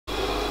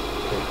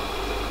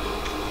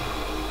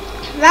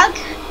Well,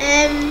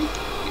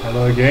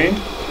 hello again.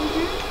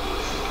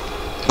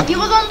 he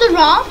was on the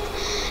raft,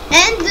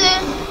 and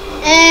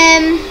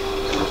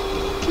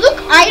look,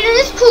 iron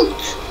is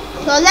cooked.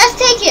 So let's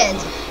take it.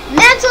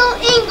 Metal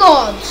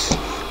ingots.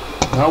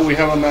 Now we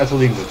have a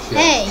metal ingot. Yeah.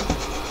 Hey.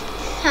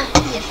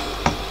 Here.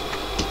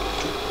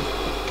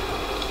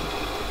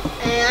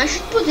 I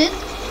should put it.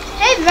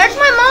 Hey, where's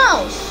my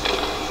mouse?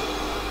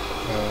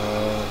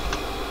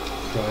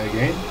 Try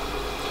again.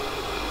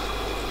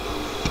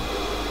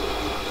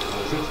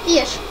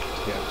 Here.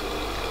 Yeah.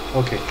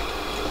 Okay.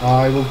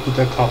 I will put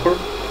a copper,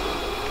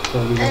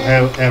 so we will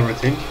have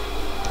everything.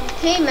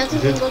 Okay,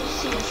 metal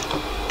ingots here.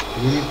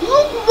 Really?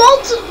 Look,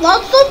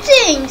 lots of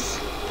things.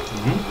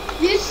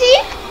 Do you see?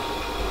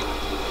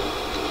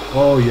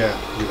 Oh yeah,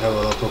 you have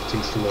a lot of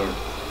things to learn.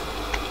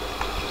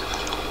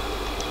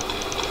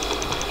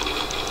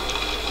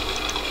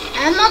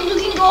 I'm not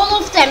looking all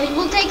of them. It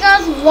will take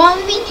us one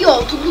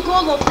video to look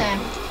all of them.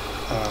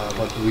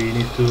 But we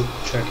need to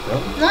check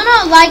them. No,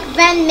 like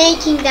when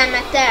making them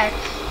at there.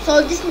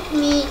 So this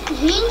me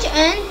hinge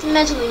and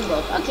metal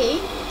ingot.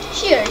 Okay.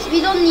 Shears, we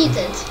don't need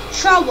it.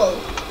 Shovel.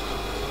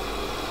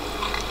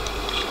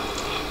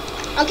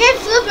 Okay,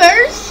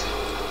 flippers.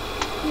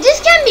 This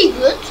can be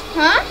good,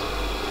 huh?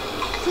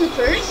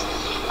 Flippers.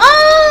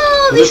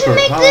 Oh, we should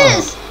make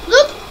this.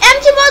 Look,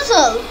 empty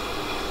bottle.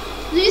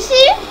 Do you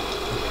see?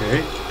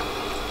 Okay.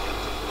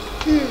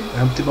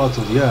 Empty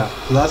bottle, yeah.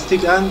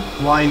 Plastic and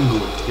wine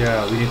glue.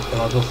 Yeah, we need a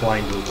lot of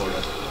wine glue for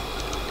that.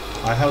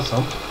 I have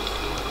some.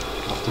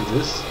 After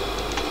this.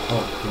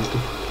 Oh, we need to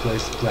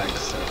place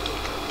planks there.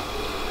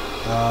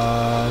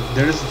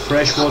 There is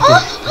fresh water.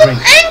 Oh, look,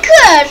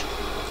 anchor!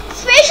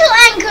 Special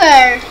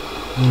anchor!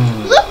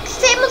 Look,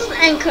 same as an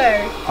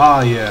anchor.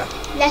 Ah, yeah.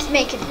 Let's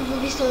make it. It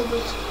will be so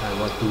good. And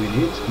what do we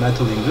need?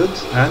 Metal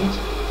ingot and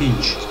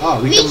hinge.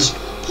 Which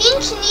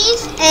hinge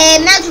needs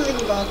a metal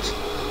ingot.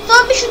 So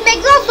we should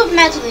make lots of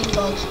metal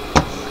ingot.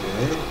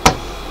 Okay.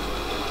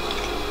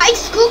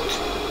 It's cooked.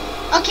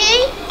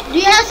 Okay. Do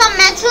you have some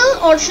metal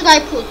or should I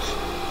put?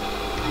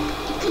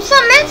 Put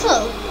some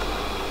metal.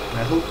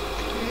 Metal?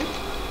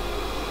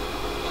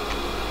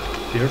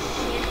 Here.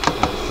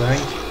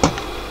 Plank.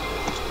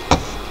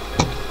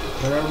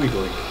 Where are we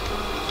going?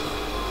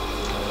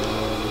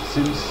 It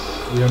seems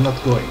we are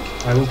not going.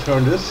 I will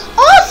turn this.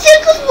 Oh,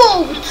 circus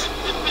boat!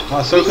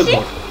 Circuit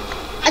board.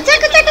 Attack!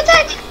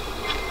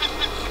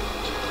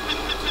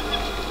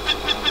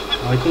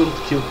 I couldn't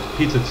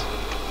hit it.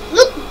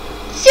 Look,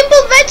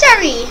 simple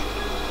battery.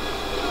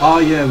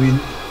 Yeah, we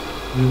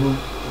will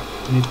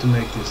need to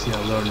make this. Yeah,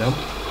 learn them.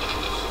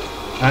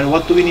 And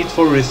what do we need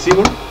for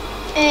receiver?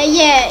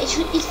 Yeah, it's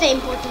the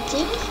important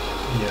thing.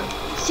 Yeah.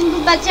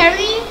 Simple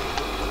battery.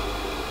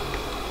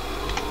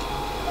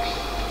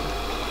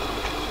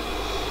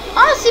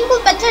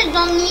 Simple battery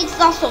don't need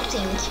lots of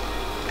things.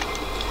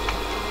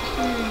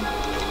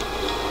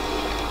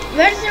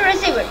 Where's the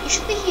receiver? It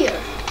should be here.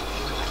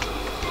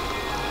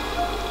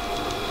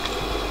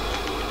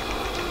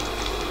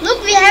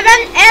 Look, we have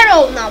an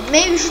arrow now.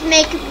 Maybe we should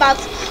make it, but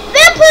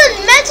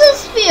weapon, metal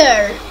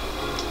spear.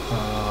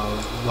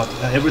 But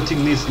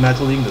everything needs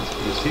metal ingot.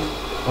 You see?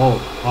 Oh,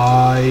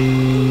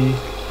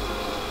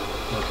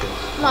 okay.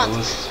 What?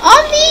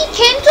 We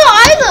came to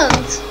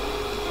island.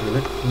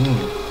 Really?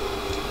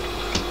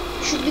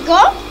 Should we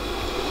go?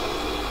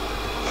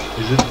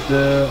 Is it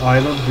the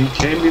island we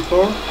came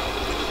before?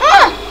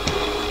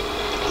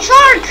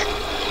 Shark!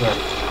 Where?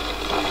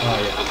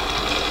 Yeah.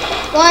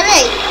 Go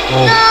away.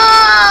 Oh.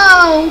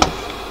 No!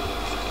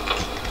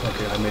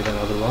 Okay, I made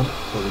another one,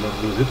 so we don't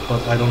lose it,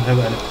 but I don't have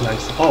any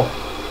planks. Oh,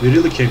 we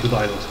really came to the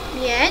island.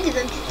 Yeah,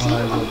 didn't you see?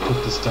 I will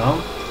put this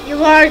down.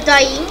 You are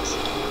dying.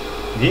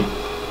 Me?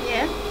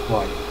 Yeah.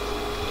 Why?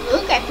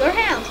 Look at your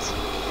health.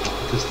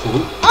 It is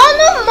full. Oh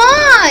no,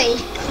 my!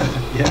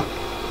 Yeah.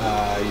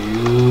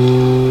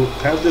 You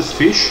have this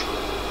fish.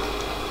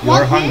 You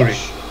What are hungry.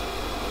 fish?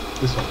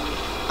 This one.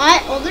 I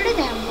already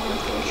have one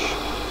fish.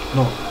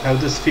 No,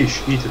 have this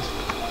fish. Eat it.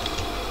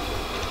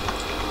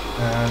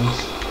 And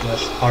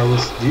let's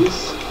harvest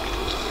this.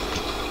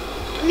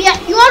 Yeah,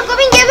 you are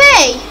going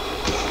away.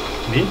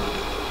 Me?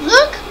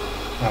 Look.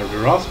 The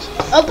raft.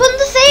 Open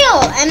the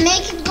sail and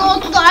make it go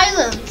to the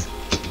island.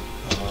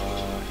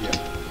 Yeah.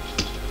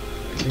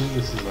 I think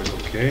this is like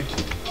okay.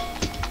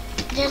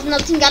 There's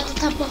nothing at the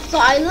top of the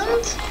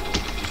island.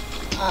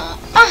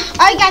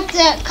 I got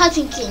the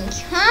cutting thing,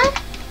 huh?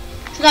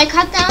 Should I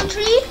cut down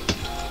tree?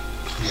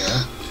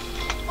 Yeah.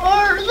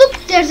 Or look,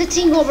 there's a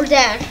thing over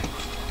there.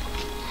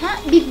 Huh?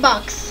 Big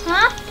box,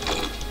 huh?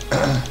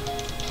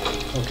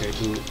 Okay,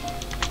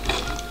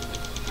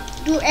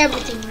 Do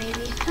everything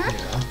maybe, huh?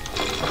 Yeah.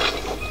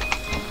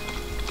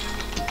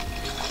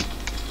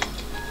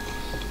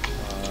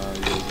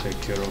 You'll take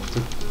care of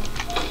the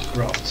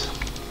raft.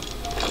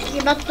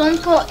 Yeah, but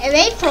don't go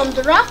away from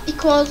the raft,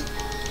 because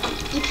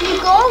if you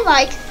go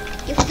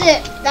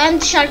then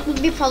the shark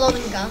will be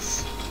following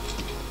us.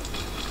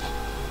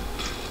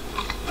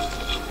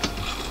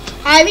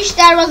 I wish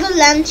there was a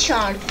land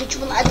shark which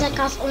will attack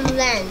us on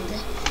land.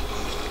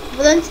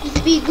 Wouldn't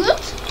it be good?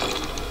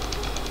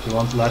 You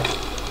want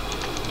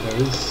there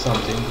is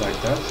something like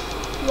that.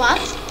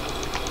 What?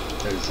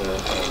 There's a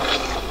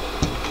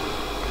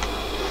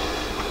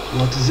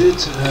what is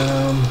it?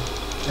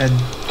 A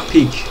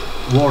pig,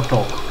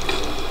 warthog.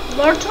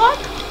 Warthog?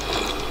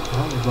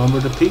 Remember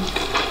the pig?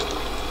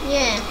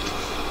 Yeah.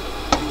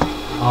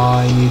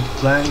 I need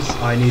planks.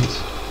 I need.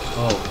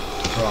 Oh,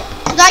 crap.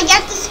 Did I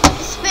get the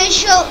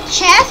special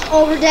chest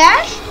over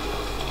there?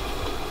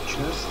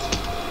 Chest.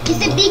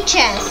 It's a big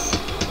chest.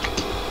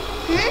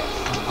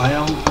 I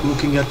am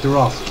looking at the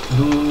raft.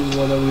 Do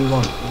whatever you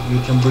want.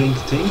 You can bring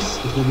things.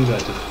 It will be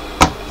better.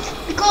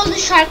 Because the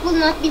shark will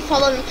not be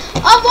following.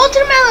 Oh,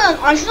 watermelon!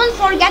 I shouldn't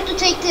forget to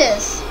take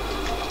this.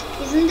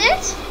 Isn't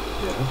it?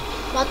 Yeah.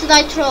 What did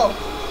I throw?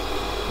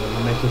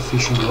 We'll make a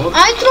fishing rod.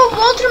 I throw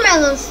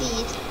watermelon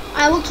seed.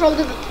 I will throw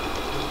the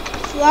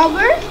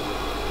flower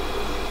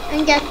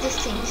and get these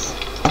things.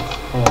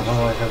 Oh,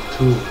 now I have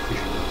 2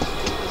 fishing rods.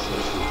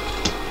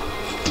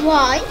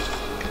 Why?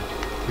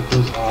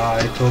 Because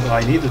I thought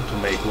I needed to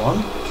make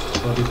one,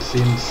 but it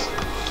seems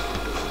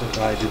that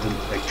I didn't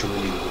actually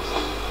need it.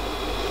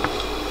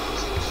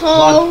 So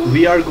But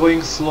we are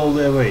going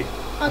slowly away,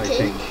 okay. I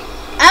think.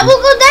 I will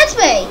go that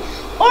way.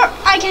 Or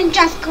I can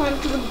just come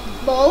to the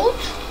boat.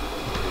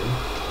 Okay.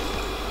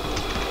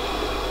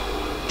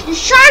 The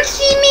shark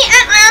see me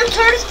and I am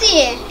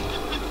thirsty.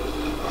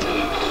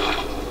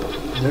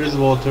 There is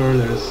water,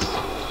 there is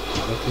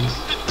other things.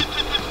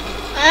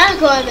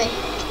 Go away.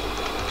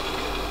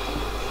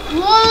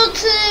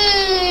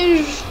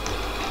 Water.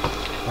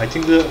 I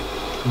think the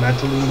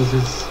metal ingot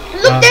is...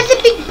 Look, there's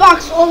a big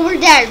box over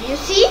there. You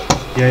see?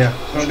 Yeah,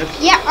 turn it.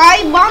 Yeah,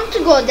 I want to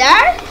go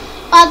there,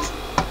 but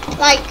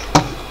like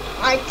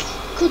I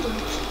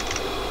couldn't.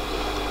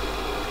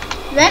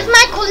 Where's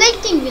my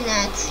collecting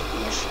net?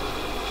 Here.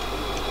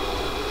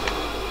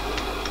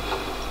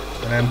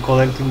 And I'm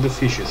collecting the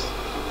fishes.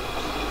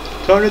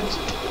 Turn it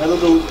a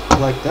little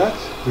like that,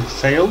 with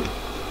sail.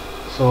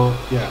 So,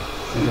 yeah,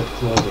 you get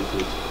closer to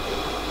it.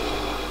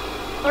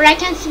 Or I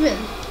can swim.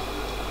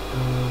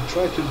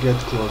 Try to get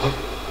closer.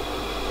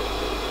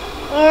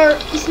 Or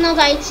it's not,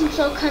 I think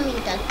so, coming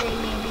that way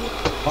maybe.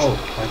 Oh,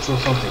 I threw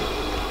something.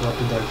 What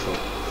did I throw?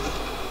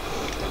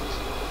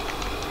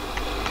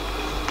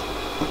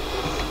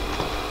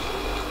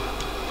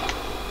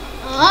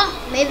 Ah,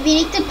 maybe we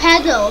need the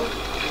paddle.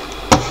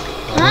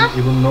 I don't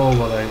even know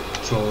what I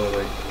throw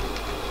away.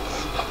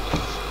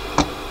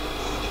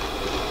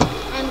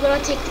 I'm gonna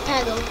take the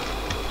paddle.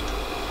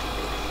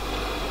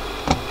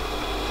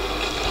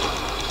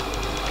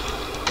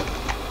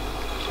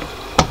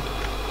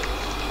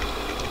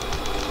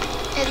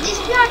 At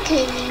least we are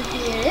caving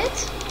near it.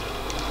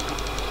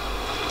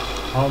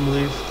 Palm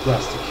leaf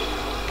plastic.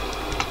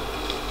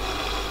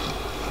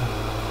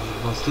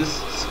 What's this?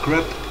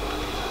 Scrap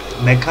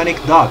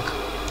mechanic duck.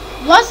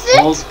 What's it?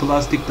 Old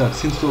plastic duck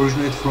seems to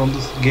originate from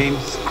this game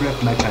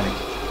Scrap Mechanic.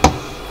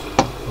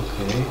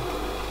 Okay.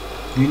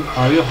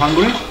 Are you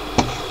hungry?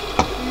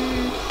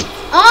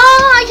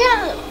 Oh, I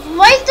can.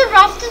 Why is the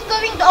raft is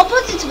going the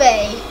opposite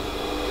way?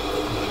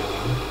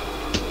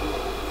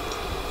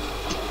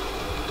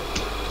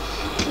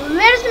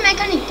 Where's the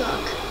mechanic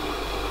dog?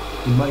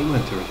 In my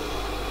inventory.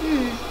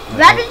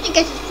 Where did you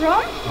get it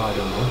from? I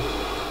don't know.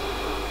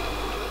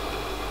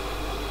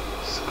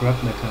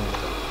 Scrap mechanic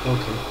duck.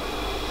 Okay.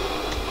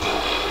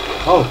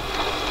 Oh.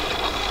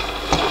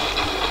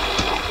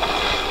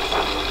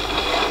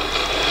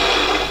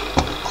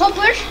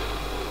 Copper.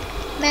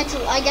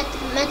 Metal. I get the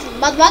metal.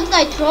 But what did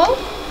I throw?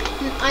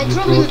 I You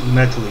threw throw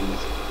metal in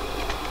it.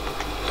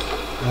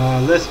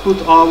 Let's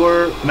put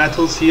our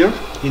metals here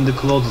in the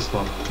closest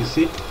one. You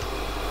see?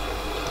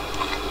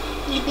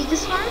 the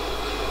biggest one.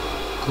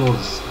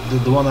 Closest.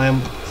 The one I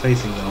am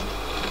facing now.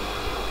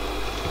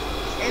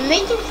 I'm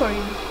waiting for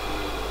you.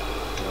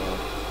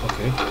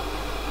 Okay.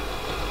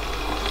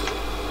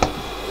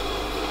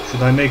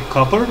 Should I make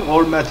copper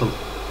or metal?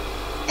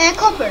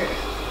 Copper.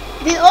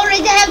 We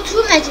already have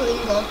 2 metal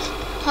ingots.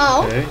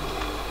 How? Okay.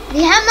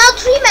 We have now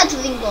 3 metal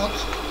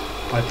ingots.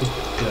 I put,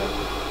 yeah.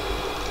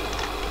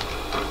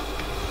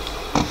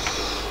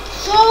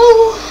 So,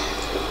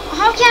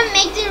 how can we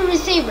make the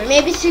receiver?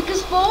 Maybe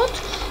circus boat?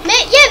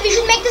 Yeah, we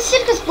should make the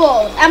circus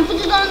boat and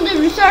put it on the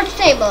research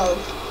table.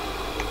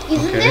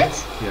 Isn't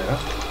it? Yeah.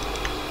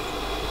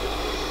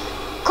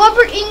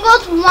 Copper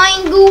ingot,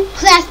 wine goo,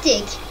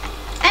 plastic.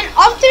 And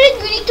after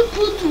it, we need to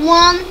put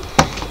one.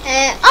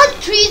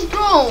 Tree is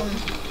grown.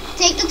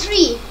 Take the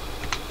tree.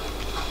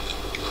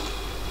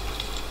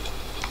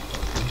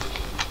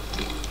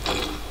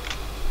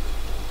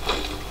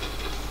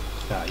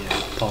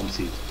 Yeah, palm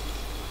seed.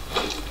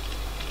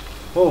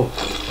 Oh,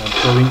 I'm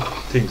throwing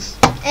things.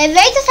 Wait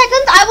a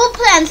second, I will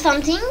plant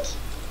something.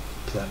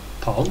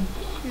 Palm?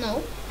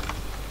 No.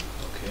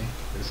 Okay,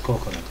 there's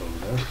coconut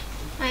over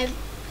there.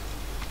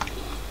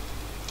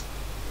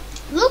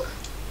 Look.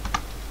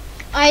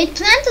 I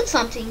planted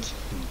something.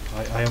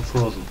 I am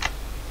frozen.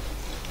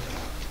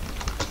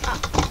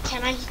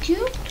 Can I hit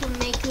you to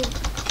make you...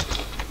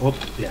 Oh,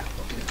 yeah,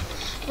 okay.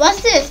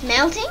 What's this?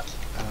 Melting?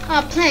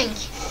 Plank.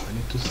 I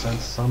need to send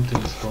some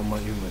things from my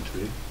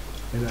inventory.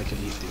 Maybe I can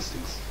eat these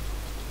things.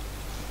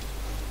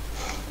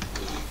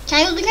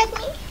 Can you look at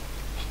me?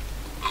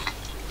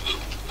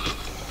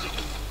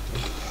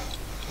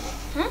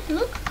 Huh?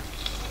 Look.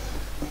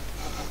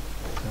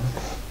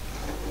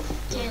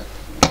 Can you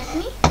look at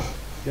me?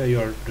 Yeah, you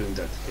are doing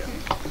that. Yeah.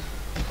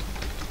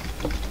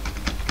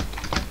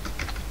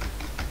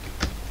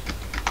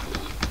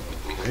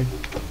 Okay.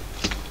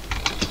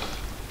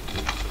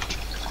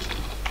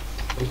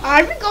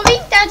 Are we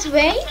going that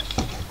way?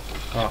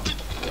 Ah.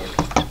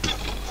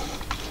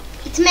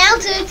 It's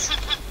melted.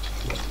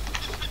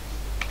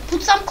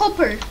 Put some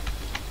copper.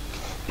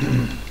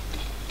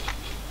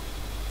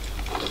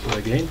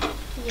 Again?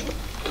 Yeah.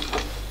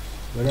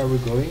 Where are we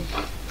going?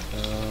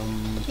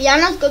 We are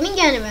not going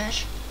anywhere.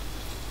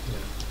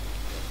 Yeah.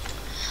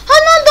 Oh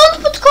no,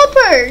 don't put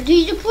copper.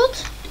 Did you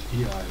put?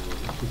 Yeah, I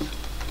will put.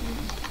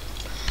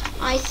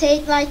 I say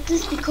it like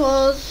this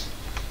because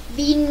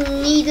we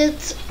needed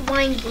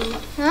wine glue.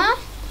 Huh?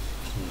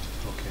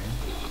 Okay.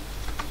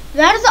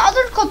 Where's the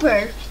other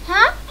copper?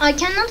 Huh? I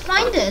cannot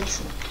find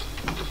it.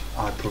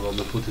 I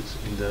probably put it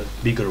in the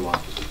bigger one.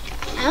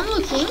 I'm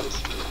looking.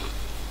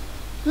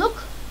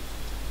 Look.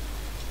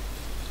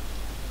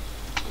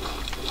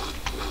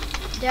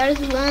 There is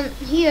one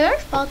here,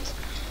 but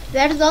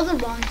where's the other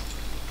one?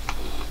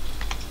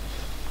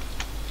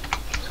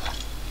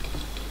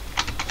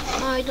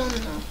 I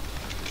don't know.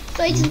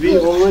 So it's We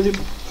good. already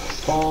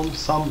found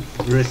some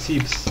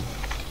recipes,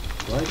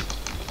 right?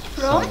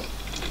 From? Some,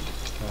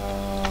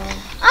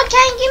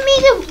 Can you give me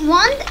the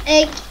one?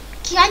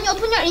 Can you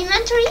open your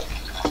inventory?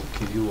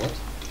 give you what?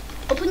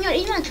 Open your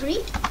inventory.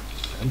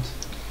 And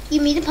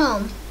Give me the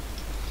palm.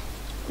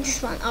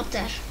 This one up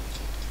there.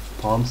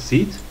 palm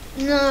seed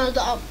No,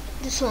 the up.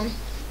 This one.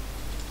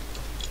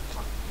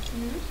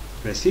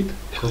 recipe,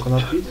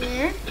 coconut seed.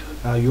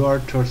 Yeah. You are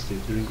thirsty.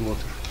 Drink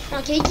water.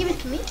 Okay, give it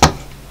to me.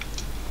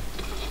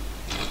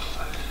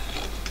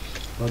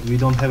 But we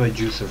don't have a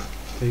juicer.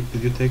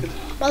 Did you take it?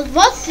 But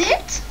what's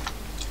it?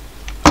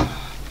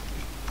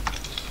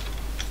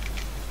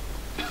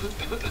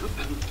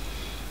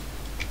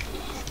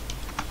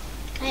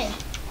 Hey.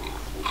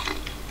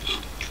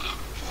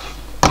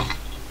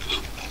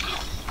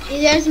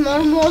 There's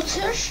more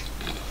water.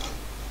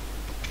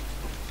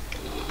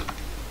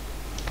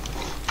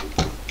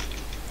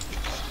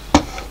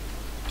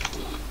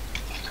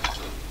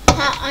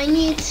 I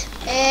need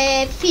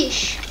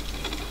fish.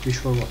 Fish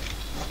for what?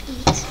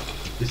 Eat.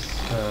 This.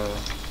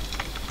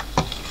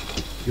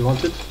 You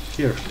want it?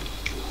 Here.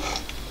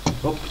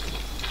 Oh.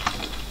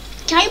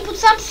 Can you put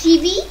some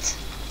seaweed?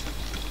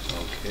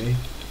 Okay.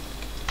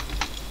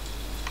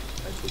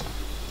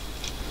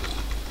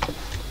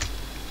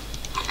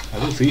 I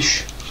will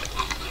fish.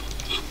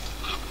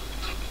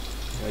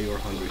 Yeah, you're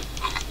hungry.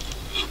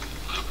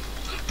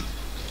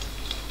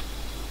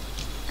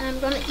 I'm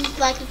gonna eat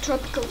like a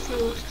tropical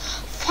fruit.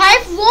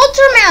 5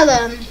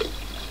 watermelon.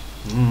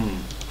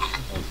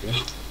 Okay.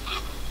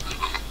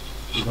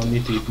 You don't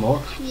need to eat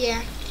more.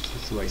 Yeah.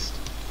 It's waste.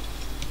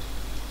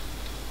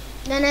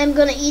 Then I'm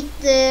gonna eat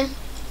the.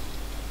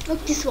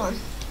 Look, this one.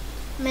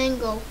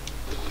 Mango.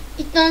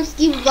 It don't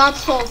give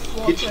lots of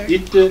water.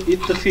 Eat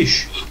the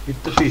fish.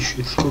 Eat the fish.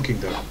 It's cooking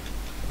there.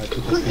 I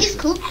put the fish It's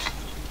there. cooked.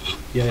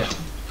 Yeah.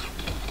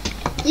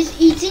 He's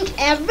eating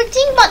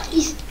everything, but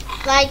he's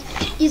like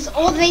he's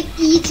always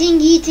eating.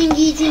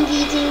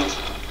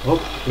 Oh,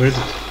 where is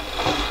it?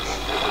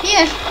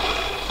 Here.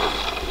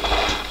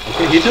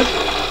 Okay, eat it.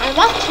 I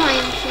was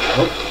trying to.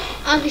 Oh.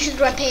 And we should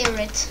repair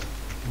it.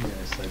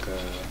 Yeah, it's like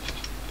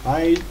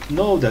I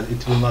know that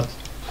it will not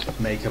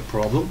make a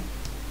problem.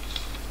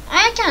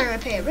 I can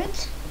repair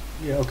it.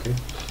 Yeah, okay.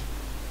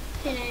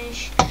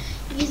 Finish.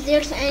 Is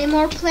there any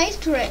more place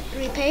to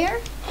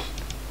repair?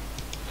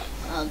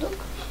 Oh, look.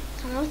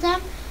 Some of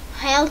them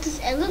health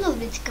is a little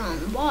bit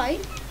gone. Why?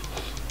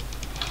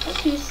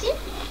 What do you see?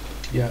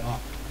 Yeah,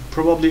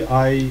 probably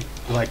I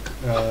like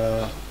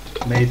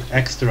made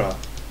extra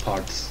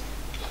parts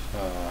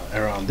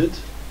around it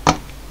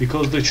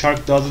because the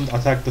shark doesn't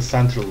attack the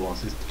central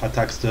ones; it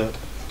attacks the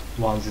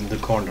ones in the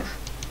corner.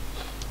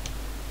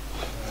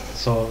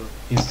 So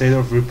instead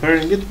of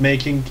repairing it,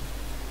 making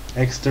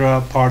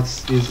extra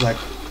parts is like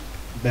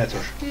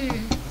better,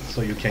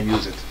 so you can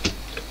use it.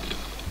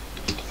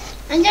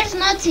 And there's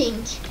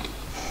nothing.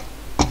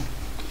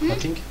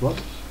 Nothing? What?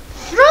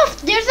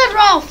 Raft! There's a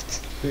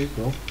raft! Okay,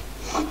 go.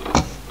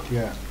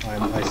 Yeah,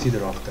 I see the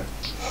raft there.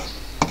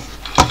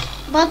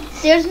 But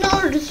there's no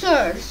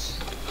resource.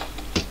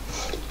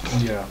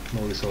 Yeah,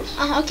 no resource.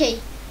 Okay.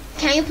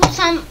 Can you put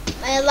some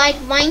like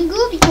wine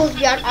glue because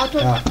we are out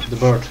of. Ah, the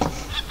bird.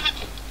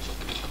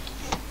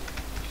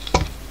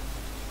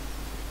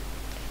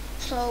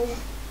 So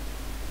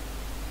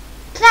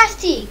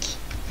plastic.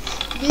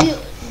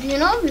 Do you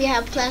know we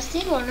have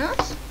plastic or not?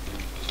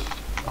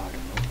 I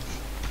don't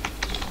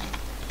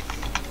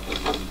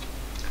know.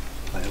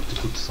 I have to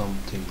put some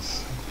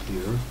things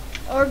here.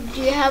 Or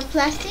do you have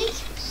plastic?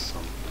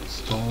 Some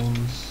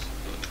stones.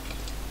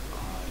 I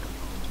don't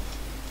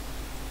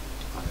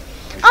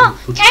know. Oh,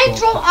 put can you stones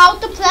throw out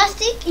the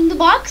plastic in the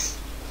box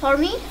for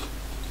me?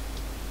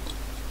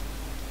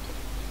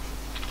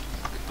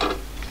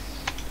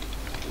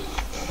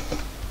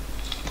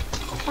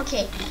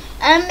 Okay,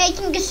 I'm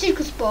making a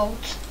circus boat.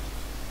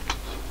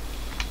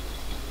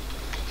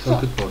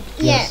 Circuit board.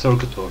 Yeah. Yes,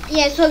 circuit board.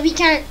 Yeah, so we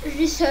can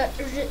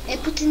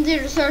put in the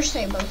research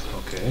table.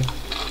 Okay.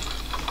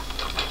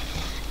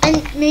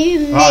 And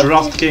maybe make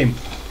Raft came.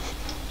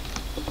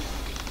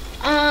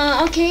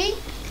 okay.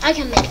 I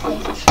can make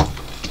later.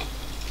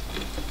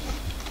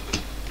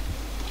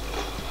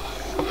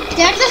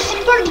 There's a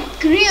super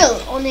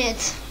grill on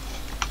it.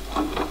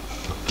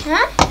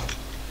 Huh?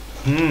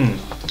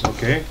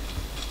 Okay.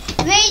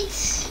 Wait.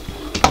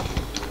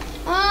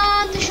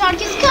 The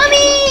shark is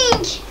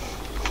coming.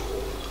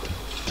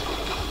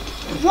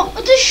 What?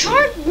 The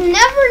shark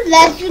never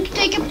lets you to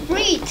take a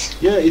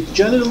breath. Yeah, it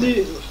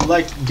generally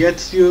like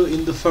gets you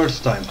in the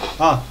first time.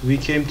 We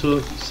came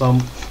to some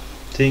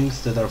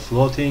things that are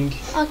floating.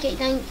 Okay,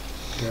 then.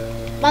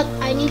 But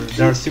I need to.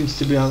 There seems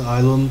to be an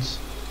island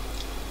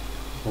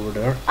over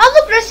there. Oh,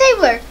 look,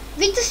 receiver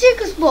with the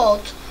circus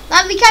boat.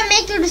 Now we can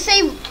make the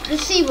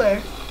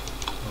receiver.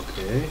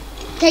 Okay.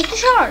 Take the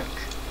shark.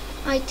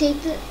 I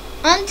take the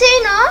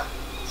antenna,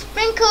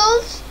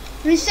 sprinkles,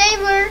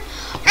 receiver,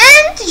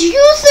 and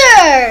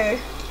juicer.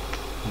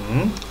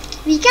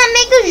 We can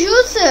make the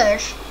juicer.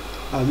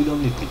 We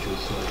don't need the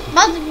juicer.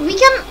 But we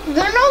can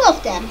learn all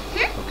of them.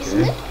 Okay.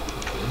 Isn't it?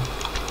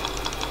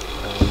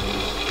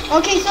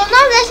 Okay, so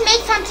now let's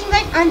make something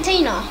like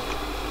antenna.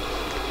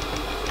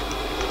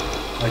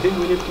 I think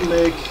we need to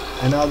make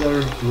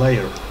another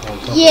layer on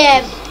top. Yeah.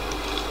 Of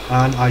this.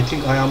 And I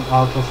think I am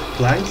out of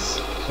planks,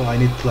 so I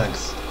need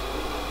planks.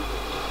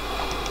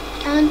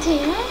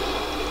 Antenna.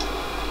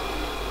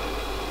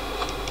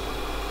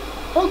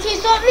 Okay,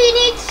 so we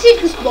need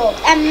circus bolt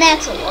and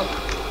metal.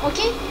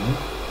 Okay.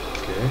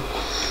 Okay.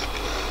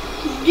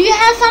 Do you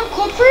have some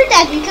copper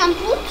that we can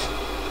put?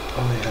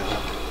 Oh yeah.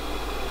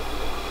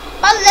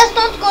 But let's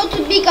not go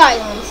to big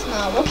islands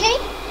now, okay?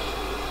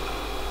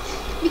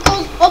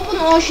 Because open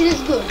ocean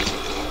is good.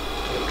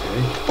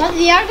 Okay. But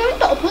we are going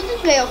the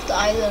opposite way of the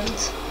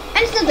island.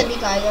 And it's not a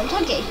big island,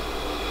 okay.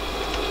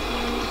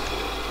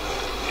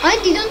 I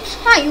didn't.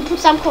 You put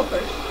some copper.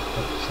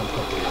 Some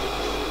copper.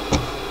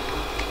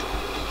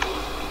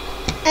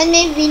 And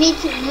maybe we need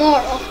more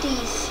of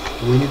these.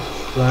 We need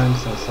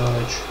planks and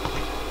such.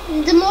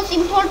 The most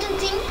important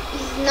thing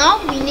is now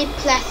we need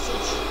plastic.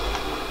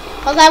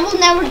 But I will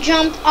never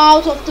jump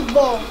out of the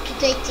boat to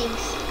take things.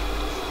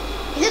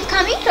 Is it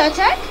coming to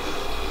attack?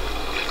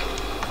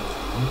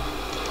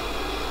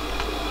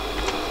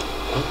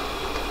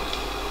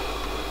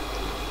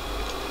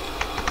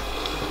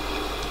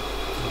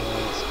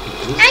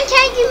 And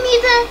can you give me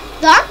the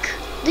duck?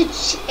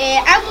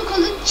 I will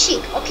call it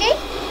chick, okay?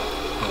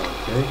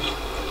 Okay.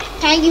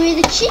 Can you give me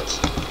the chick?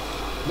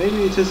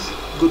 Maybe it is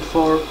good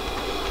for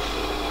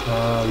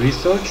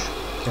research.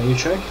 Can you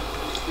check?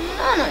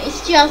 No,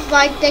 it's just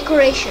like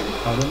decoration.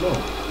 I don't know.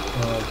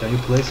 Can you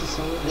place it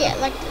somewhere? Yeah,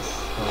 like this.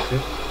 Okay.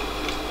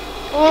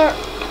 Or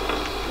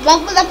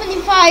what will happen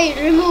if I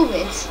remove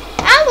it?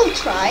 I will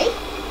try.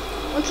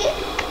 Okay?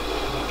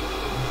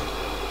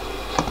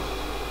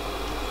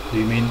 Do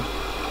you mean?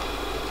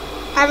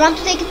 I want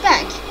to take it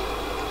back.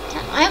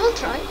 I will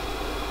try.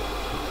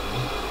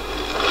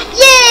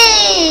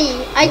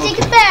 Yay! I take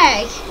it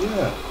back.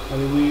 Yeah. I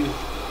mean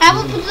I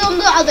will put it on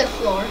the other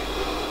floor.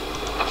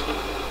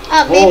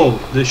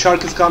 The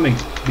shark is coming.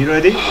 Be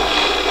ready.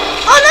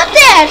 Oh, not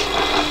there.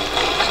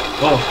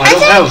 Oh,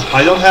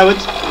 I don't have it.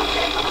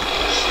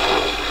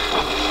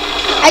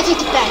 I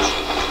take it back.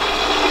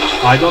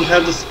 I don't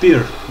have the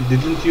spear.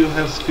 Didn't you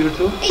have spear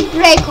too? It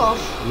break off.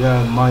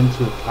 Yeah, mine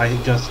too. I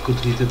just could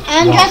hit it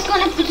I'm once. just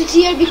gonna put it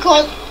here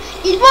because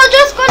it was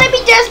just gonna be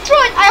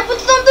destroyed. I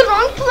put it on the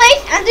wrong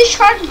place and the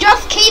shark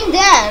just came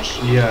there.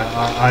 Yeah,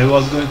 I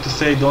was going to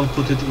say don't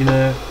put it in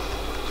a...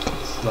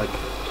 It's like...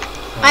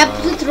 I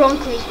put it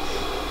wrongly.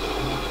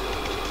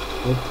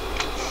 Oh,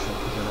 I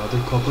put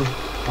another copper.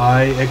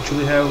 I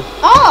actually have...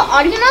 Oh,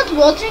 are you not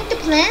watering the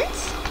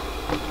plants?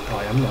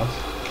 I am not.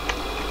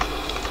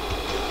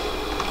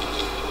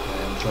 I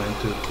am trying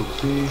to cook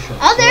fish and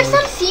Oh, there's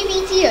such. some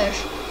seaweed here.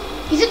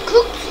 Is it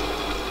cooked?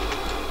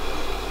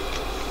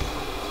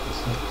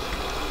 It's not...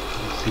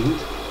 Seaweed?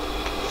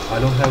 I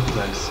don't have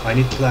planks. I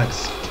need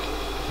planks.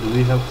 Do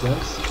we have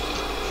planks?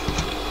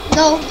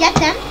 No, get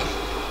them.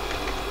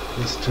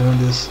 Let's turn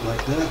this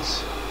like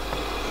that.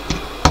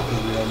 Okay,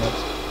 we are not...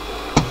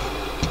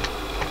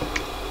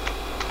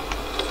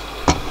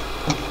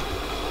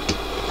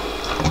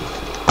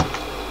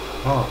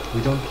 We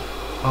don't...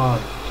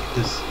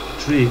 this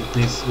tree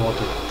needs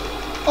water.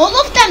 All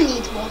of them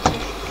need water.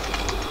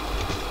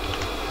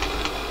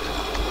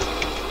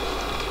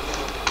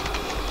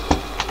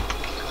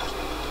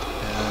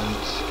 And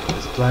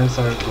these planks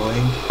are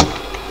going...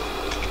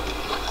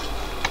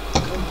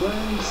 Come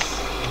planks!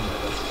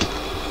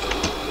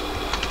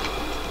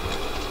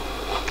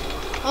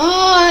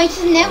 Oh,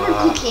 it's never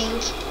cooking.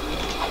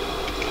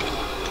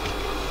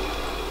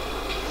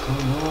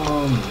 Come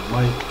on!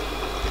 My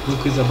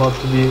book is about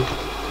to be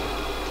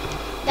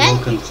Then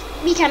broken.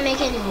 we can make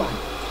a new one.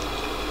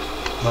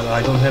 But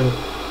I don't have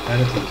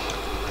anything.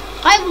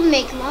 I will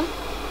make one.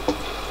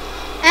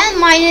 and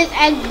minus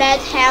and bad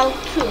health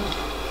too.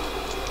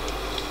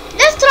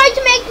 Let's try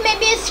to make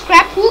maybe a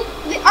scrap hook.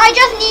 I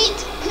just need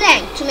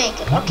plank to make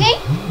it, okay?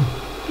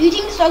 You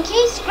think it's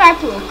okay? Scrap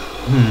hook.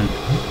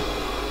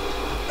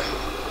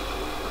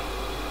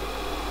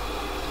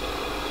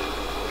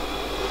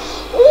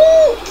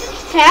 Ooh,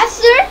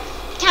 faster,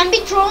 can be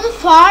thrown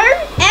far,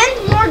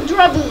 and more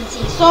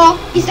durability. So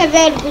it's a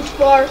very good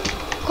for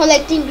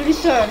collecting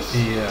resources.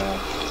 Yeah.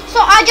 So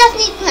I just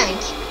need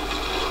plank.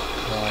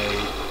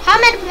 How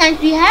many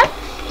planks do you have?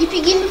 If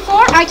you give me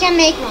 4, I can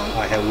make one.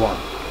 I have 1.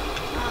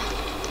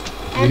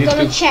 I'm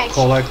gonna check.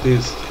 Collect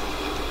these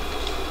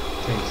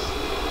things.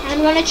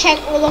 I'm gonna check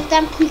all of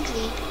them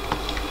quickly.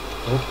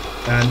 Oh,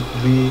 and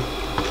we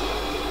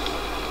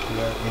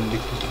are in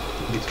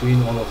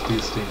between all of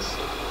these things.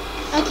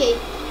 Okay,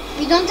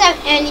 we don't have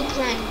any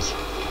plank.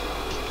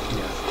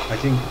 Yeah, I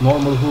think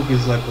normal hook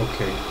is like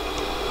okay.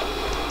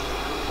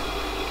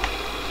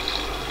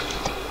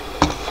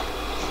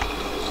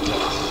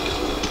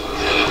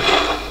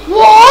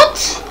 What?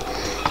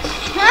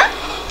 Huh?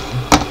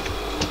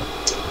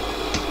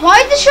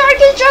 Why the shark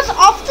is just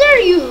after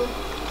you?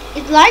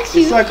 It likes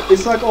you.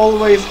 It's like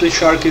always the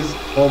shark is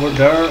over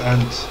there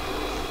and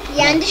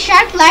yeah, and the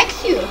shark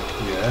likes you.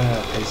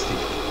 yeah, tasty.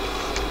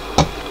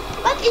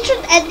 But it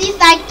should at least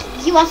like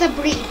give us a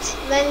breathe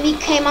when we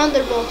came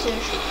underwater.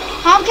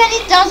 How can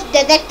it just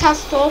detect us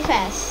so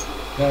fast?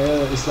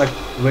 Yeah, it's like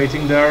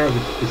waiting there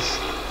with its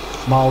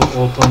mouth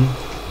open.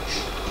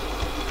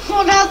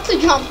 For us to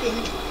jump in.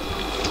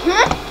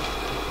 Huh?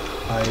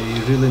 I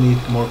really need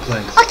more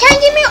planks. Oh, can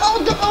you give me all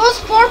those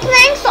 4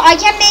 planks so I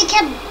can make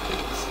an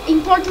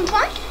important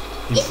one?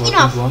 It's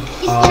enough.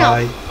 It's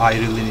enough. I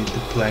really need the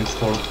planks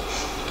for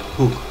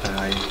hook, and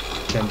I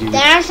can give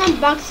There are some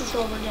boxes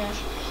over there.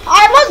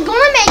 I was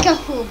gonna make a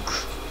hook,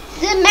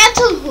 the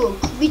metal hook,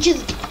 which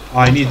is.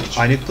 I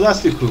need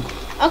plastic hook.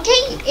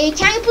 Okay,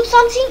 can you put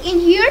something in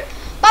here?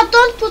 But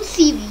don't put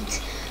seaweed.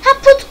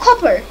 Put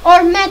copper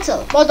or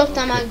metal. Both of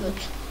them are good.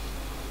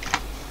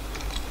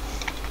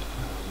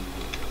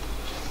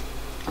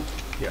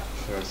 Yeah,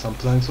 there are some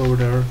planks over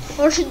there.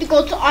 Or should we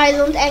go to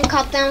island and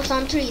cut down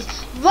some trees?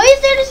 Why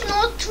there is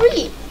no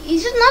tree?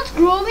 Is it not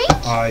growing?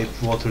 I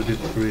watered it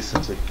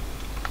recently.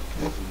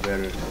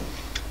 Very.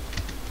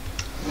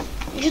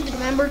 You should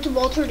remember to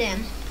water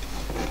them.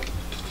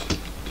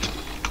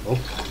 Oh.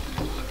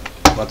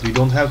 But we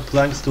don't have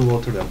planks to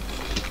water them.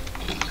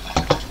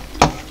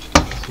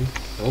 See?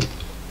 Oh.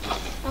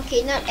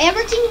 Okay, now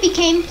everything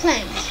became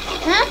planks.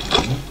 Huh?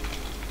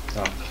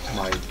 Ah,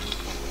 my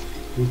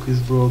hook is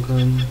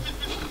broken.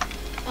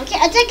 Okay,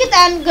 attack it.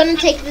 I'm gonna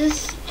take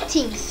these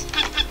things.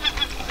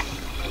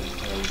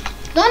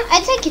 Don't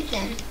attack it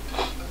then.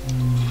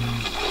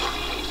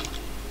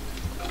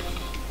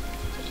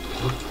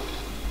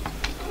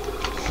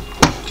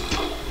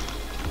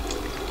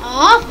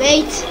 Oh,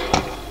 wait.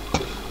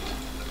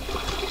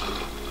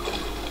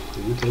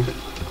 Did you take it?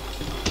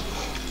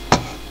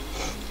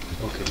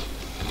 Okay.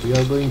 We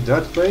are going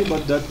that way,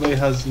 but that way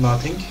has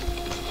nothing.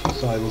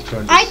 So I will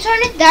turn this. I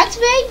turn it that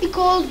way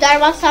because there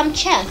was some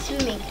chests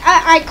swimming.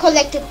 I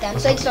collected them,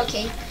 so it's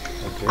okay.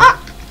 Okay.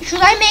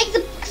 Should I make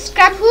the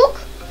scrap hook?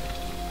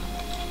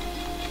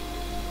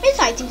 Yes,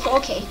 I think so.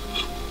 Okay.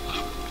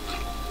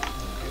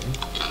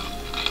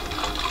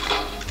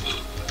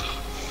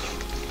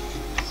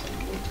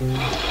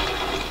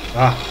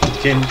 It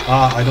came.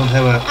 I don't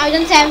have a. I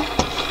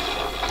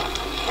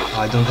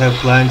don't have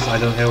planks. I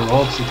don't have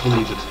ropes. It will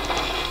eat it.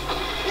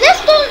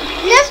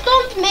 Let's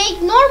don't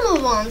make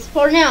normal ones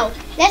for now.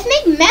 Let's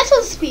make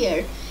metal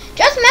spear.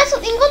 Just metal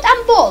ingot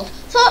and bolt.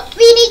 So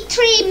we need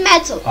 3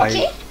 metal.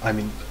 Okay.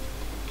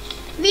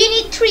 We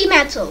need 3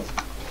 metal.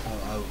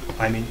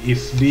 I mean,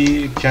 if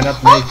we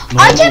cannot make normal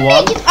I can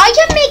make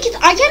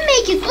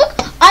it. Look,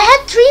 I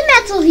had 3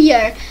 metal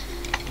here.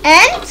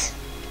 And.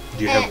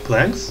 Do you have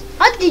planks?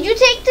 Did you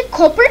take the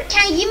copper?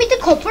 Can you give me the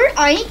copper?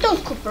 I need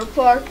those copper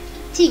for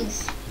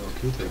things.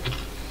 Okay, take it.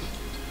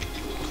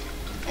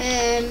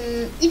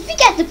 If we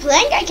get the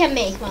plank, I can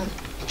make one.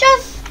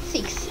 Just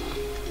 6.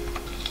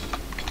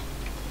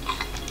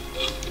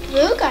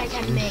 Look, I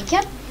can make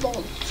a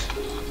bolt.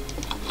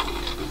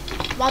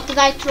 What did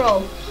I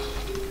throw?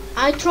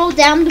 I throw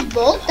down the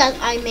bolt that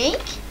I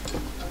make.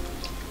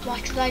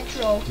 What should I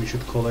throw? We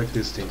should collect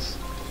these things.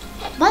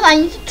 But I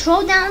need to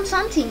throw down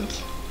something.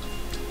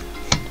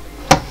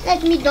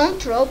 Let me don't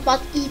throw,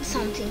 but eat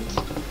something.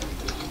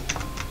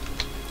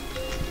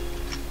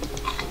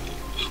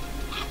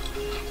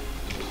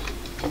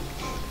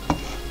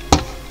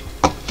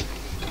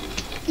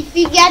 If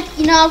we get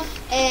enough,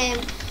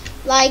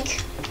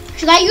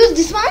 should I use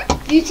this one?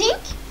 Do you think?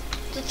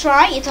 To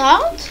try it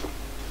out?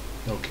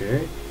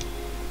 Okay.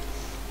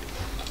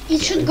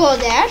 It should go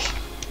there.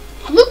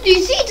 Look, do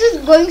you see it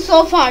is going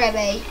so far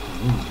away?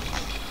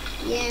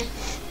 Yeah.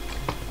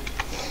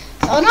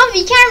 So now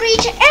we can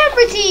reach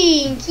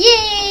everything.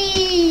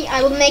 Yay!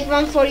 I will make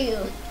one for you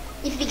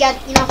if we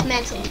get enough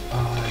metal.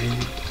 I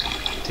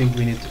think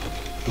we need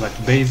like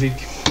basic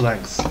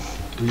planks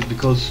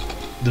because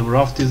the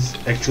raft is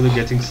actually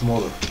getting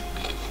smaller.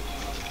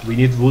 We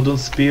need wooden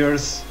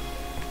spears.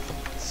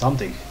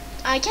 Something.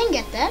 I can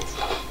get that.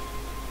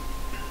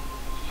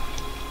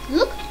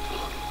 Look.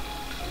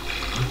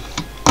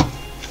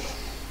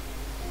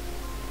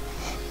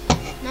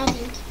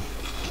 Nothing.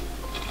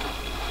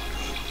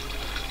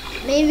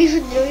 Maybe we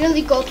should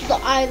really go to the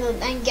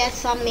island and get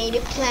some maybe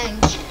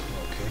plank.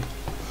 Okay.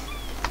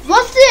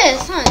 What's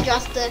this? Huh?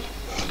 Just a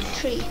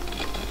tree.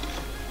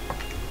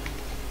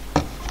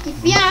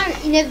 If we are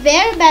in a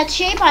very bad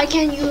shape, I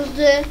can use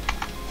the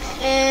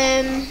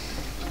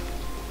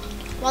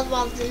what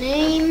was the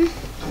name?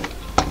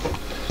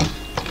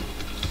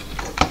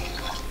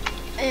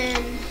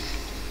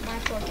 I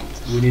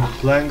forget. We need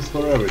planks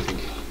for everything.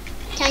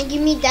 Can you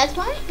give me that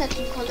one that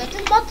you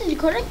collected? What is the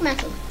correct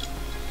method?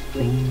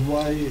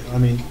 Why? I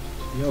mean,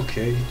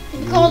 okay.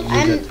 Because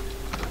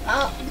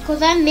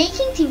I'm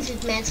making things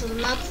with metal,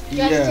 not just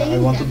yeah, saying I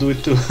want them. to do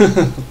it too.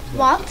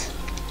 What?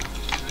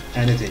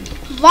 Anything.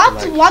 What?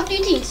 Like, What do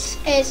you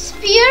think? A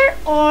spear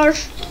or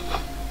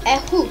a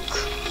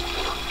hook?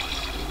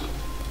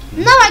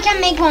 Now I can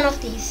make one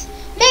of these.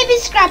 Maybe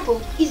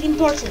scrapbook is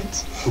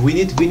important. we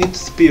need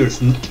spears.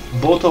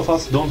 Both of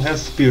us don't have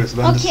spears.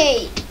 When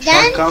Okay, the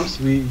then shark comes,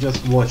 we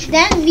just watch him.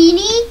 then we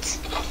need.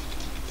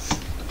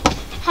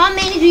 How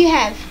many do you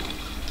have?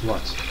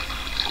 What?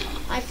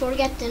 I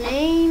forget the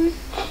name.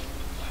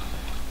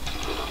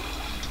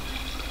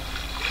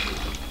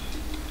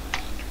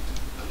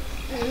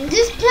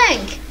 This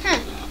plank, huh?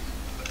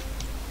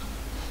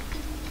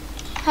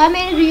 How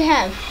many do you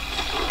have?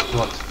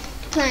 What?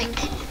 Plank.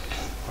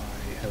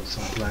 I have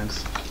some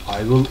planks.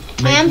 I will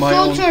make I am my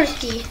so own.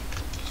 thirsty.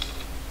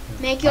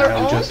 Make your I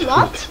have own. just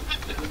What?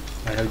 two.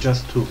 I have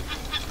just two.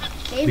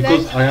 Okay,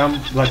 Because I am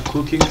like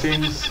cooking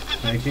things,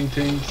 making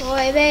things. go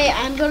away.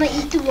 I'm gonna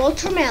eat the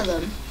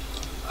watermelon.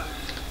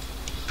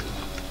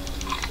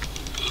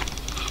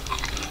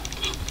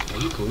 Are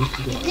you going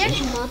to the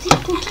There's island?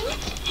 nothing cooking.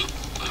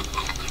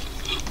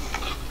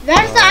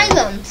 Where's the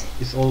island?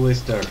 It's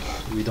always there.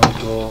 We don't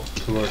go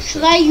towards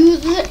Should there. I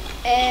use like?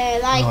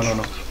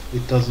 No.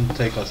 It doesn't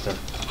take us there.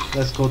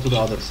 Let's go to the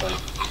other side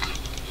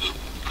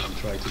and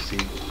try to see.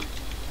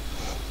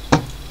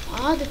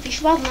 Ah, the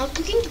fish was not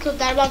cooking because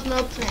there was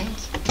no plank.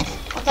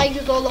 But I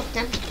used all of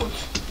them to put.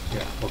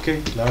 Yeah.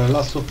 Okay. There are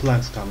lots of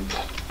planks coming.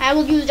 I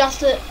will use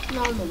just a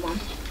normal one.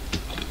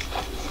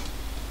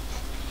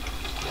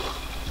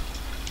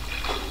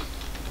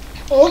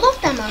 All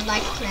of them are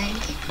like plank.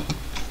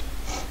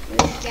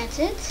 We'll get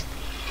it.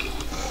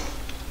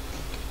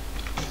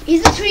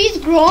 Is the trees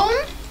grown?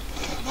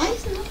 Why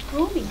is it not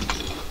growing?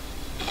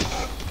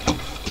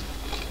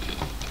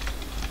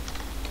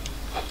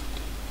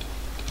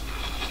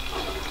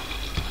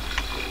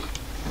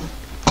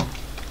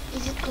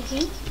 Is it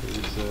cooking?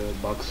 There is a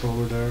box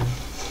over there,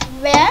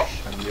 Where?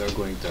 and we are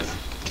going there.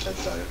 That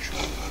direction.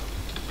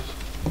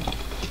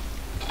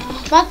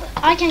 But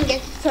I can get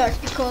it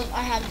first because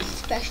I have this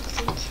special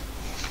thing.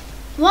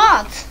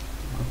 What?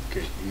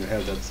 Okay. You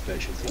have that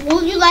special thing.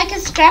 Would you like a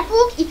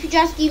scrapbook? If you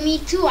just give me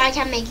two, I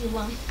can make you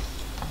one.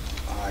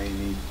 I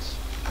need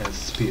a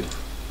spear.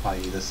 I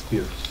need a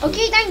spear.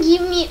 Okay, then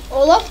give me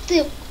all of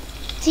the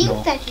things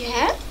No. that you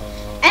have.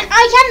 And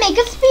I can make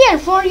a spear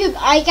for you.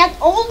 I got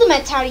all the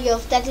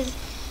materials that is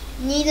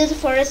needed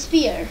for a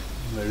spear.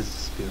 Where is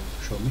the spear?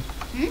 Show me.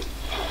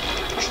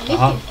 Should be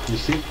Aha, here. you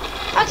see?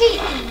 Okay,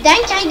 then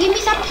can you give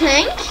me some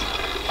plank?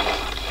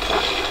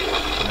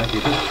 Can I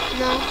get it?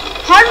 No.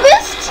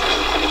 Harvest?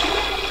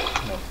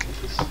 No, it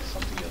is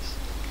something else.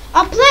 A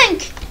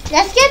plank.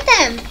 Let's get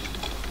them.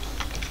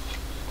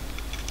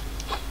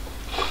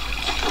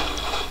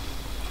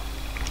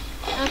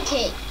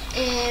 Okay.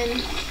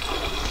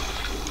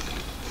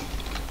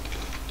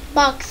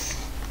 Box.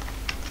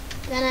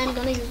 Then I'm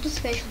gonna use the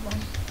special one.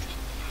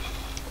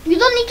 You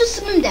don't need to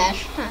swim there.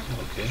 Huh.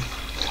 Okay.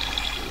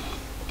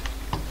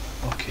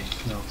 Okay,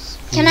 now.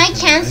 Can I make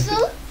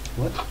cancel? it?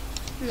 What?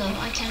 No,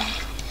 I cannot.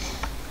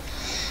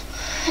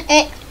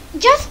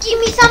 Just give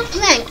me some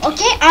plank,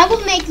 okay? I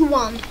will make you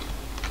one.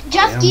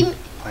 Just give.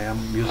 I am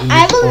using.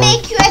 I it will for-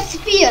 make you a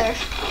spear.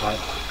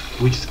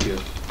 Which spear?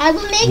 I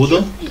will make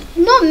Wooden? you.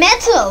 No,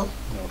 metal.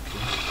 Okay.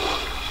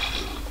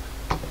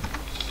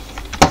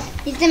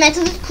 Is the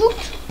metal is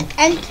cooked?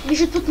 And we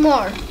should put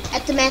more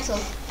at the metal.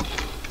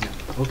 Yeah.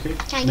 Okay.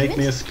 Can you Make do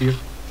me it? a spear.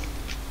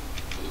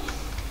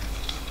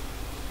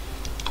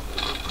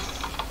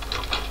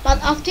 But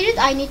after it,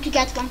 I need to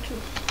get one too.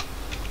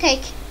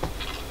 Take.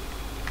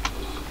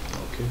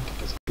 Okay.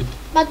 That's good.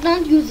 But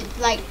don't use it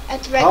like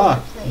at regular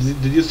place.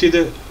 Did you see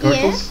the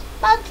turtles? Yes,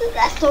 but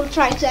let's don't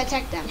try to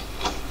attack them.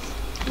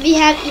 We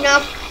have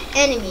enough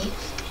enemies.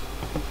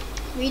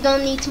 We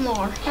don't need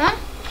more, huh?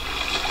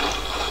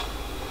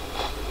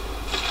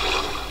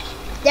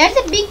 There's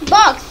a big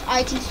box,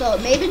 I think so.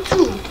 Maybe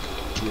two.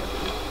 Yeah.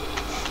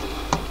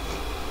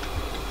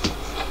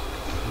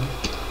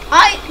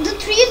 The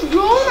tree is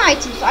grown, I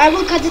think so. I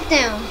will cut it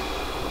down.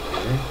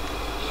 Okay.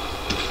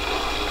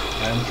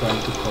 I am trying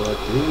to collect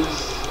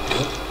this.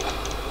 Yep.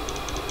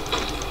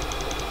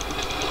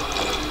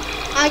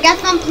 I got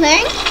some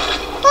plank,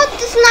 but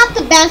this is not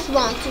the best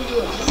one to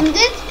use, isn't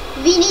it?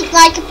 we need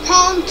like a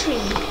palm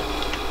tree.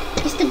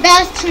 It's the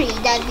best tree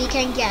that we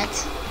can get.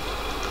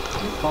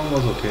 Palm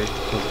was okay. It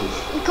was good.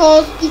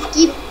 Because it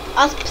gives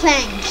us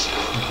planks.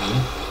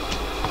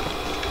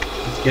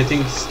 It's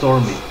getting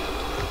stormy.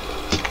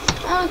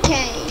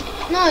 Okay.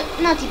 No,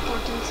 not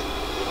important.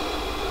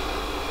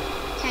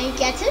 Can you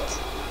get it?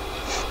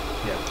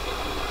 Yeah.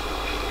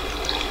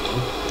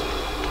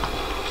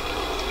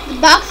 The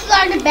boxes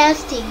are the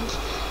best thing.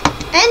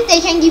 And they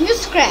can give you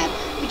scrap,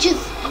 which is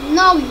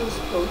now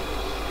useful.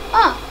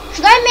 Ah,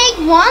 should I make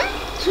 1,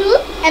 2,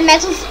 a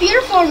metal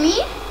spear for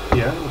me?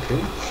 Yeah, okay,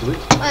 do it.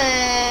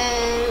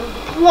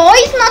 Why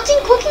is nothing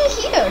cooking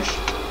here?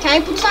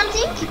 Can I put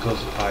something? Because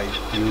I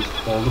used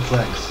all the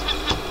planks.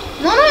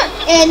 No,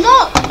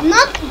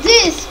 not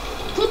this.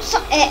 Put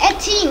a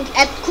thing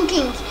at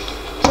cooking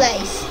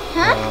place.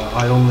 Huh?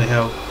 I only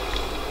have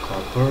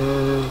copper.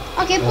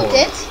 Okay, put ore.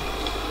 it.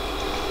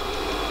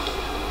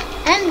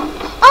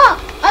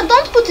 And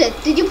don't put it.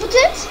 Did you put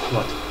it?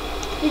 What?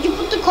 Did you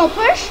put the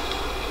copper?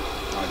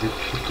 I did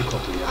put the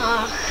copper,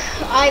 yeah.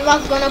 I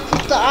was gonna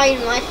put the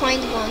iron. I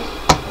find one.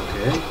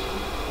 Okay.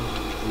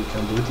 We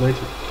can do it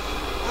later.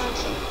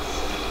 Okay.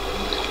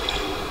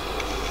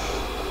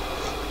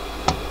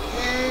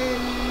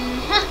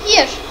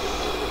 Here.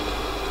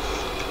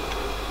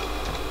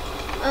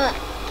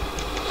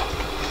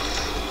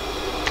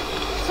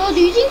 So do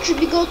you think should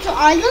we go to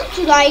island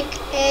to like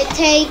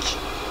take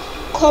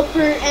copper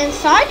and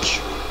such?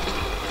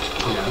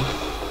 Yeah.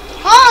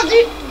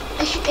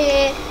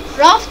 The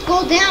raft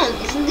go down,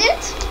 isn't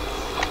it?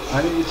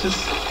 I mean, it is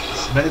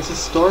when it is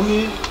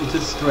stormy, it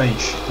is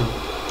strange. The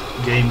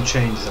game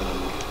changes a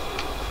little.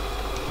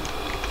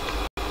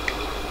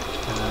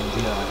 And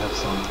yeah, I have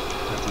some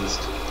at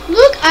least.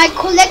 Look, I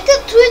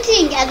collected 2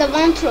 things at the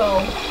one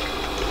throw.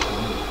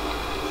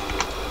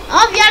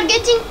 We are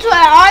getting to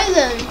an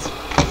island,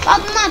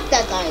 but not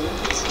that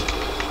island.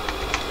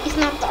 It's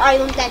not the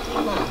island that we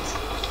want.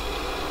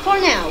 For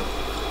now.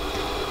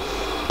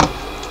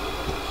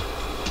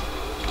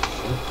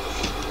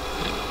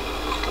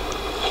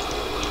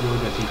 You're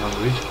getting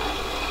hungry.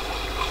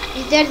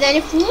 Is there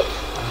any food?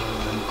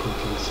 I'm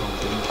cooking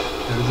something.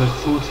 There is a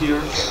food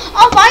here.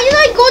 Why did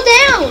I go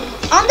down?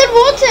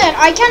 Underwater,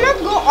 I cannot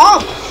go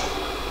up.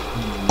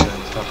 Yeah,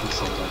 it happens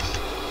sometimes.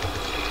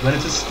 When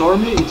it is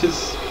stormy, it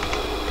is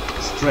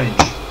strange.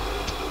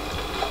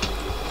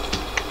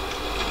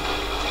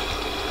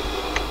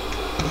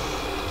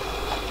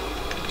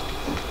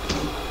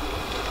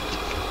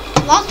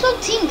 Lots of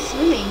things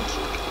swimming.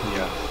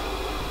 Yeah.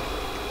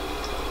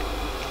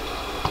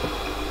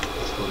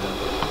 Let's go down.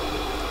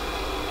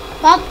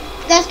 But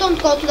let's don't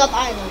go to that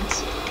island.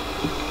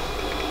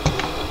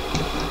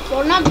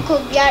 For now,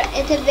 because we are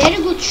at a very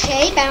good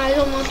shape and I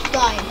don't want to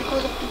die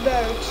because of the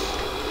birds.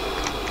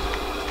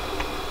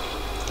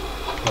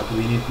 But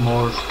we need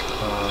more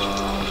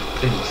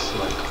things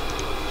like.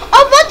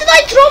 What did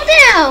I throw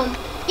down?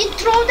 It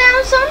threw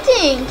down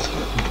something.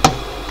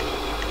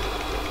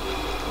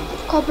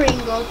 Copper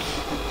ingot.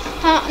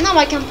 Now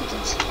I can put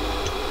it.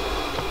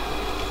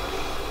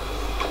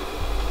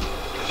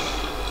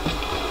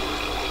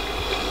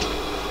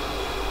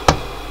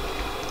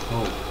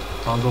 Oh,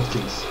 tons of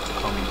things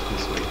coming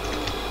this way.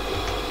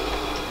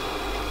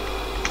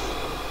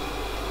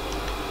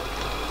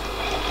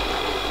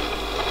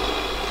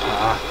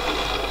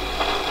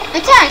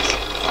 Attack!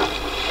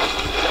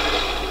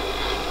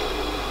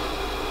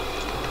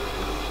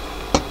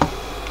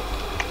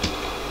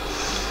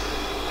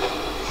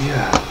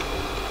 Yeah.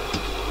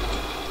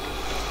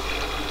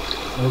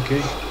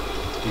 Okay.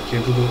 We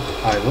came to the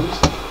island.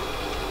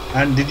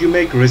 And did you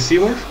make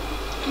receiver?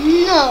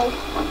 No.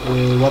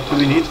 What do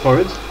we need for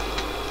it?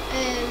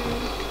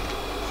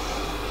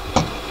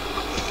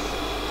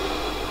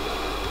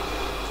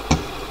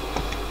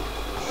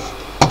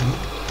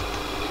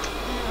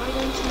 I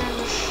don't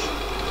remember.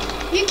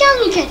 You can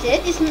look at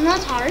it. It's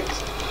not hard.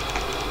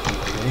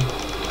 Okay.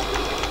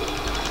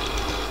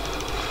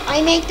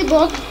 I make the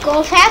boat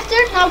go faster.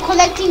 Now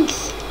collect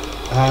things.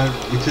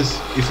 It is.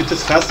 If it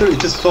is faster,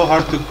 it is so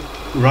hard to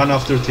run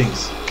after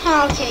things.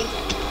 Okay.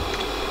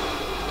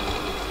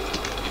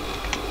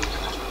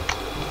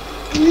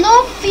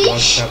 No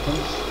fish. What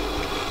happened?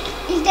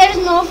 Is there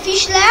no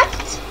fish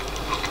left?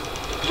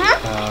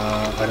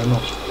 I don't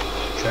know.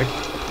 Check.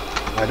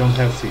 I don't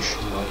have fish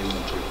in my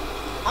inventory.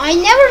 I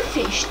never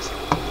fished.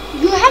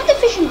 You have the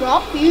fishing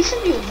rod. You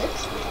should use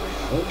it. I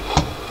have.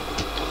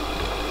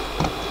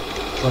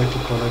 Try to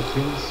collect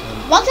things.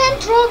 And What I'm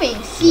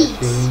throwing? Seeds.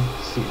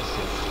 Seeds,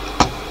 yeah.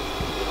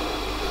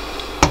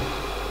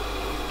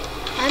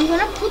 I'm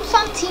gonna put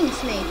some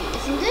things maybe,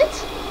 isn't it?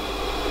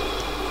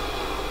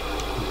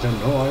 Is there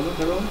no island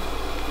around?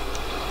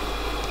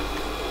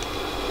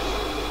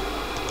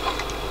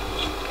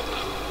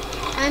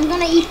 I'm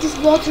gonna eat this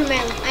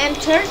watermelon. I am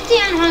thirsty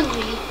and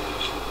hungry.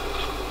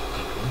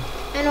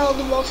 And all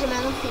the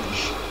watermelon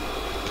finish.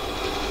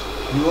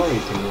 You are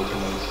eating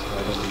watermelons.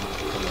 I don't eat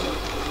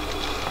watermelons.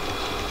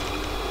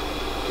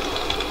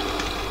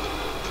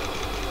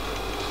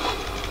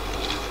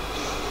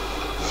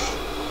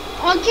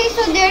 Okay,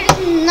 so there is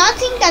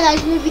nothing that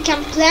actually we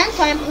can plant,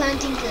 so I'm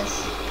planting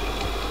this.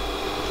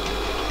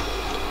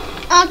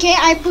 Okay,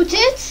 I put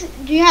it.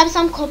 Do you have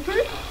some copper?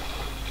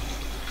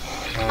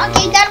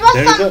 Okay, there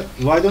was some.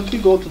 Why don't we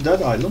go to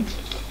that island?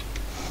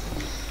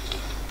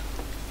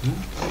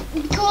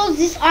 Because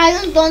this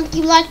island don't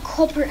give like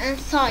copper and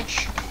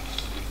such.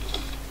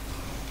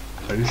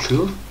 Are you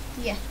sure?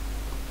 Yeah.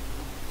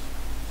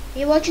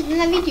 You watched it in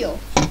a video.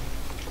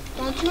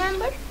 Don't you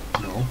remember?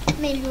 No.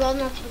 Maybe you are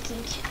not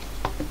looking.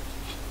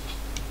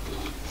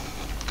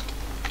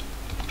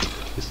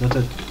 It's not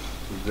a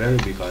very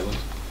big island.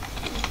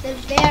 It's a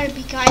very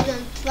big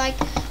island. Like,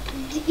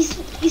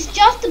 it's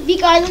just a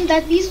big island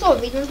that we saw.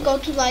 We didn't go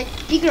to like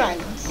bigger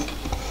islands.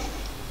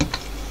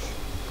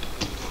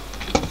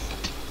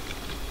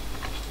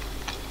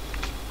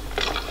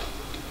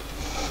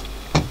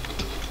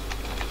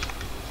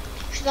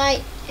 Should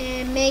I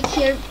make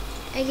here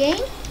again?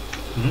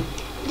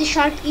 The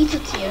shark eat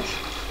it here.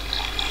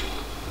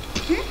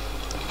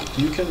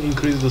 You can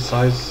increase the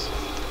size.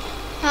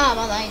 Ah,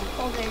 but I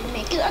already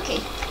make it. Okay.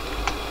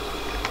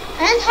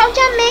 And how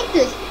can I make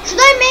this?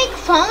 Should I make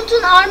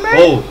fountain armor?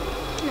 Oh,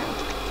 No.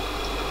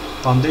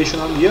 foundation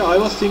armor. Yeah, I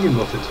was thinking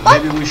of it.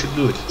 But Maybe we should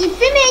do it. if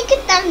we make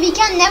it, then we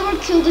can never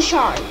kill the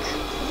shark.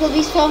 It will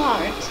be so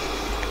hard.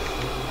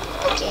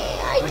 Okay,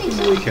 I think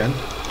so. We can.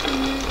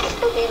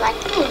 It will be like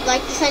good,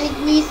 like this, and it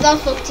needs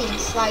lots of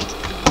things. Like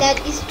that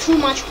is too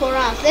much for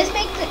us. Let's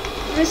make the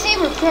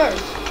receiver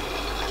first.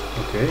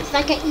 Okay. It's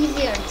like an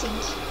easier thing.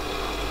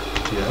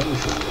 Yeah, we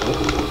should go.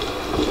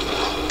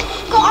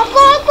 Go up,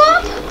 go up, go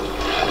up!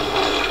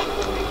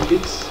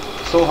 It's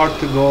so hard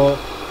to go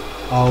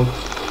out.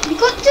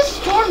 Because it is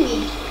stormy.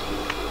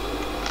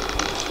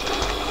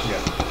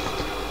 Yeah.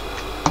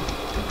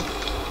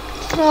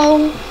 So,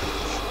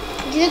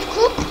 did it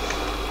cook?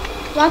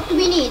 What do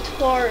we need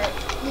for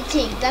the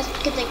thing? Let's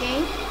look at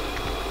again.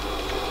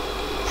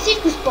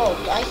 Circus board,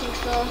 I think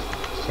so.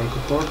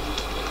 Circuit board.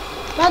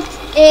 But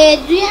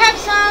do you have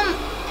some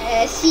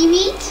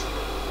seaweed?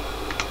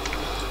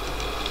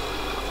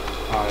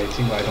 I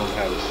think I don't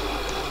have it.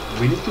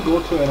 We need to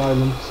go to an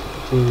island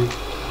to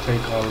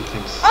take our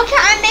things. Okay,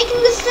 I'm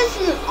making the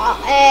station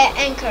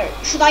anchor.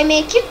 Should I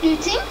make it, do you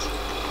think?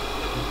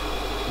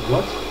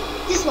 What?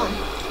 This one.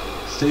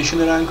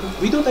 Stationary anchor?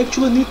 We don't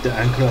actually need the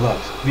anchor a lot.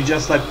 We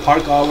just like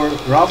park our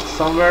raft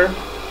somewhere.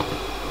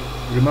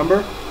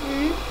 Remember?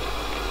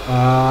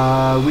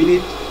 We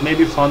need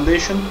maybe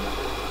foundation.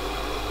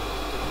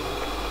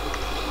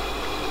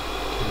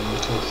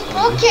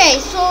 Okay,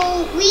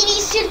 so we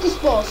need circus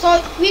ball.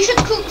 So we should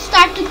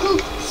start to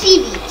cook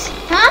seaweed,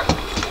 huh?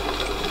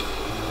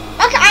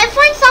 Okay, I'll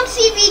find some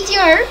seaweed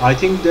here. I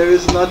think there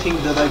is nothing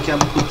that I can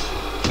put.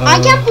 I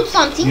can put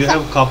something. You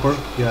have copper,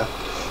 yeah.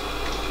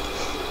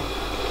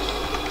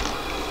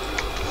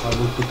 I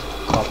will put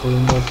copper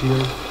in that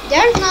here.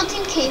 There's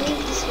nothing coming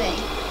this way.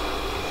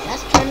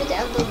 Let's turn it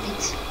a little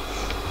bit.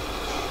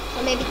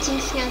 So maybe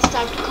things can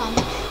start to come.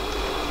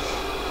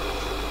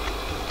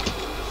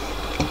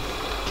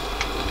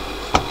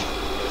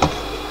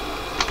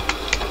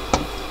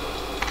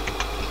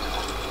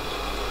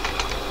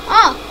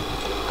 Ah,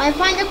 I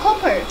find a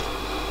copper.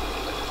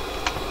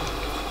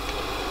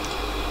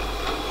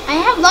 I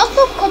have lots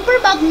of copper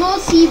but no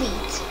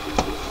seaweed.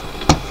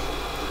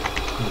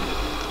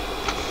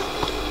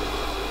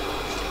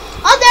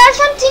 Oh, there's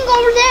something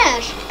over there.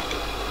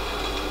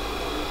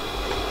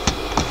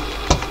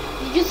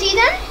 Did you see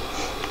them?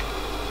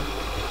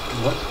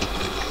 What?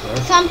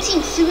 Where?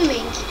 Something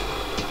swimming.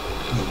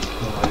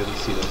 No, I didn't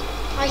see that.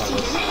 I see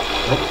them.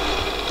 Oh.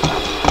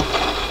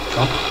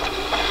 Come.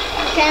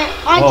 Okay,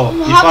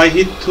 if I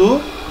hit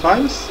 2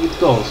 times, it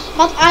goes.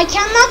 But I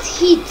cannot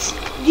hit.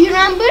 Do you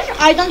remember?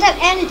 I don't have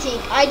anything.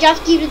 I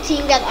just give the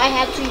thing that I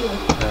have to you.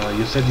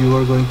 You said you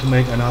were going to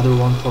make another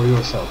one for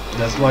yourself.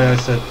 That's why I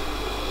said.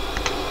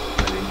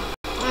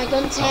 I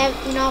don't have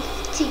enough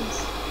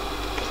things.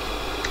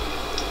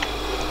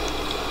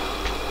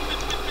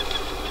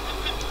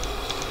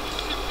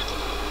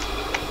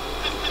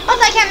 But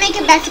I can make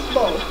a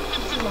basketball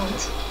if you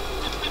want.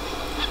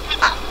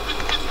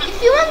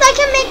 If you want, I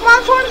can make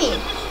one for me.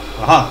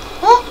 Aha!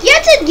 Oh,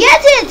 get it,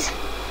 get it!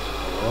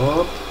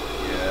 Oh,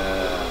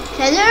 yeah.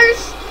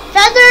 Feathers,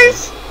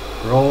 feathers.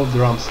 Raw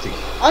drumstick.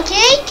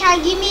 Okay,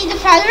 can give me the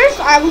feathers.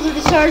 I will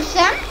research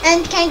them,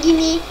 and can give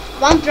me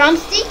one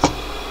drumstick.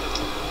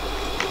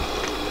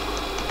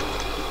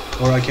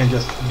 Or I can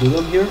just do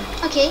them here.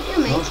 Okay,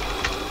 you make. No?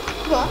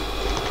 Go.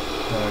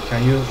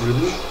 Can you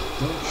release?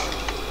 No?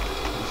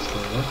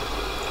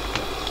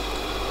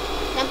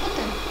 Then put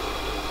them.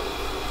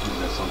 Is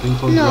there something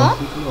for No,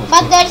 drumstick?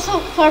 but there's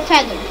for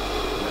feather.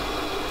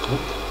 Oh,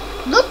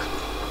 Look.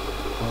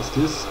 what's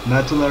this?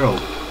 Metal arrow,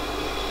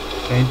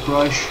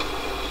 paintbrush,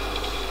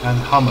 and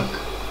hammock.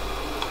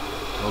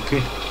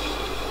 Okay,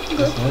 Good.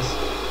 that's nice.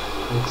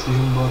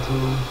 Oxygen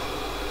bottle,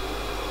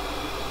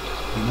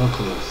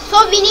 binoculars. So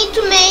we need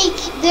to make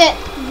the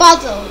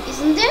bottle,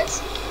 isn't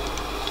it?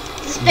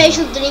 The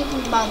special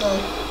drinking bottle.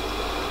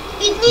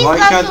 It needs Why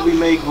lots can't of, we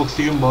make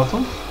oxygen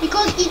bottle?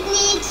 because it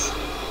needs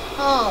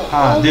Oh.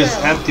 Ah, oh this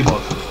no. empty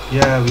bottle.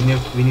 Yeah, we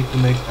need to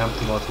make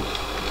empty bottle.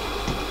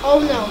 Oh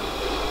no.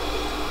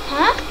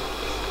 Huh?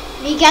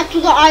 We get to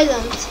the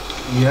island.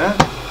 Yeah,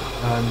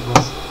 and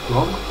what's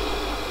wrong?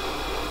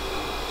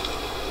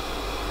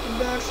 The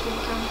birds will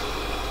come.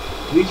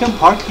 We can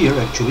park here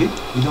actually.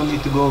 We don't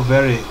need to go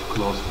very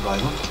close to the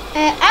island.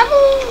 I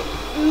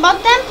will, but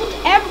then put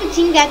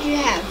everything that you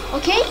have,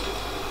 okay?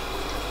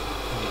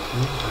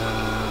 Okay.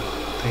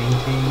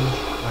 Painting.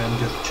 I am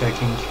just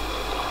checking.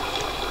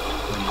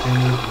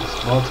 Container, this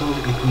bottle.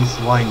 It needs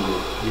wine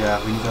glue. Yeah,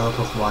 we need a lot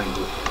of wine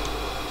glue.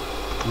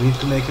 We need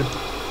to make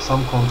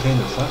some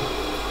containers, huh?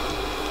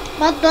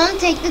 But don't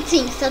take the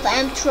things that I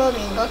am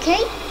throwing,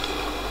 okay?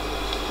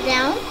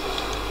 Down.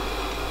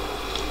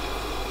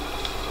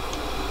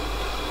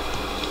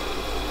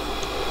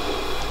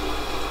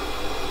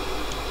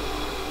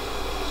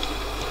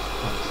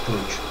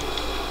 Storage.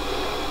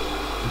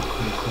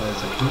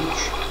 Requires a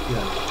huge.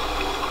 Yeah.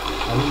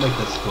 I will make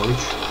that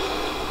storage.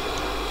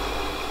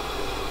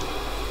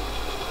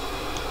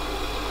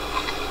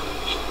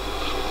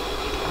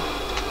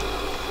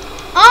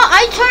 Oh,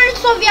 I turned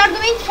so we are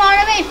going far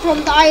away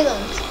from the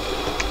island.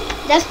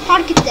 Let's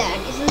park it there,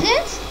 isn't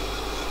it?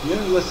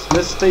 Yeah,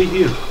 let's stay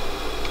here.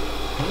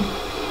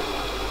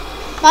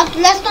 But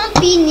let's not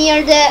be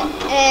near the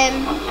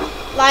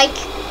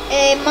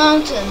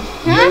mountain.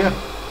 Huh? Yeah, yeah.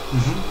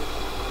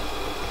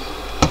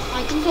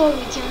 I think so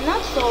we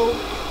cannot, so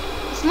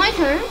it's my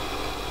turn.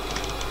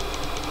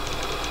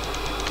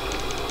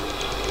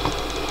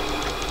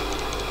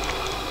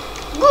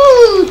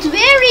 Good,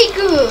 very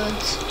good.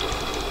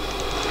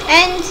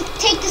 And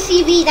take the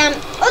seaweed and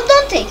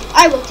don't take it.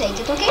 I will take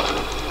it, okay?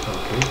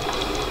 Okay.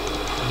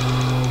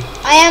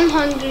 I am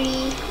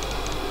hungry.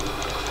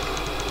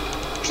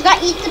 Should I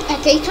eat the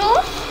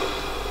potatoes?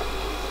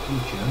 You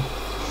can.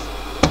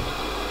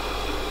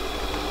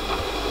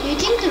 Do you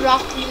think the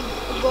raft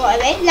will go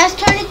away? Let's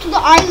turn it to the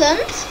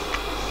island.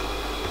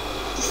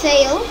 The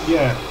sail.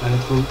 Yeah, and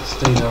it will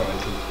stay there, I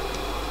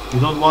think. You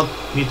don't want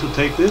me to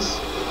take this?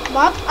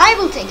 But I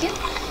will take it.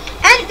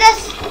 And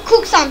let's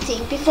cook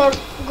something before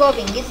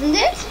going, isn't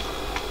it?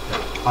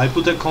 I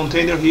put a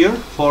container here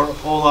for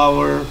all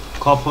our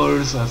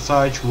coppers and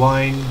such,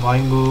 wine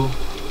glue.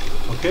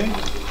 Okay?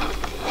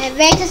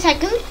 Wait a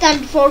second, then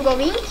before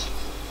going.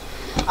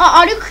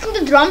 Are you cooking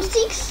the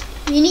drumsticks?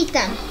 We need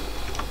them.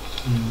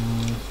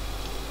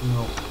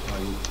 No, I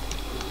will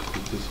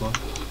cook this one.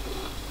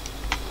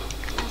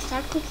 I'll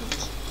start cooking.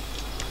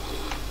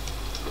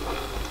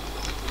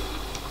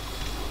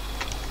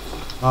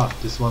 Ah,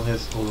 this one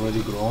has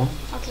already grown.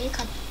 Okay,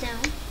 cut it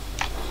down.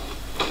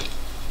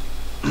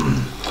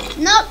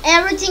 Not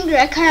everything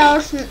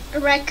requires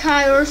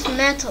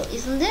metal,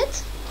 isn't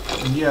it?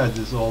 Yeah,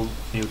 these all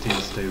new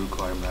things, they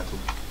require metal.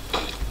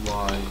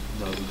 Why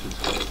doesn't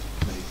it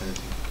make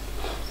anything?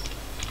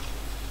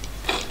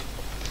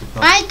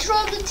 I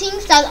throw the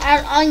things that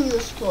are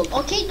unuseful,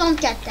 okay? Don't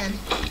get them.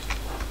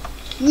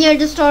 Near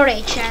the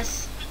storage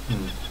chest.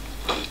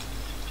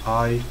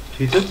 I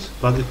hit it,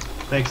 but it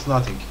makes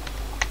nothing.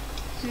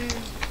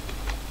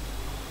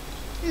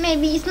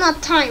 Maybe it's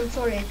not time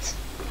for it.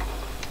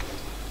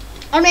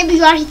 Or maybe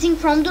you are hitting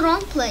from the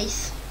wrong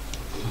place.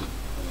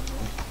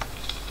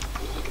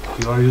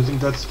 You are using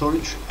that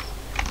storage?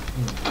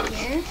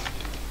 Yeah.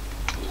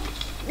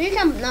 You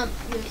can not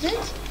use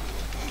it.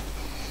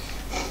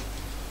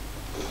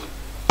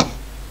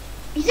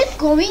 Is it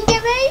going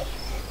away?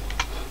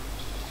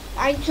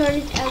 I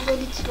turned it a little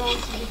bit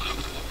wrongly.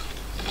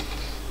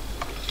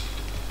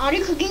 Are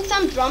you cooking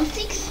some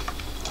drumsticks?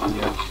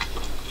 Yeah.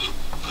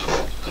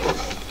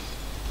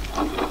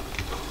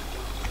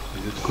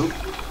 Is it cooked?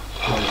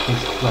 No, it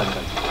needs to plant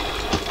that.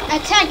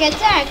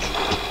 Attack!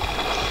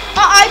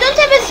 Oh, I don't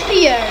have a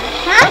spear,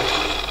 huh?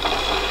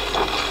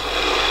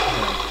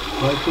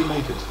 Try to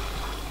make it.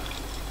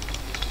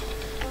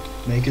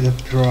 Make it a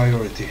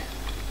priority.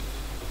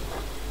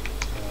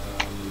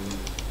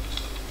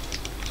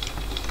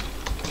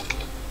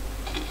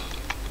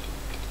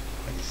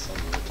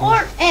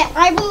 Or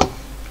I will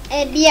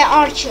be an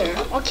archer,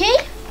 okay?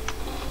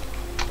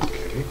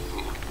 Okay.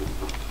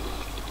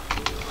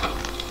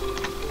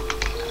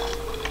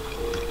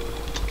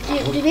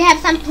 Do we have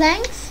some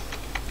planks?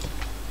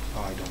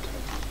 I don't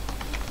have.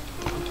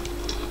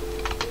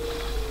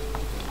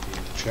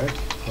 Need to check,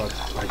 but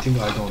I think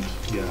I don't.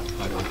 Yeah,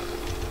 I don't.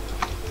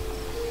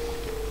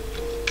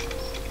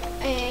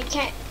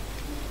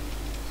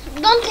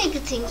 Don't take the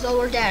things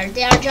over there.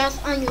 They are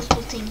just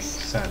unuseful things.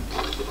 Sand.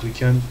 We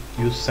can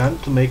use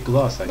sand to make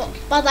glass, I think.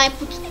 But I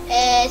put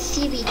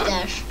seaweed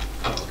there.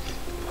 Okay.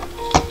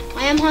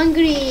 I am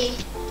hungry.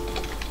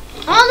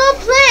 Oh, no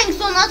planks,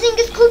 so nothing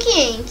is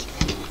cooking.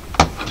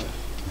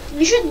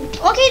 We should.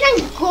 Okay,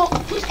 then go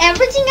put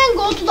everything and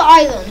go to the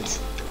island.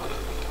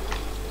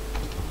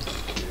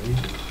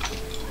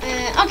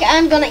 Okay,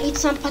 I'm gonna eat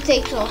some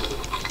potato.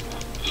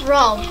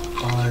 Raw.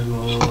 I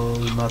will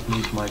not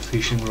need my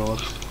fishing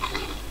rod.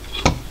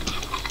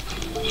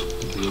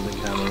 Building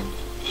hammer.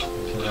 I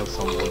can have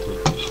some water.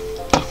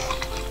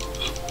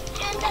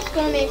 I'm just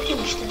gonna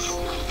finish this.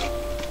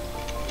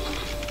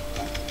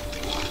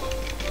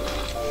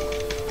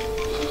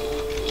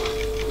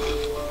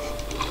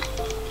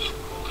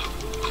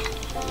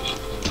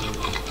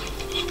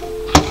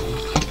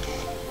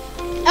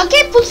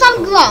 Okay, put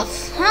some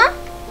glass, huh?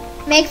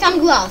 Make some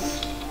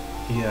glass.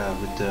 Yeah,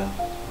 with the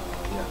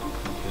yeah,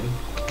 okay.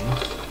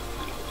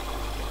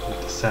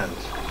 With the sand.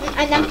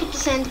 And then put the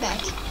sand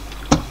back.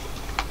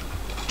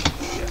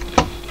 Yeah.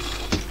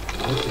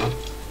 Okay.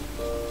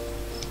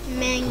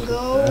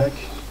 Mango. Back.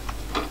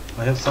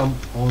 I have some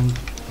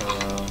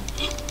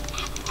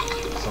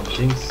some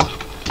things.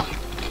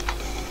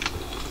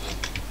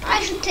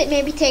 I should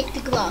maybe take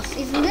the glass,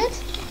 isn't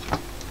it?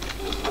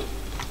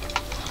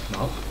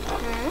 No.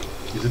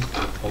 Is it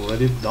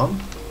already done?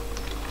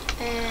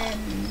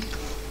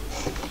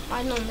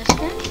 I don't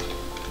understand.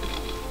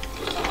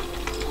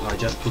 I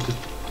just put it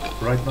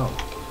right now.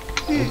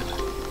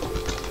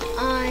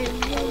 I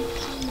want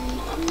to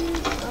make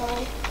this.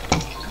 Oh.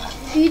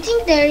 Do you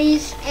think there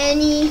is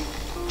any?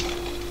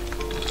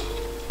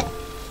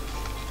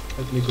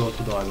 Let me go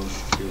to the island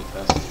real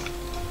fast.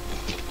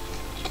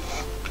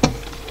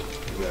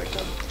 Maybe I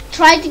can.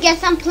 Try to get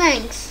some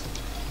planks.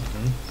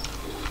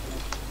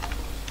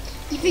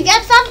 If you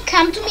get some,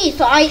 come to me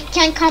so I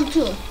can come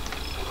too. Okay.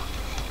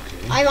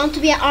 I want to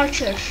be an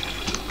archer.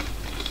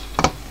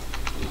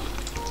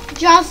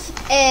 Just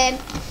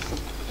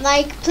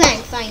like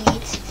planks I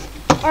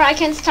need. Or I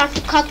can start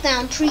to cut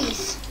down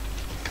trees.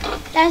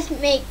 Let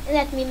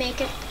me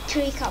make a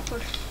tree cutter.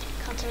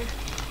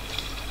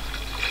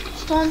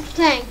 Stone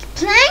plank.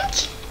 Plank?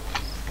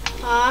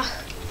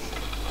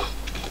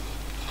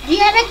 Do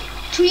you have a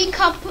tree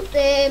cup?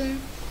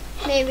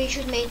 Maybe we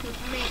should make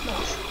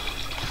more.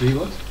 Tree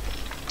what?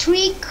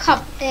 Tree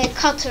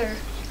cutter.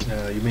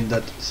 You mean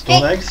that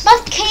stone axe?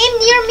 But came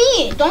near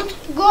me. Don't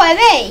go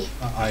away.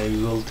 I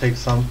will take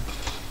some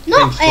No,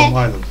 things from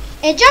island.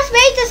 just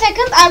wait a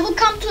second. I will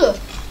come too.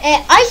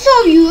 I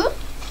saw you.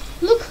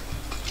 Look.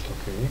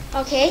 Okay.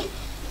 Okay.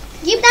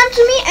 Give them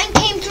to me and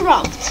came to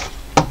Raft.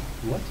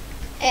 What?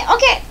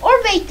 Okay,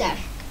 or wait there.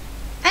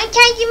 And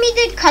can you give me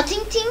the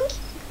cutting thing?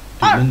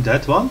 You mean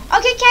that one?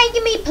 Okay, can you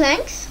give me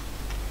planks?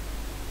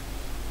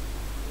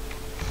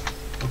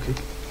 Okay.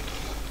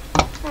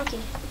 Okay.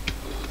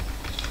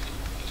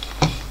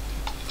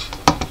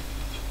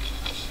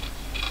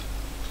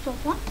 So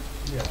what?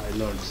 Yeah, I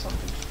learned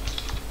something.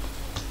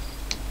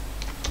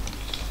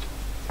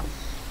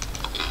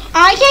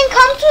 I can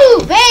come too.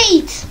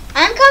 Wait,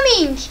 I'm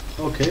coming.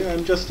 Okay,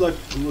 I'm just like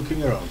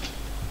looking around.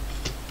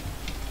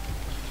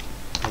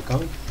 You're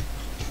coming?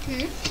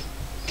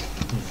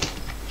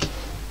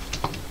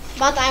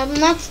 But I'm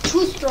not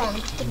too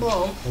strong to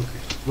bow. Okay.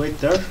 Wait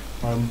there.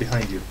 I'm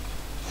behind you.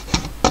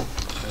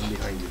 I'm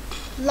behind you.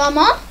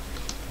 Llama,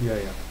 Yeah,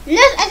 yeah.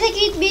 let's attack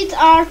it with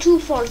our two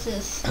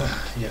forces.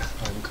 Yeah,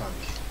 I'm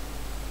coming.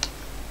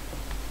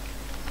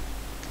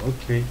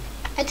 Okay.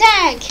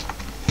 Attack!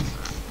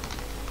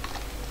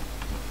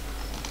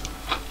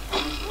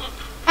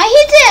 I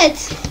hit it!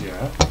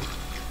 Yeah.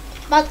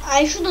 But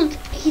I shouldn't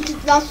hit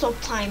it lots of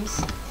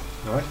times.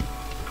 Right.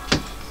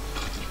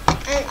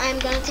 And I'm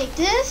gonna take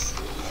this.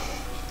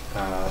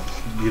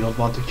 You don't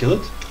want to kill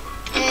it?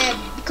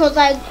 Because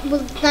I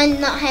will then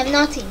not have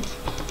nothing.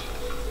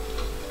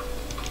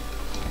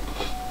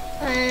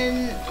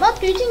 But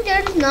do you think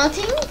there is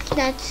nothing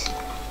that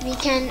we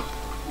can...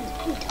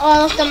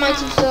 All of them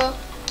items are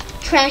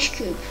trash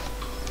cube.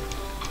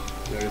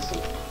 There is.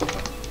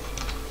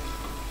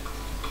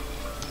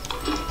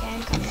 Okay,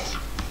 I'm coming.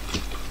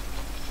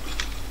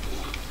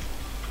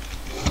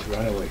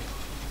 Run away.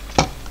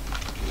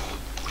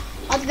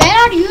 But where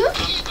are you?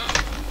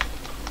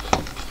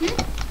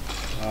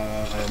 I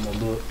am on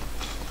the.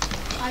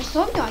 I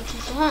saw the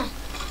items, huh?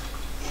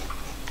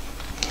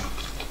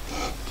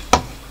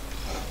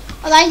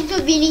 But I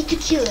think we need to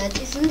kill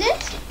it, isn't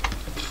it?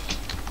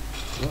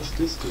 What's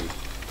this tree?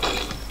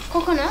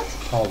 Coconut.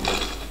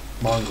 Almond.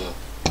 Mango.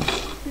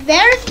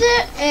 Where's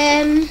the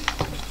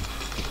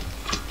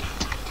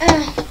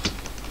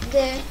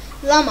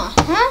llama,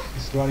 huh?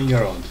 It's running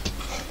around.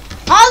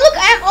 Oh look,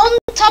 I'm on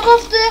top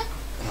of the...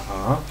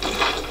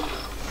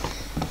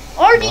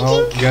 Or do you Now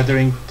think...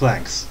 gathering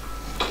planks.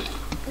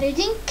 Do you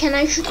think, can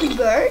I shoot the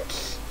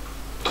birds?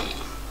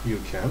 You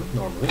can,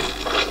 normally.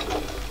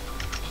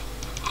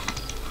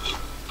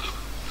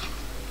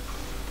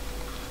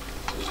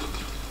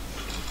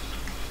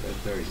 Red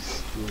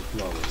berries, blue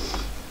flowers.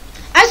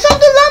 I saw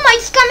the llama,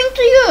 it's coming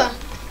to you.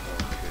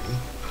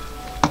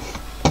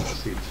 Okay.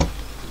 See it.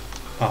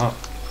 Haha.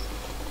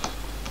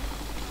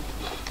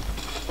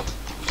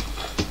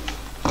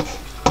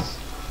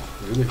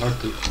 It's really hard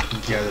to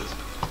get it.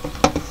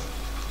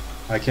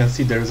 I can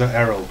see there is an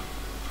arrow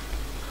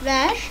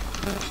Where?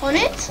 On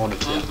it? on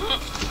it. Yeah.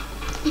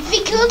 If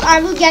we kill it,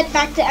 I will get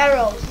back the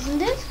arrows,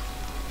 isn't it?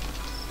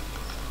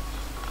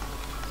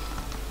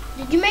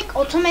 Did you make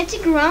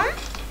automatic run?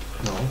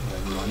 No,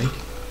 I'm running.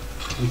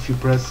 If you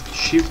press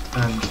shift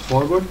and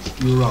forward,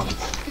 you run.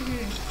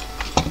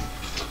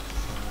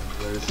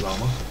 Where is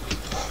llama?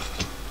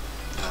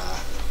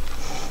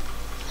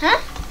 Huh?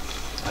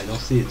 I don't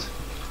see it.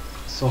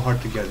 It's so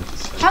hard to get it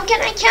this time. How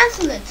can I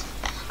cancel it?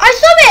 I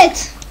saw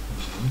it!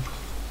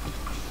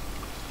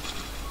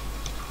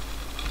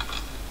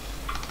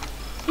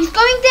 He's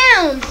going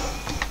down.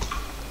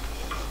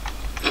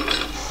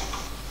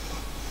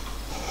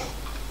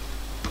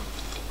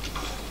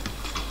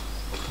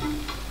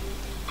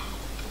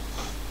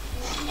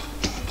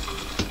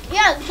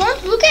 Yeah,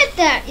 don't look at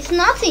that. It's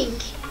nothing.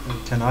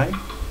 Can I?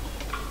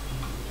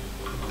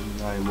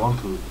 I want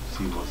to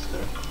see what's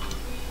there.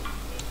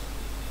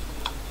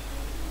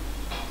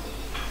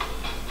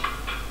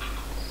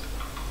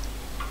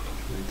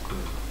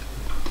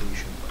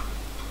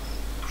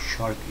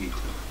 Shark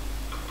eater.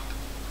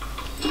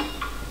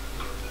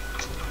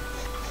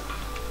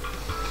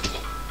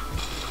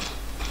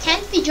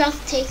 Can't we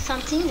just take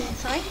something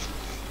inside?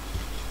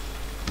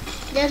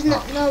 There's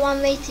no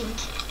one waiting.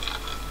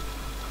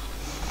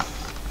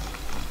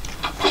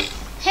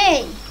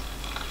 Hey!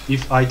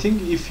 I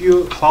think if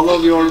you follow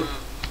your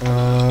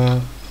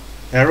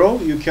arrow,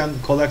 you can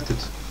collect it.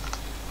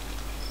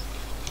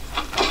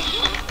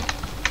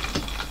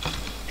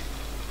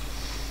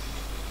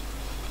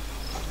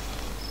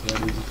 Where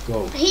did it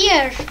go?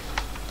 Here!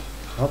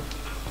 Up?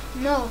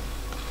 No.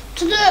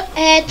 To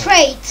the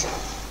trait.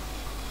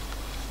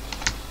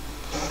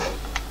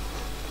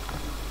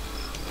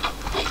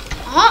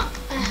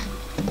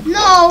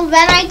 No,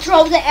 when I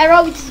throw the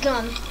arrow, it's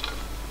gone.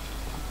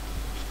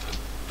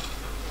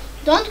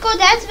 Don't go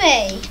that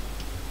way.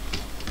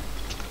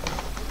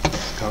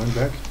 It's coming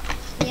back?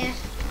 Yeah.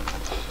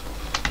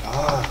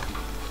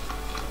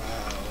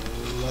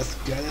 Let's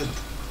get it.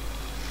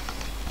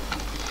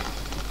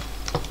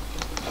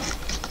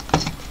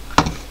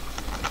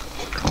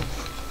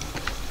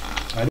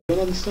 I don't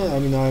understand. I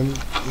mean,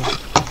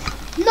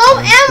 No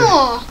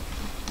ammo!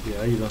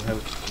 Yeah, you don't have...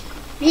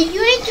 You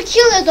need to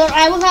kill it or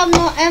I will have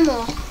no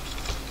ammo.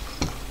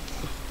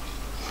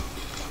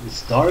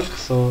 It's dark,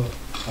 so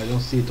I don't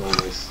see it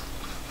always.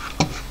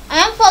 I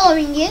am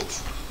following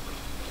it.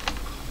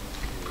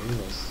 Okay,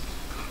 let's...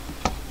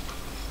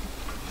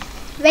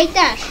 Wait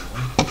there.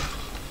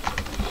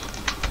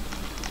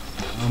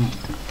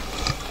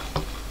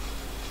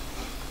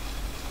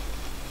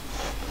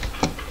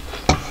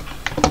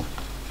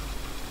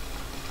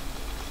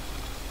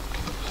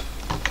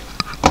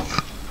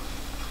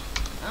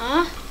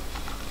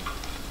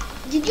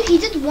 Did you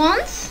hit it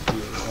once?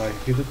 Yeah, I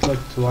hit it like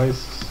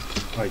twice,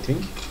 I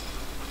think.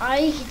 I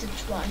hit it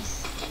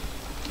twice.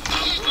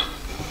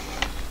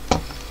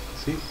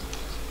 See?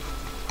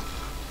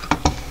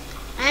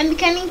 I'm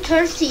becoming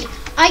thirsty.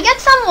 I get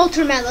some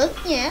watermelon,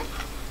 yeah.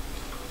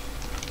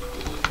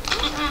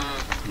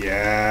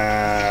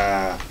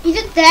 Yeah. Is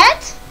it dead?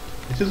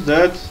 It is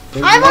dead.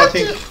 There's I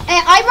nothing.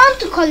 want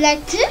to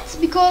collect it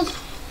because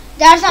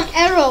there are some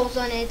arrows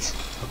on it.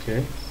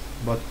 Okay,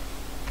 but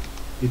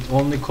it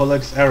only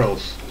collects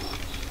arrows.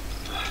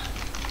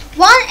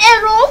 One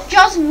arrow,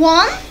 just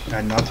one.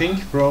 And nothing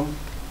from...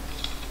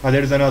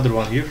 there is another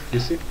one here, you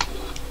see?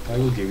 I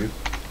will give you.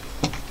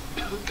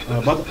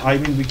 But I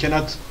mean, we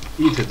cannot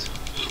eat it.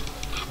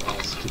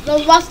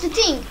 So what's the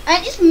thing?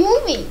 And it's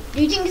moving.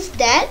 Do you think it's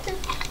dead?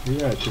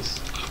 Yeah, it is.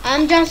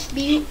 I'm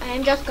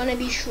just gonna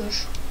be sure.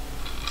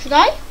 Should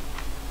I?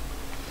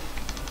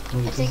 No,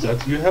 it is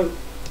that. You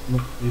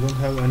don't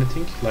have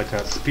anything like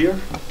a spear?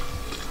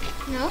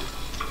 No.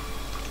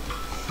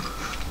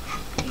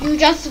 You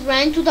just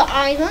ran to the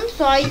island,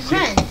 so I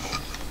ran.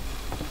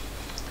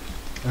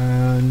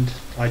 And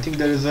I think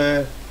there is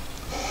a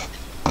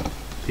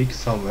pig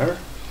somewhere.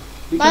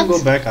 We can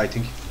go back, I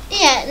think.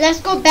 Yeah,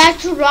 let's go back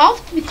to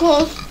Raft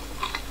because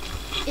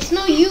it's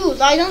no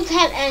use. I don't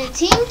have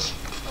anything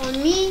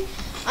on me.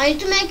 I need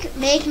to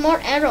make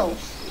more arrows.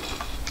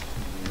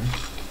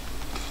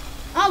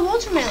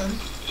 Watermelon.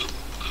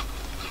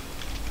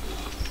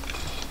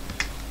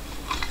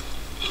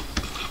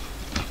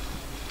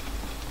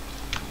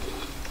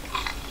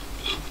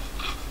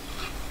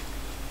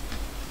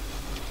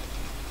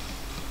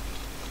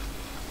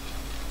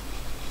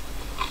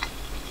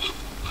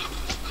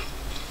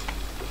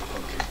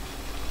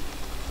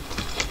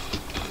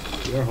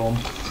 We're home.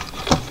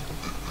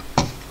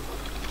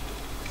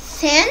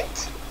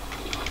 Sand?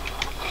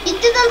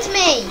 It didn't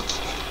make.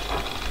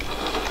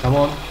 Come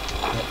on.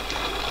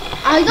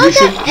 I don't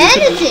have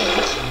anything.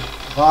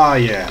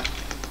 Yeah.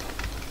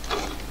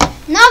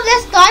 Now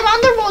let's dive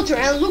underwater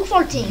and look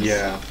for things.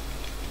 Yeah,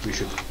 we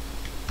should.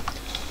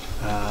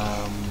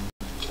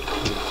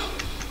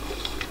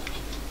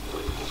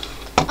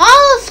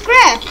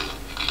 Scrap.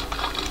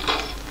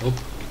 Oh.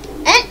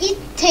 And it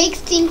takes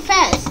things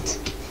fast.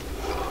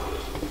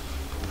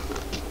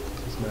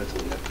 It's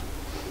metal,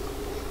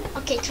 yeah.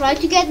 Okay, try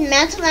to get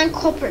metal and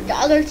copper. The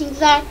other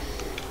things are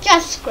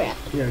just scrap.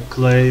 Yeah,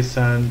 clay,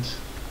 sand.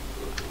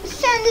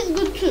 Sand is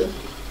good too.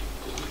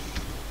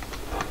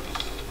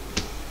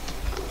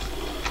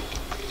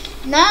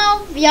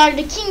 Now we are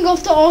the king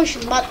of the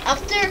ocean, but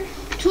after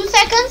 2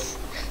 seconds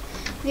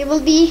we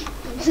will be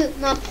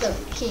not the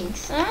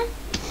kings, huh?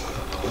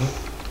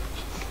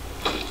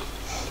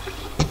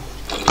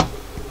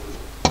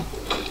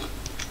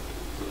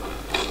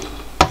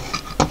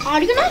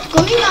 Are you not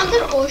going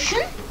under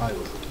ocean? I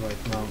will right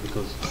now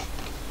because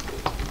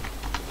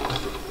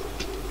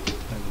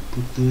I will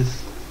put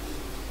this.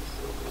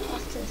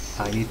 What's this?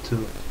 I need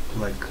to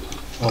like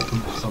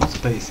open some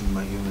space in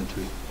my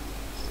inventory.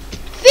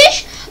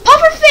 Fish!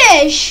 Puffer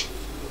fish!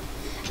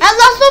 And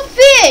lots of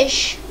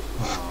fish!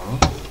 Uh-huh.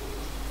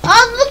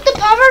 Oh, look, the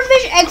puffer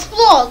fish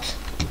explode! boat.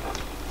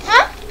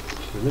 Huh?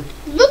 Really?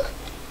 Look.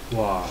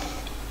 Wow.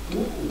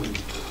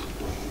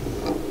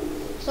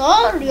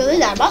 So really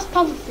there was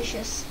puffer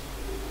fishes.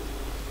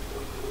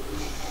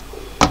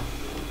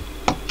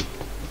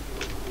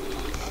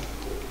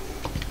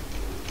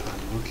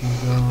 I'm looking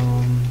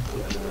down.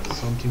 Yeah, there are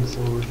some things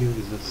over here.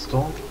 Is that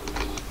stone?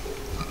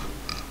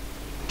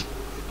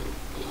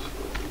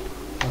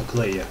 Oh,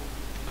 clay, yeah.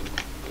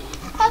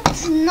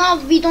 But now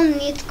we don't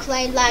need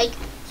clay, like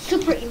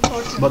super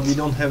important. But we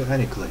don't have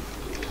any clay.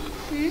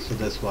 Hmm? So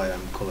that's why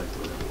I'm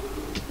collecting them.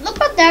 Look,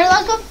 but there are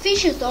lots of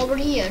fishes over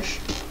here.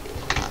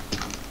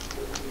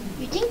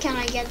 You think can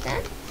I get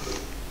them?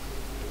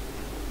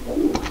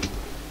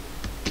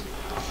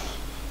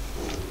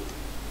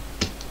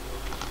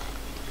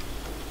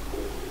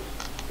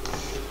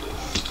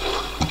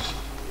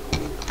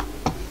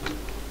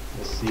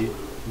 Let's see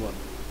what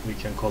we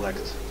can collect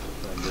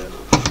when the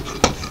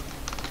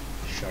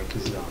shark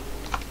is down.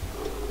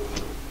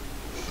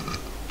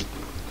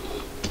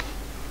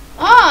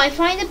 Ah, I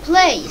find a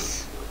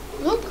place.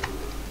 Look.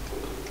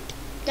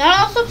 There are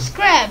also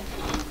scrap.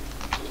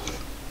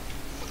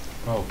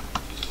 Oh,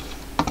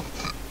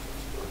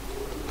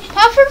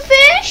 Puffer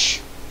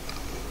fish?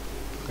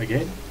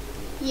 again?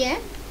 Yeah.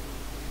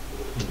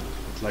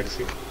 It likes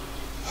you.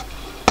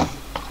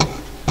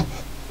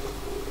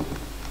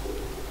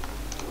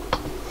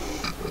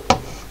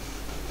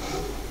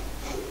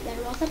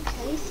 There was a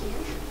place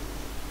here.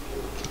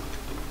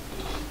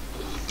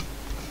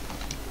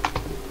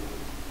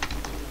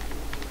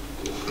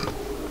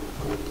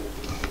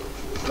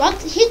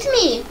 What hit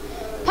me?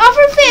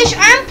 Puffer fish,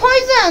 I'm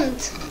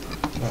poisoned.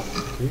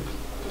 Oh, okay.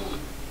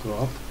 Go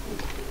up.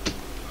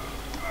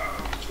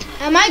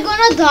 Am I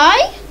gonna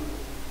die?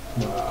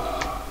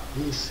 No.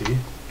 We'll see.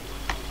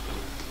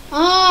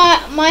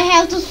 Ah, my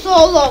health is so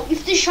low.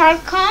 If the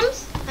shark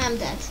comes, I'm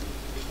dead.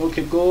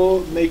 Okay,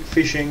 go make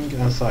fishing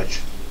and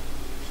such.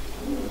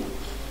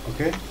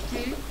 Okay?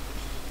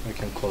 I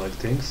can collect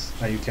things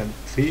and you can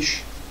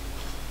fish.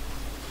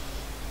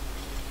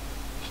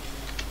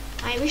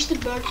 I wish the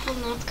bird will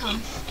not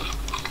come.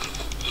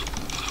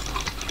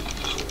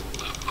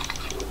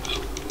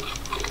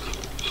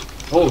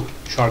 Oh,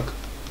 shark.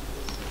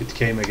 It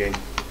came again.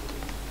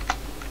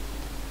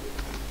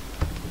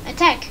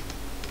 Attack.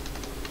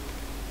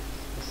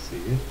 Let's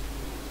see.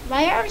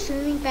 Why are you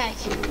swimming back?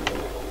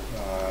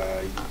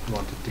 I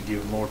wanted to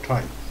give more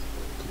time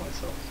to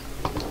myself.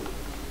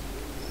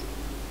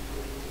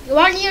 You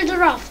are near the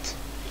raft.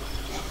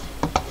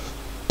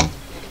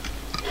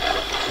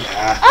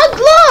 Yeah. A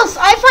glass!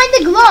 I find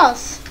a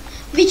glass.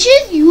 Which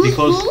is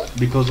useful.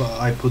 Because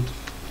I put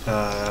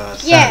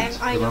sand, Yeah,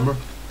 I know. remember?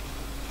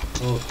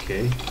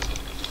 Okay.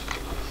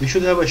 We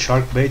should have a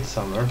shark bait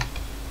somewhere.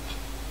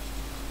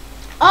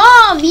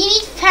 Oh, we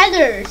need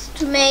feathers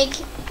to make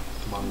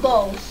Mango.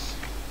 bows.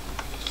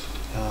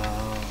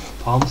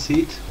 Palm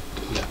seed.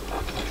 Yeah, I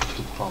should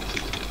put palm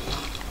seed.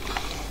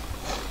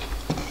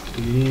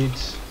 We need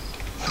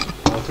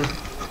water.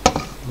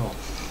 No.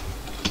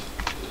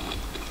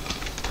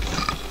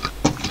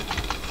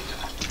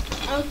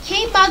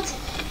 Okay, but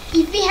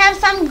if we have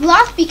some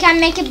glass, we can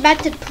make a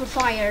better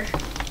fire.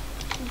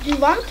 Do you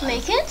want to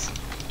make it?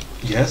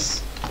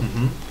 Yes.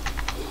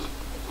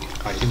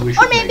 I think we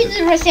should Or maybe make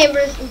the receiver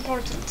is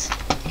important. it.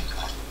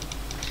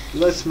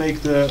 Let's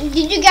make the...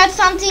 Did you get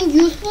something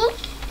useful?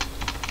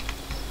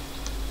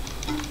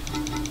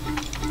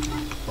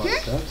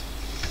 What's that?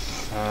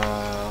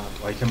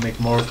 I can make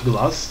more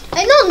glass.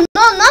 No,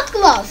 not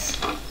glass.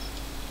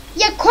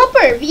 Yeah,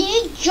 copper. We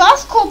need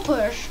just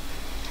copper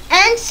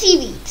and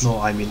seaweed. No,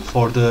 I mean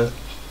for the...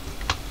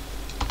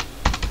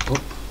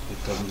 Oh,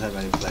 it doesn't have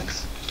any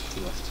planks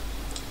left.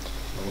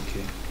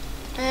 Okay.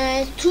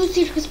 2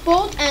 circuit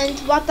board, and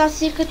what does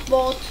circuit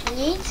board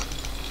need?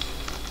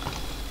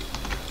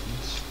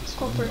 This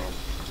Copper. one, no.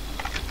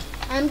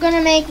 I'm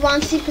gonna make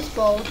 1 circuit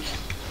board.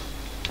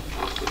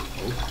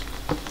 Oh.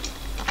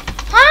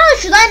 How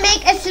should I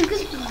make a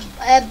circuit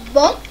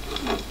board?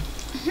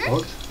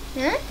 Board?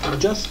 Yeah?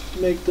 Just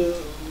make the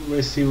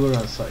receiver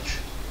and such.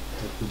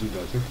 That would be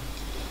better.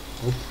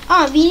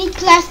 Ah, we need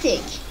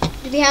plastic.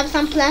 Do we have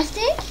some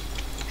plastic?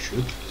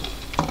 Should.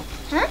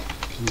 Huh?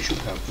 We should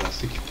have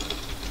plastic.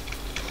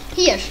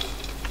 Here.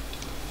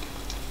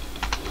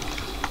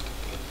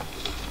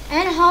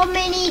 And how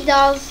many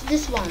does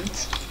this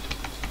want?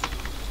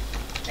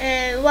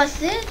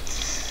 What's it?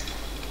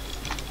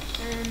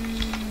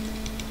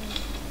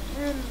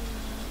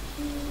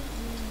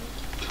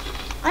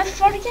 I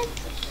forget.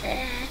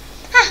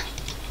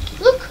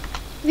 Look,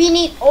 we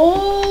need.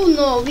 Oh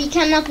no, we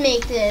cannot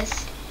make this.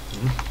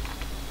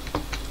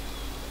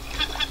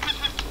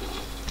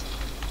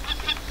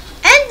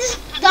 And this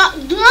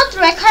do not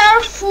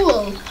require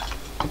full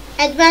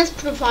advanced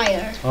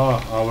profile.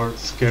 Ah, our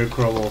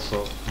scarecrow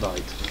also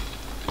died.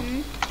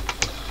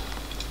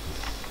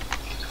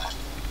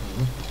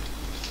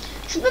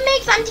 Should we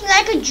make something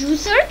like a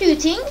juicer, do you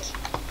think?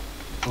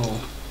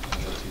 Oh, I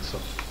don't think so.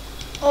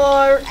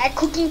 Or a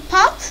cooking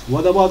pot?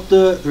 What about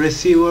the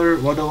receiver?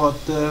 What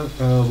about the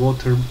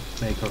water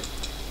maker?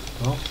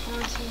 No?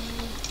 Okay.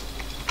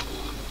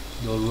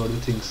 Those were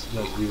the things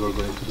that we were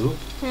going to do.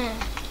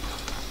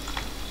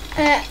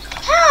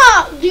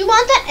 Do you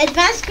want an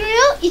advanced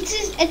grill? It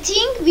is a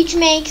thing which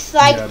makes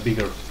like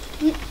bigger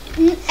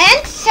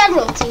and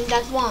several things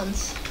at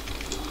once.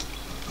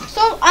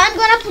 So I'm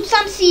gonna put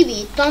some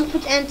seaweed. Don't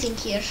put anything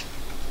here.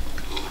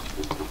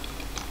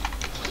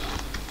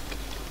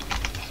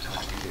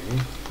 Okay.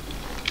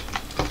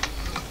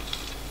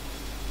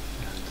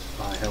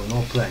 And I have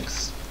no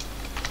planks.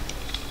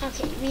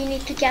 Okay, we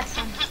need to get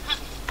some.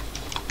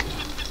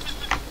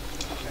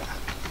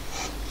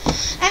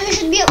 And we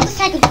should build the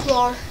second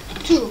floor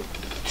too,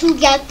 to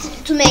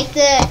make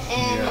the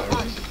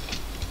one.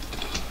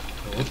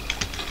 Oh.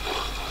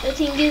 The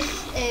thing is,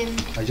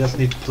 I just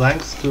need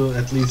planks to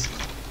at least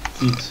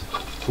eat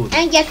food.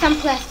 And get some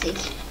plastic.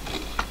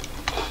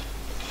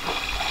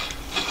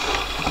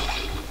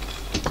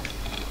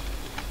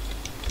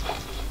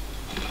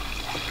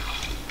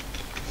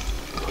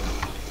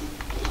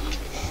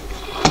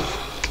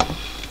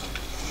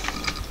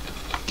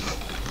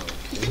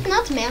 Is it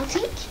not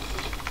melting?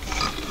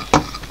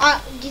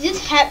 Did it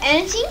have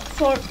anything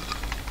for?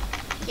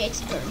 Yeah,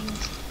 it's burning.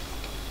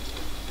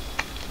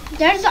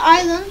 There's an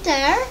island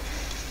there,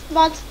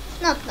 but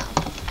not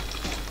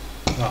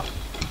now.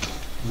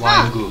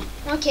 Wine goo.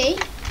 Okay,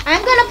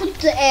 I'm gonna put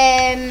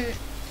the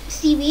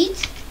seaweed.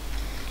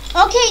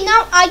 Okay,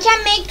 now I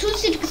can make 2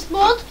 circuit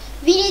boards.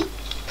 We need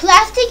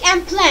plastic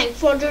and plank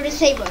for the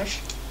receiver.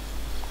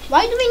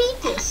 Why do we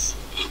need this?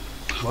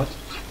 What?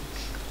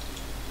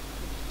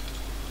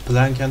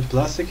 Plank and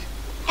plastic?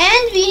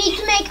 And we need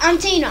to make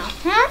antenna,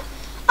 huh?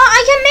 Oh,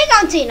 I can make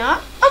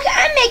antenna. Okay,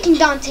 I'm making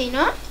the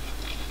antenna.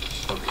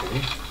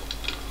 Okay.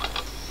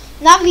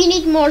 Now we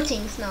need more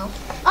things now.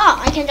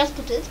 I can just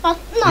put it, but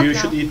not You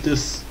now. should eat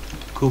this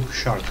cooked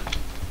shark.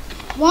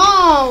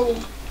 Wow.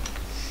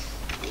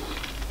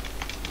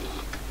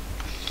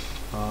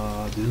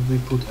 Did we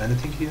put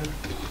anything here?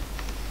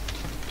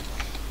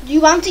 Do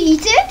you want to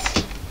eat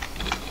it?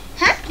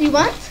 Huh? Do you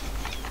want?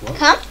 What?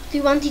 Come. Do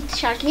you want to eat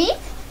shark meat?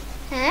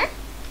 Huh?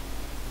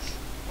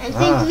 And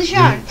think to the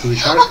shark. To the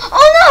shark?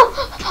 Oh no!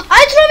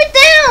 I threw it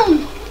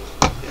down!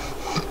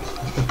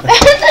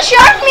 The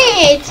shark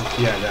meat!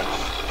 Yeah.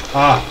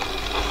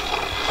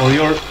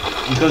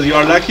 Because you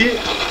are lucky,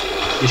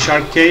 the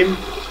shark came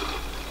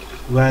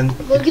when...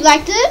 Would you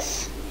like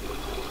this?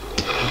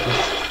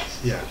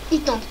 Yeah.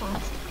 It don't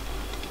want.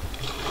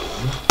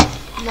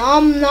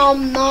 Nom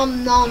nom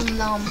nom nom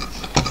nom.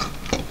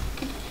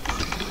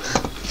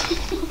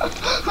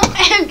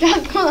 I'm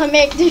just gonna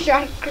make the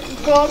shark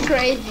go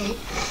crazy.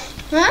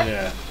 Huh?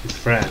 Yeah, his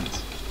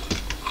friends.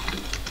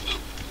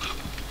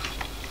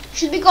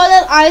 Should we call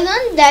an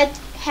island that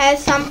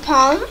has some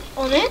palm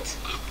on it?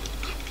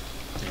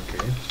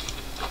 Okay.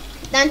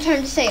 Then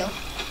turn the sail.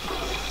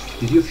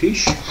 Did you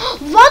fish?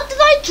 What did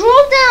I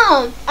throw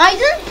down? I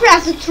didn't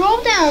press the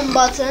throw down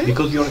button.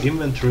 Because your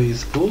inventory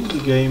is full, the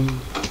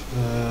game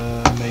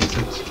makes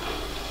it.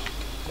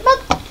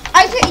 But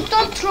I think it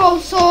don't throw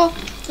so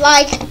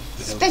like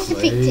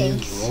specific clay,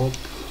 things. Rope,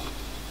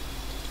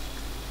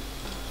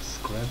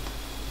 scrap.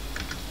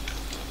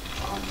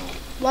 No.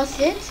 What's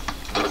it?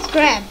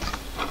 Scrap.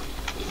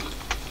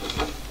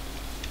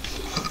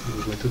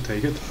 You're going to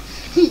take it?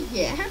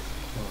 Yeah.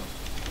 Oh.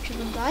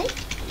 Shouldn't I?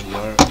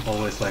 You're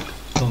always like,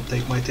 don't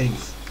take my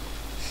things.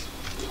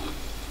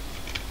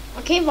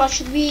 Okay, what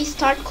should we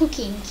start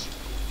cooking?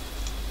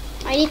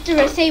 I need the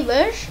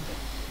receiver.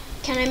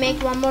 Can I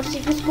make one more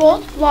secret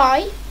spot?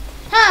 Why?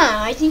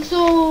 I think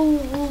so.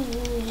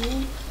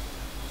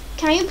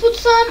 Can you put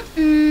some?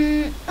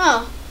 Do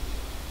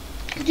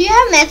you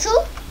have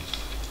metal?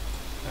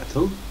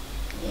 Metal?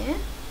 Yeah.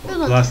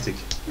 Or plastic?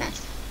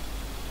 Metal.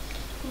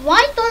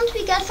 Why don't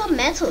we get some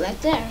metal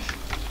right there?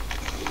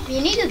 We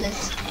needed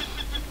it.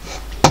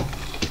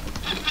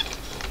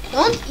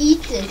 Don't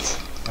eat it.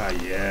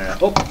 Yeah.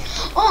 Oh!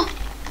 Oh!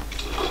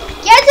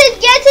 Get it!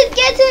 Get it!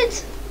 Get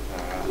it!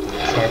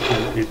 The shark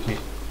will eat me.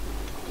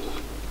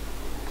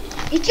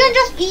 You can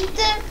just eat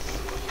the...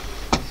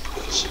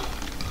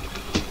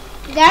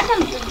 There are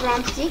some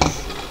drumsticks.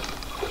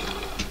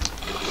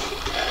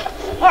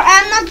 Or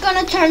I'm not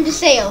gonna turn the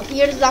sail.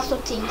 Here's lots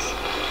of things.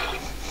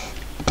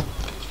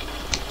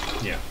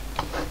 Yeah.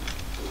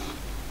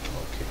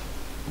 Okay.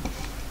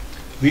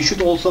 We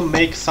should also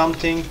make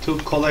something to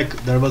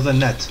collect. There was a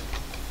net.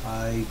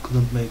 I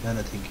couldn't make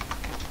anything.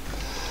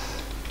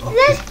 Okay.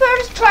 Let's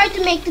first try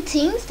to make the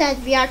things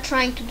that we are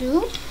trying to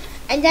do.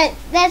 And then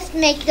let's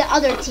make the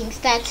other things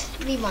that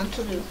we want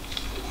to do.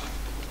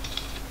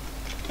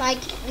 Like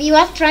we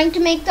were trying to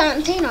make the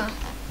antenna.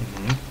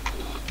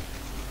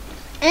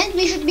 And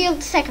we should build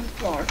the second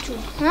floor too,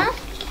 huh?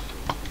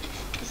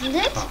 Isn't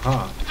it?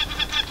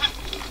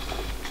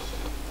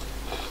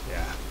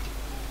 Yeah.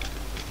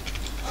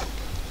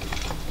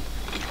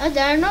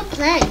 There are no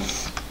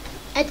planks.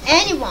 At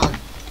anyone.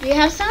 Do you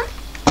have some?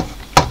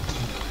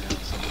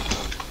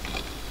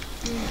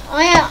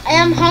 I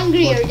am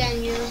hungrier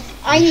than you.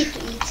 I need to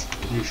eat.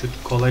 You should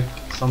collect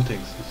some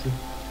things, you see.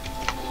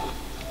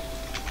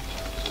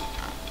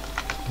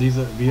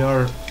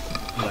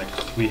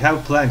 We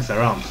have planks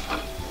around.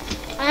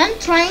 And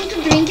trying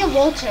to drink a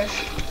water.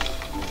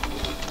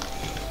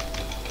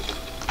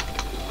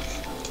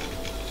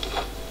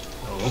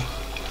 Oh.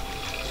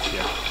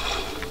 Yeah.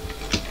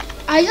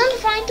 I don't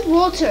find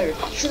water.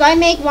 Should I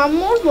make one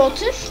more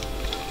water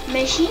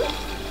machine?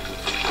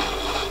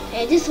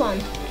 This one.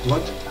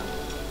 What?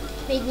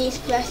 It needs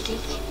plastic.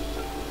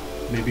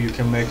 Maybe you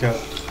can make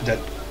that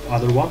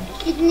other one?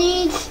 It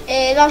needs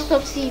lots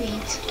of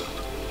seaweed.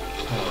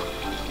 Oh.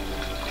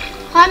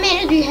 How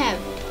many do you have?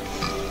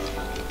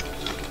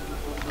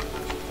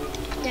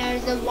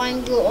 There's a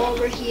wine glue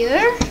over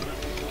here.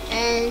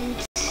 And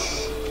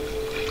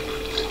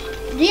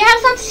do you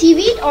have some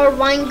seaweed or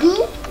wine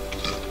glue?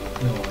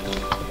 No, I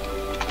don't.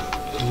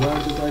 Where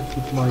did I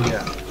put my...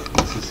 Yeah,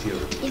 this is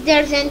here. Is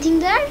there anything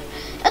there?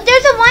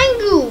 There's a wine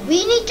glue.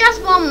 We need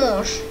just one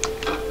more.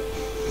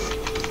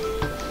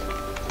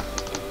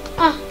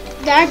 Ah,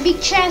 there are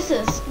big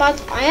chests, but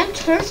I am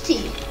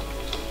thirsty.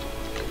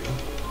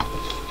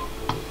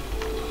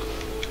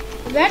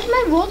 Where's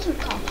my water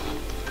cup?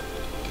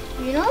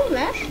 You know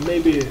where?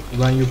 Maybe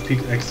when you pick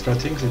extra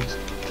things, it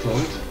throw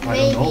it. I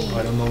don't know. Maybe.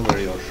 I don't know where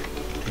your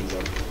things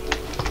are.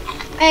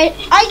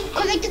 I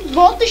collected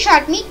both the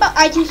shark meat, but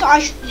I think so I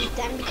should eat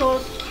them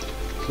because.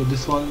 So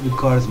this one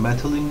requires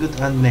metal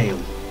ingot and nail.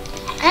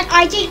 And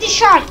I take the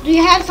shark. Do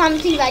you have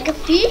something like a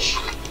fish?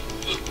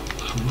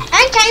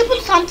 And can you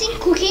put something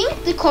cooking?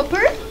 The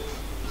copper?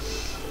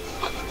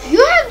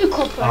 You have the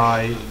copper.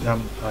 I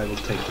will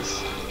take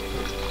this.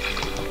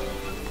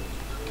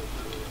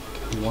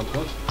 You want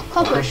what?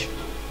 Copper.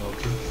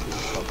 Okay, this is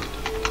copper.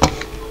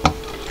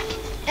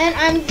 And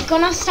I'm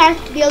gonna start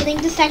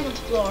building the second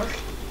floor.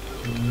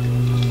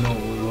 No,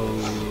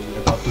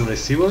 about the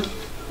receiver.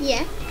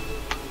 Yeah.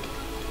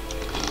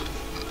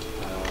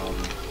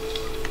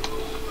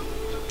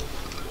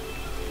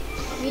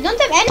 We don't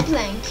have any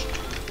plank.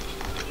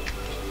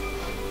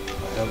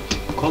 I have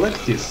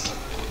collect this.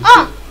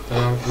 Ah! There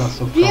are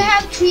lots of. Do you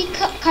have 3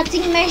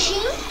 cutting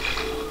machine?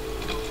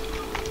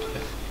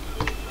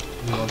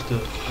 You want to?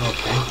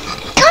 Okay.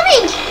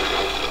 Coming!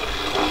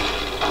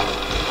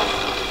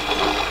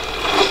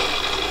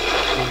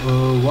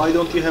 Why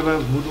don't you have a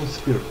wooden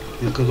spear?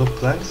 Because of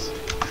planks?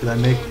 Should I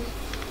make?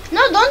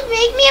 No, don't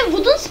make me a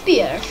wooden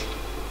spear.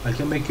 I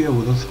can make you a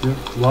wooden spear.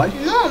 Why?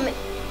 No,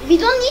 we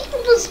don't need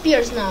wooden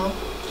spears now.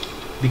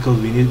 Because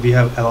we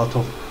have a lot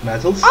of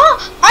metals. Oh,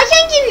 I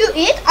can give you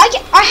it.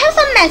 I have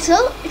some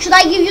metal. Should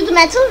I give you the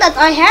metal that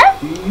I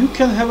have? You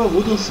can have a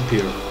wooden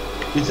spear.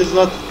 It is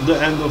not the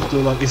end of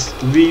the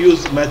we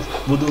use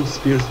wooden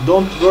spears.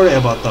 Don't worry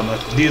about them.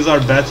 These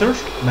are better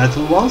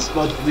metal ones,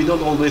 but we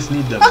don't always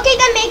need them. Okay,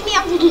 then make me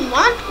a wooden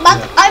one. But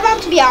Yeah. I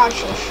want to be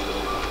archer,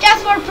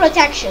 just for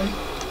protection.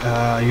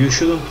 You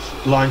shouldn't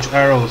launch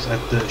arrows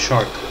at the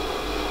shark.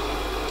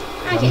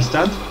 Okay.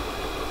 Understand?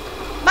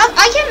 But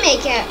I can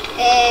make a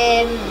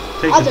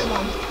Take other it.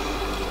 one.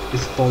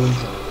 It's falling.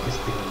 It's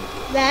behind.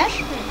 Where?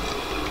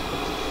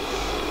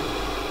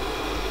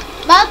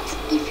 But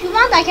if you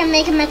want, I can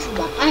make a metal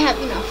one. I have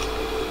enough.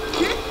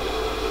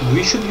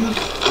 We should use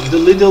the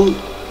little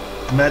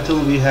metal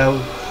we have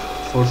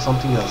for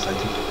something else, I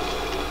think.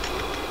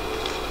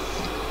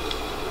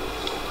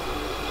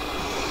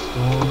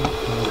 Stone.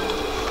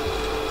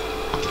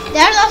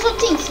 There are lots of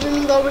things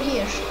swimming over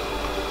here.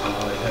 I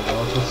have a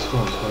lot of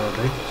stones. Where are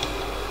they?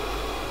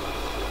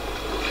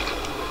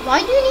 Why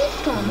do you need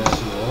stones?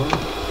 Metal ore.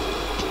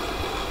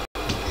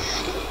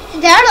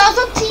 There are lots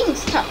of things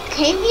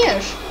came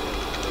here.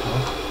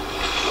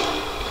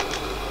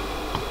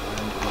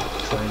 I'm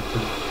trying to.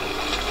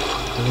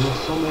 There are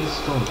so many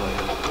stones I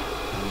have.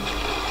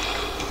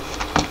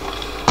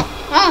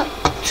 Ah,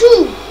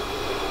 2.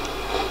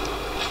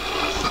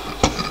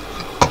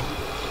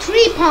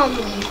 3 palm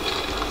leaf.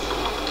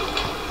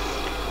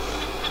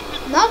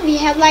 Now we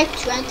have like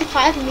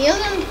 25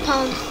 million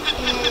pounds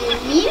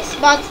leaves,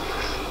 but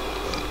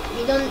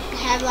we don't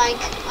have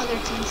like other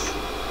things.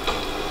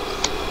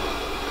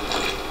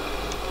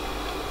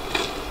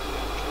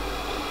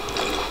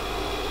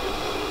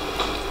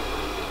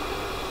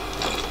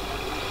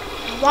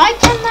 Why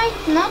can I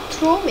not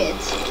throw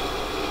it?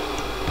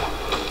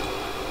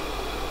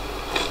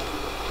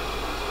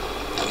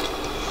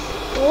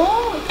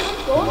 Oh, it's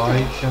not water. Why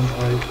can't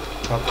I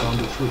cut down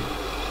the tree?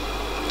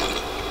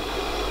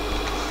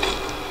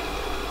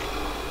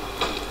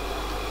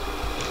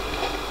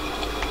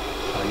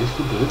 I used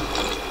to do it.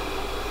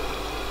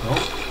 No?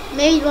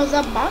 Maybe it was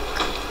a bug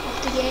of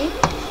the game.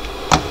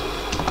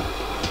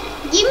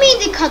 Give me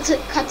the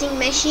cutting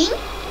machine.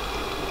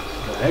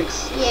 The eggs?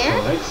 Yeah.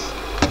 The eggs?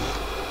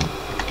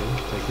 Okay,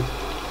 take it.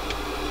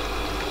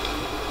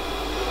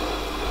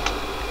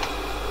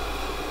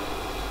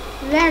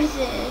 Where's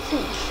the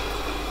fish?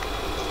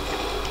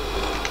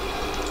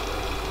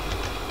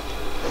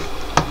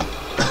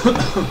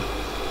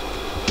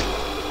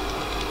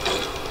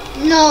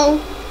 No,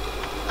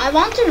 I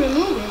want to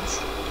remove it.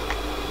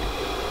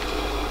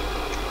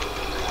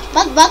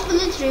 But what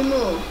will it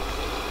remove?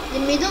 The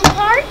middle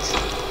part?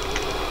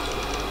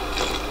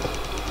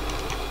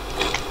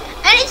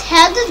 And its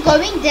health is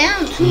going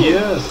down too.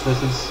 Yes,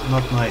 that is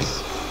not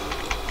nice.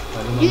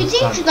 I don't Do you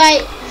think understand. should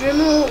I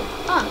remove?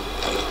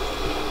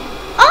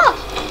 Oh,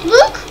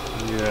 look!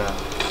 Yeah.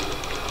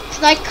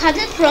 Should I cut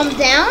it from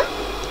down?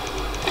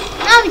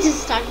 Now it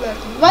is start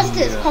working. What's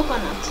this? Yeah.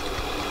 Coconut.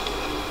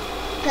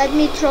 Let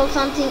me throw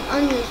something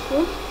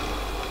unuseful.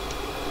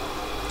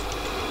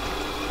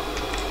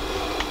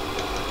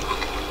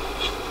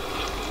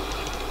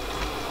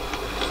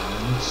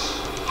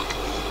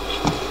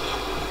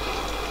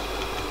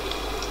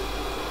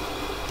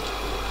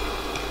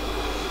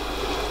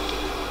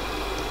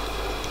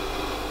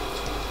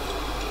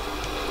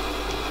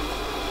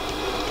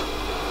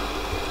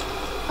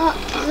 Oh,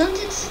 isn't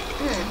it?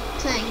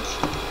 Thank.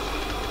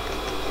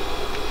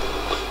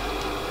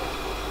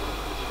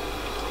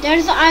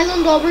 There's an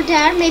island over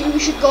there. Maybe we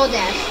should go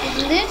there,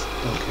 isn't it?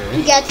 Okay.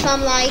 To get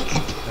some like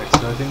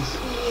Extra things.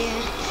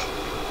 yeah.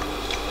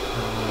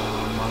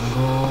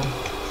 Mango.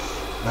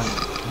 And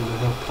do we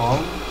have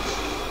palm?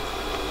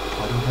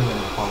 I don't have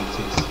any palm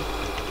seeds.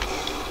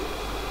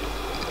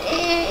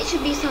 It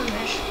should be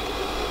somewhere.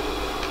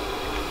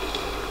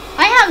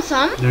 I have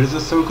some. There is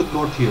a circuit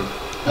board here.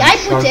 Yeah, and I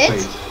put shark it.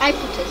 bait. I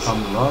put it.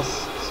 Some glass,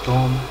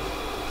 stone.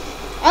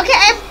 Okay,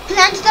 I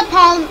planted a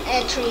palm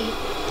tree.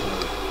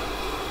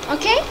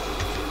 Okay,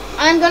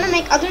 I'm gonna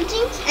make other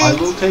things I and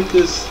will take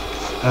this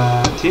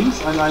things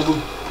and I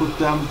will put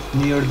them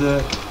near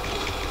here.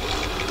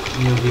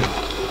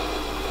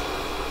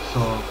 So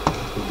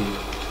it will be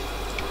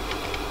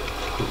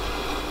good.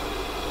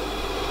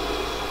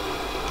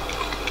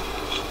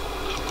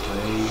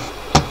 Clay,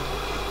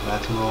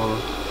 metal ore.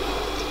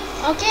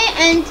 okay.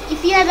 And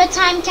if you have a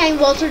time, can you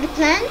water the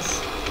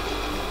plants?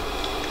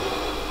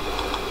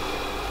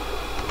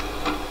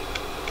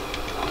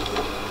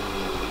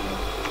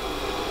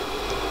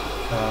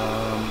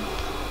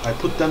 I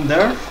put them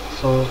there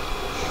so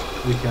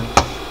we can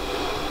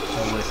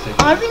always take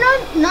Are them.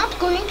 we not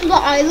going to the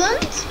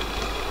island?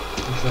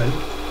 Which way?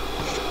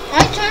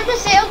 I turned the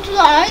sail to the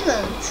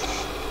island.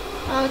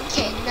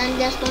 Okay, then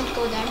let's don't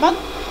go there. But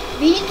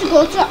we need to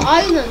go to the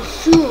island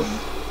soon.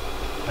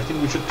 I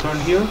think we should turn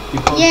here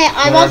because Yeah,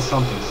 there are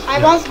some things. I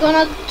Yeah. was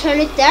gonna turn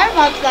it there,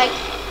 but like,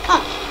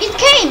 it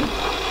came.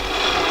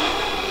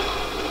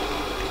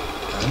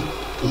 And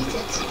Eat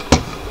it.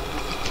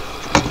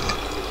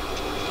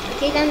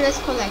 Okay, then let's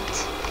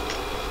collect.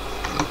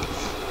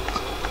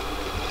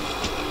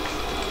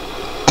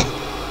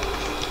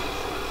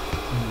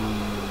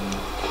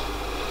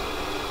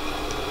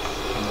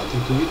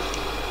 nothing to eat.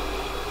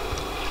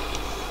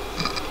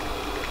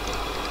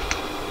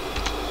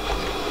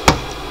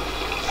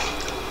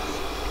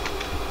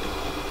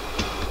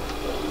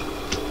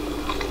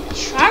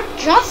 Shark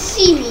just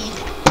see me.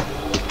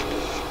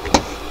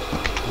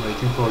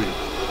 Waiting for you.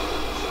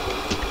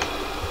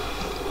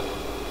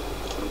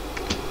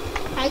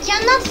 I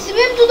cannot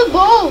swim to the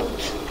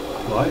boat.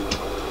 Why?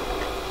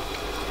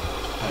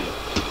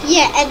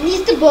 Yeah, at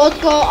least the boat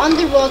go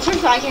underwater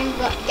so I can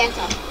get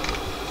up.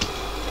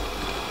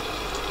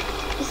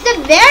 It's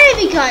a very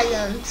big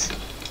island.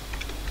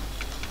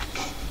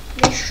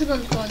 We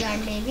shouldn't go there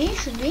maybe,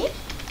 should we?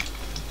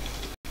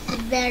 A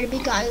very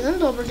big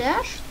island over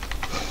there.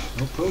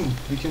 No problem.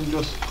 We can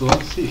just go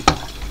and see.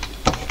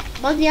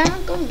 But we are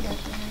not going that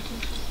way, I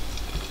think.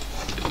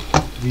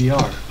 We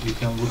are. You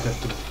can look at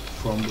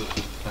from the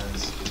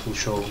fence. It will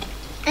show.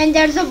 And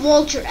there's a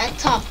vulture at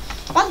top.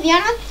 But we are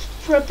not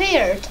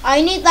prepared.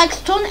 I need like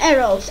stone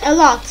arrows, a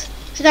lot.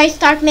 Should I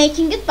start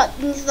making it? But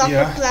this is not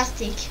Yeah. for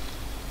plastic.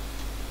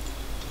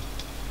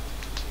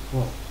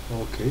 Oh,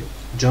 okay.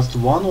 Just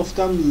one of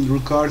them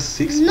requires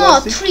 6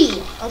 No, plastic?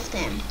 3 of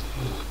them.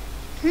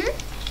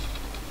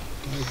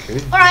 Okay.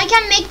 Or I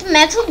can make the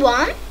metal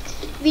one,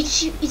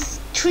 which is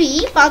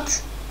 3,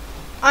 but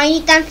I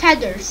need them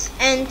feathers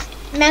and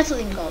metal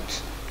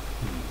ingot.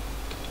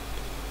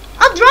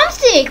 A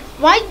drumstick!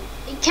 Why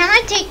can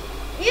I take?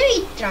 You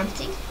eat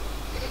drumstick?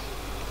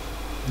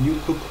 You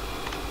cook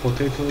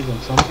potatoes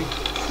and something?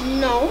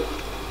 No.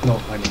 No,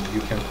 I mean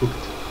you can cook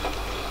it.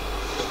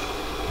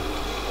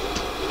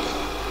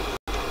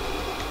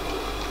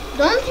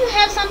 Don't you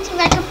have something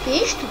like a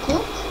fish to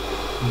cook?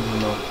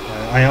 No,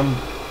 I am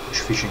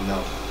fishing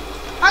now.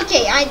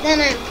 Okay, then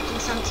I'm cooking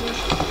something.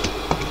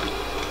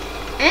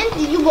 And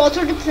did you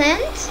water the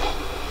plants?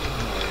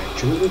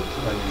 Actually,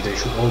 I mean they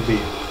should all be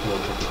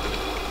watered.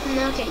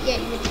 Okay, yeah,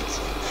 you did.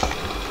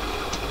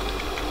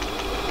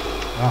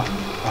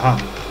 Aha.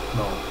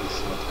 No, it's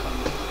not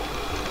coming.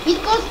 It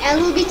goes a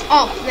little bit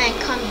up when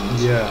coming.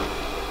 Yeah.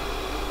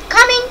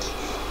 Coming!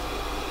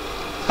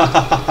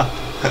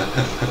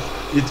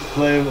 It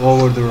flew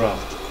over the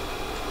raft.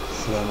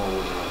 Swam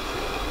over the raft.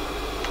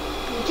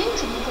 You think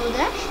should we go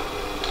there?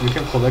 You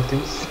can collect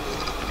things.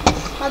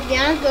 But we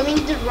are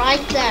going the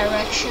right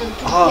direction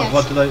to get.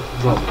 What did I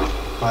drop?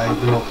 I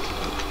dropped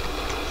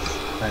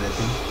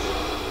anything.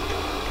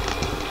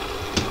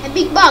 A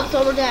big box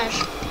over there.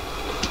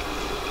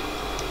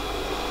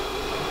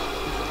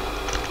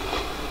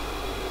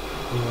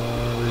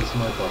 Where is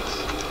my box?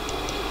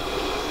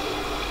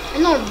 A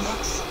normal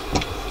box.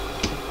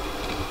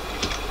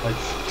 I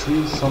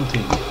threw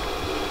something.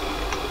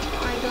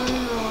 I don't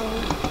know.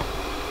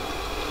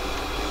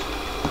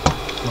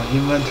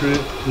 inventory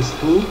is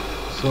full,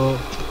 so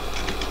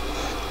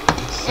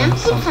and put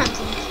something.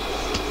 something.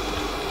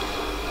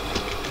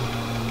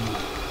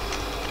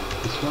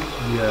 This one?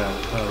 Yeah,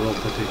 raw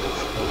potatoes.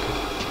 Okay.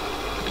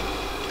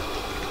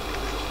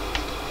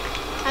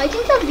 I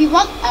think that we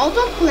want out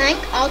of plank,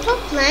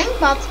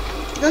 but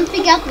don't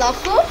we get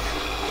lots of?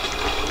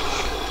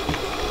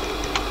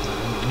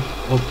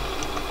 Oh.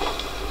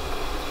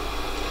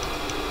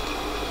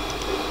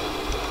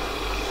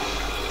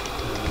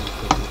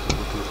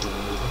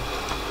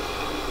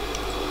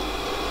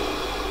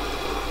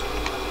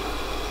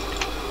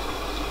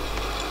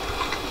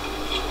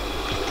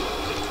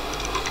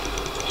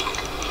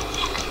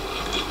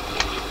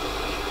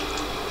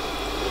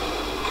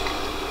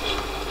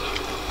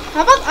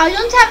 How about I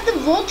don't have the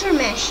water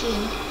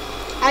machine?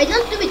 I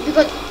don't do it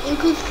because it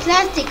includes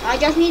plastic. I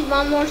just need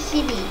one more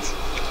seaweed.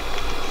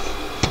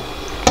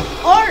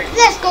 Or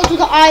let's go to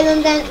the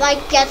island and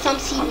like get some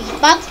seaweed.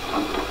 But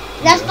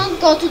let's not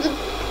go to the.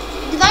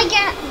 Did I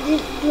get?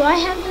 Do I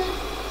have the?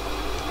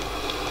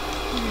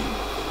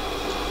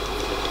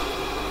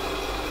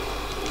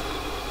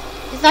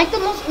 It's like the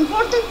most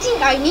important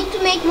thing. I need to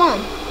make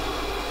one.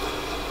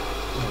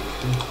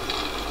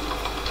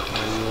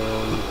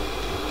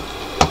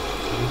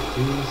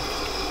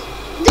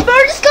 The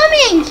bird is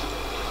coming!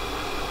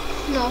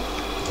 No.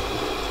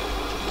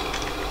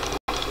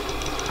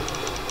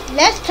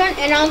 Let's turn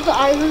around the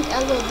island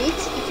a little bit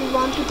if you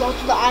want to go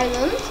to the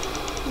island.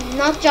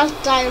 Not just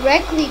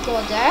directly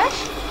go there.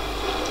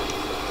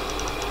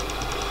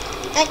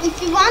 And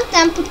if you want,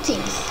 then put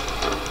things.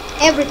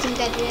 Everything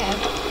that you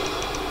have.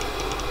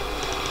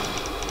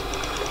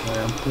 I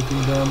am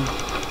putting them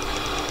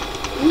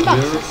in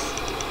boxes.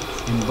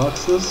 In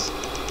boxes,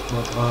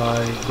 but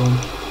I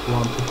don't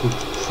want to put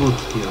food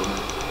here.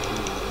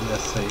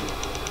 Let's say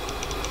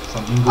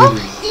some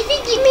ingredients. Oh, if you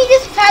give me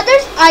these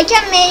feathers, I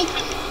can make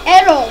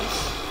arrows.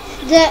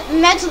 The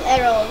metal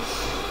arrows.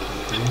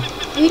 Okay.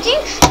 Do you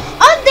think?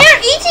 Oh,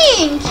 they're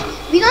eating!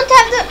 We don't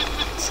have the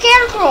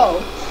scarecrow.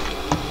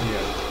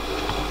 Yeah.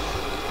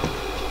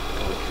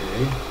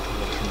 Okay.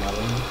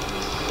 Watermelon.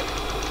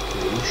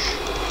 Fish.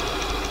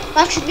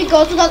 But should we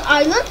go to that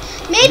island?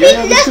 Maybe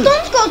let's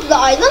don't go to the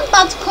island,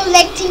 but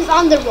collect things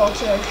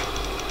underwater.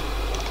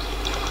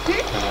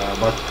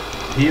 But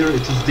here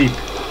it is deep.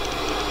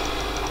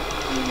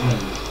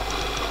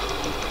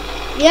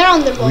 We are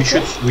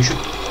underwater. We should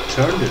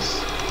turn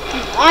this.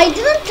 I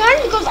didn't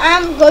turn because I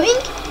am going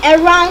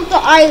around the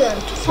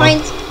island to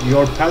find. But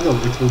your paddle,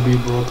 it will be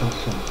broken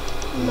soon.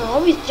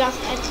 No, it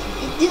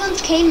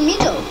didn't came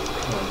middle.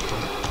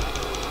 Okay.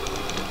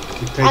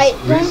 It takes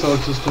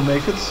resources to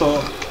make it,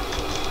 so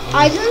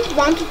I didn't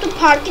want to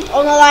park it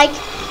on a like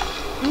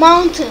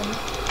mountain,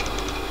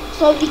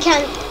 so we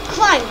can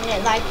climb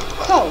it like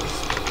coast.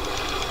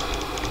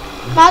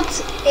 But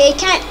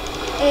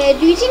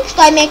do you think should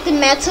I make the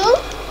metal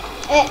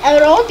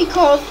arrow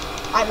because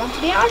I want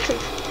to be an archer?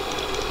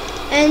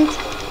 And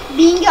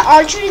being an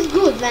archer is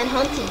good when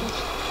hunting.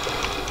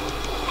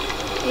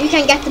 You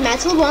can get the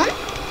metal one.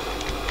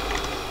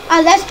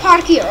 Let's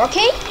park here,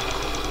 okay?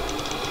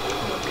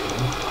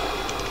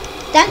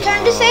 Then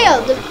turn the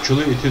sail.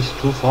 Actually, it is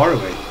too far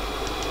away.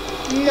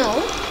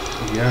 No.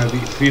 Yeah,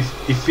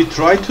 if we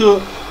try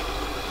to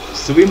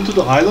swim to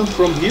the island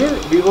from here,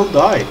 we will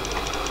die.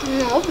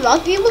 No,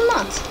 but we will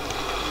not.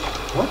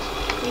 What?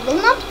 We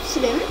will not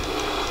swim.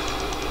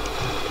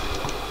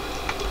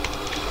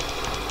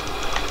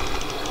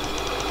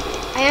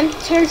 I am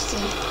thirsty.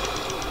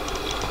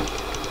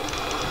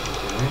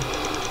 Okay.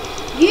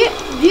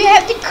 Do you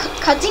have the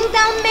cutting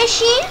down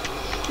machine?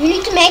 You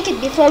need to make it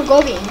before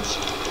going.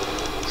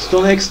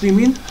 Stone axe, do you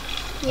mean?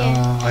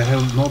 Yeah. I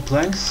have no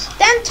planks.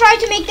 Then try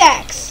to make the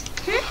axe.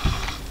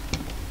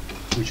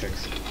 Which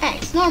axe?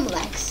 Axe, normal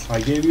axe.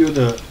 I gave you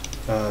the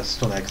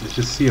stone axe. It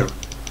is here.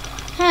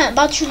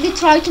 But should we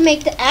try to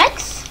make the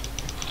axe?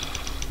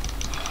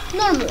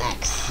 Normal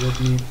axe. Let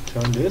me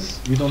turn this.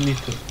 We don't need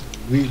to.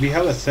 We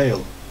have a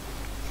sail.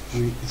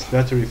 It's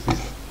better if we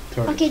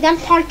turn Okay, it. then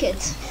park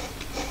it.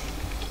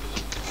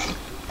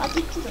 But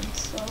it didn't,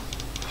 so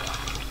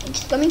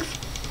it's coming.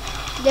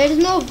 There is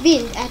no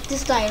wind at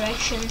this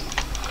direction.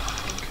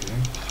 Okay.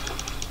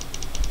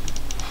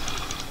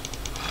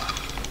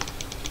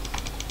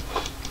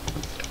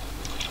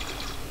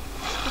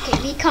 Okay,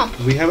 we come.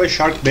 We have a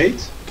shark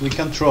bait. We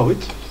can throw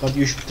it, but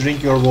you should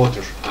drink your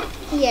water.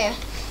 Yeah.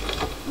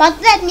 But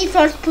let me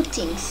first put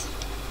things.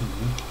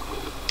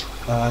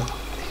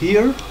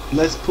 Here,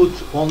 let's put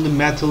only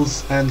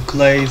metals and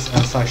clays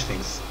and such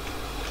things.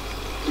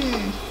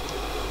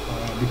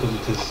 Because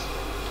it is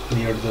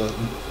near the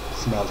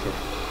smelter.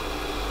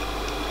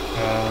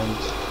 And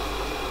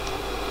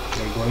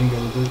we're going a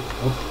little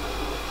up.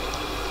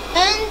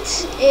 And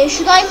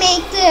should I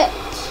make the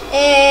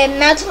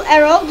metal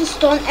arrow, the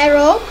stone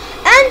arrow,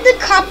 and the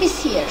cup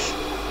is here.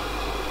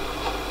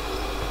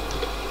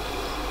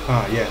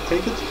 Yeah,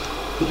 take it,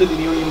 put it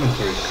in your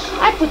inventory.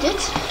 I put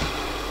it.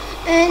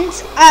 And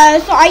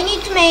so I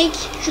need to make,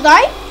 should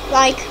I?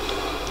 Like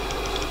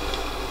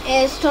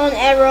a stone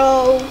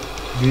arrow.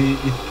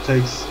 It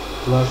takes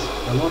Plus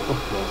a lot of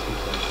plus.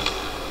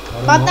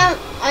 But then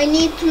I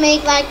need to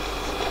make like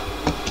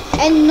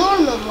a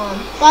normal one.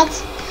 But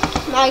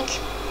like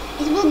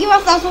it will give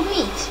us lots of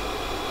meat.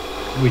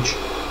 Which?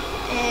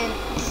 And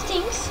these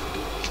things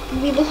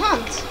we will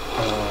hunt.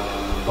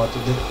 But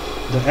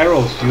the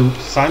arrows, you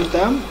send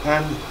them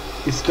and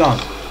it's gone.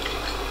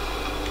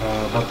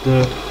 But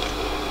the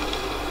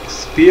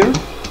spear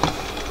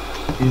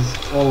is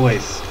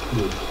always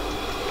good.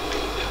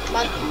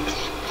 But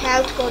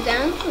health go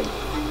down too.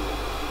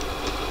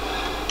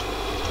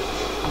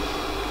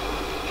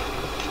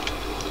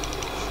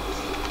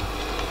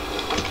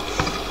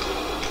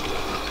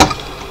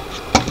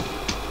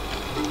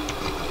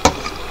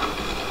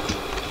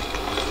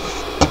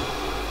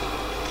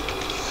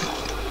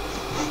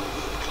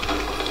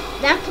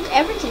 Then put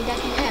everything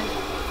that you have.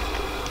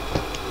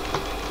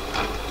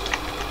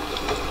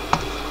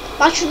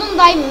 But shouldn't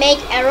I make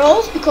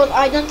arrows because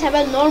I don't have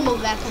a normal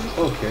weapon?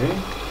 Okay.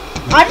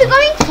 Are we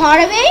going far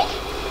away?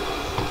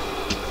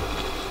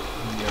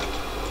 Yeah.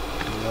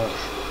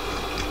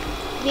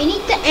 We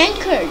need the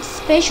anchor,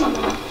 special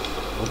one.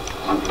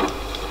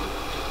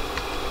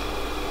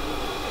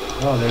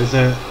 Oh, there is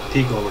a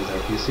pig over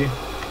there, you see?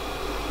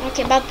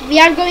 Okay, but we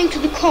are going to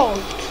the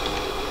coast.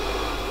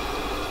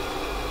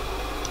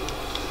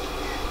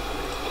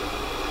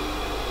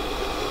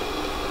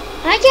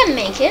 I can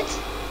make it.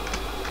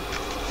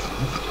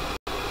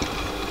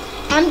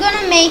 I'm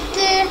gonna make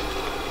the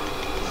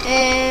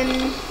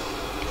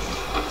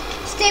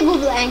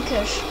stable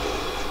anchor.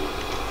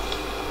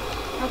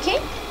 Okay?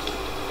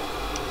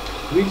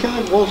 We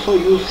can also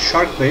use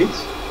shark bait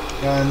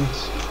and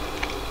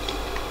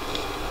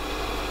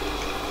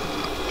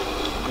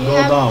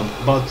go down,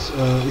 but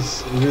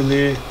it's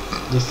really,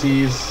 the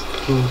sea is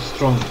too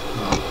strong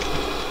now.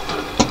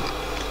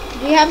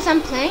 Do you have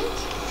some plank?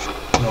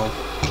 No,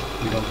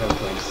 we don't have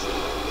planks.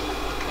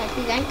 Let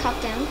me then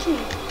cut down too.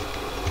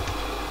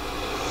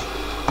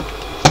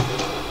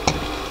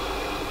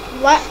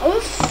 What?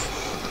 Oof!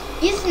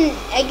 Isn't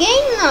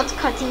again not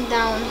cutting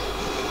down.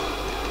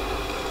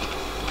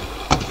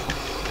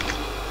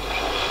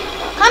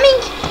 Coming!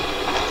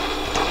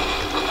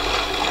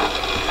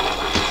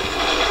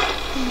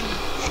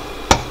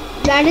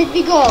 Where did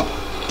we go?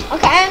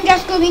 Okay, I'm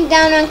just going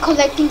down and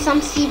collecting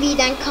some seaweed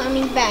and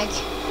coming back.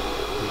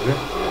 Really?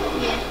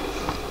 Yeah.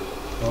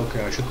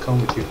 Okay, I should come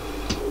with you.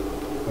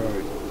 Where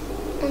are you?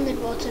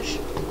 Underwater.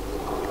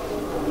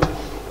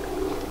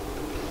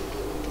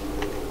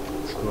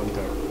 Let's go in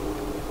there.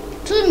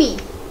 To me.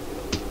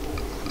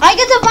 I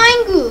get a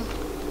bangu.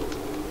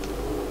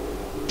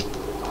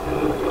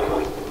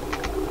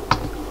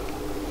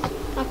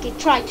 Okay,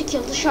 try to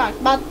kill the shark,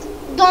 but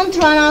don't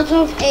run out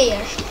of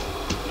air.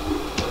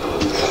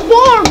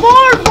 Boar!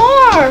 Boar!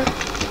 Boar!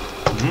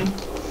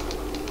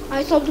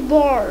 I saw the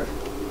boar.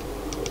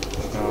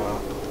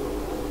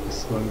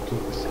 It's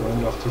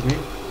going after me.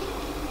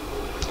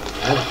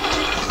 Oh.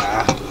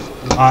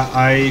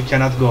 I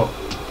cannot go.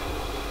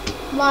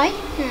 Why?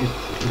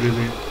 It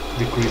really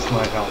decreased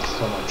my health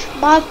so much.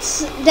 But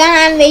then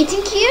I'm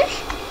waiting here.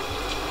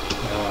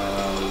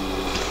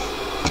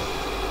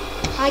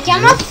 I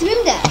cannot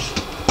swim there.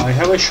 I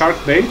have a shark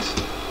bait.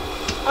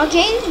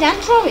 Okay, then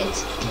throw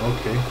it.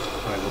 Okay,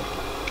 I will.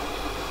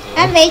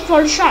 And wait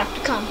for the shark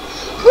to come.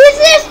 Who is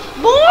this?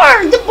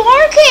 Boar! The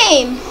boar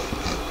came!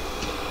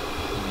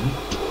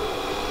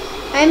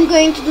 I'm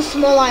going to the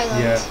small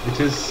island. Yeah, it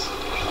is.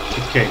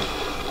 It came.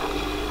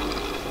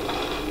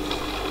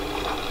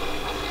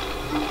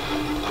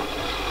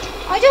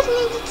 I just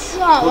need to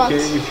try.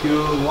 Okay, if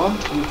you want,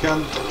 you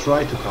can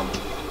try to come.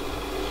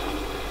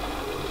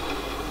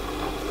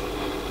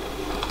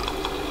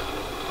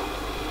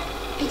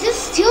 It is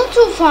still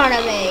too far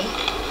away.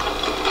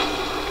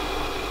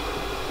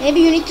 Maybe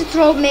you need to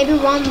throw maybe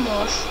one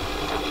more.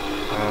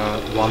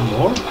 One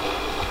more?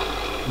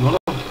 No,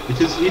 it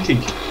is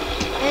eating.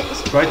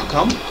 Try to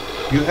come.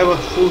 You have a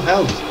full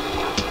health.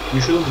 You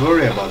shouldn't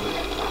worry about it.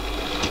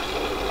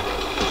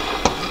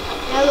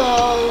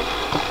 Hello.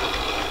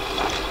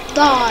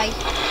 Die.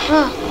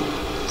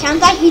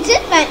 Can't I hit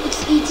it when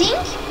it's eating?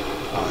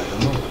 I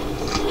don't know.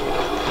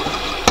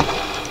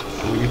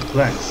 We need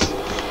planks.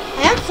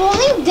 I am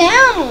falling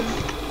down.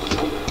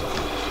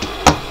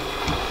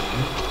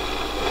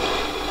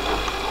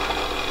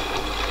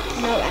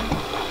 No ammo.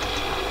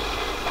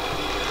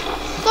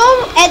 So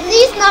at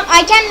least now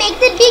I can make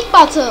the big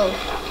bottle.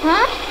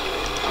 Huh?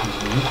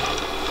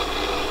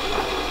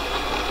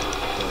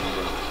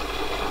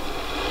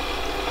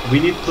 We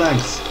need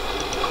planks.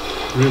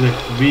 Really,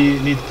 we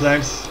need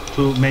planks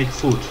to make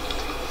food.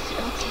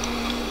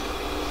 Okay.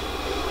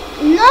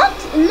 No.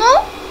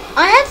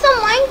 I have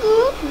some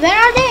mango. Where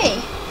are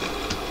they?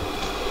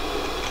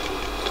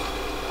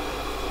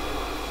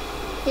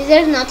 Is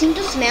there nothing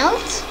to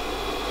smelt?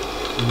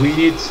 We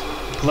need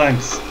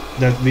planks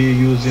that we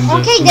use in the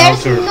Okay,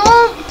 smelter. there's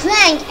no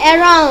plank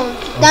around.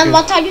 Then Okay.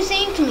 what are you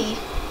saying to me?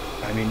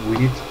 I mean, we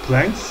need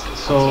planks.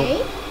 So,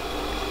 Okay.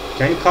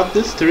 can you cut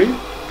this tree?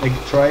 Like,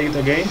 try it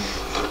again.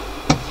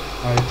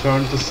 I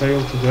turned the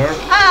sail to there.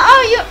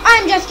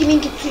 I'm just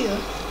giving it to you.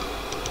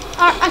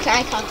 Okay,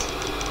 I cut.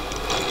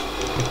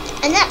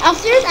 And then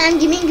afterwards, I'm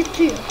giving it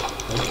to you.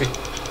 Okay.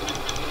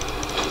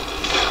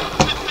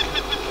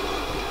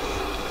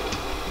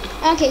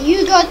 Okay,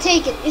 you go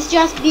take it. It's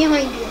just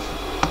behind you.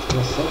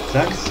 What's up?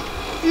 Thanks.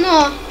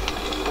 No.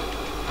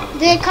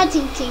 The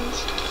cutting thing.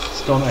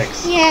 Stone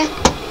X. Yeah.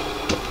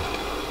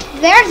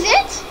 Where's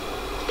it?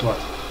 What?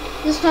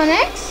 The stone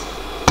X?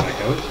 I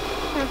have it.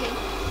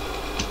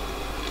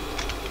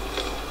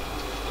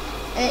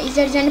 Okay. Is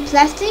there any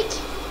plastic?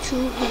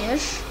 2 here.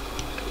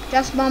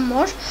 Just one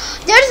more.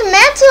 There's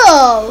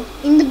metal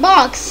in the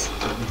box.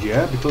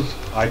 Yeah, because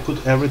I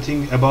put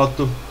everything about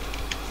the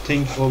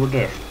thing over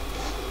there.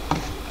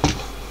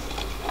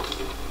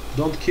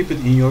 Don't keep it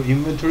in your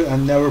inventory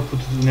and never put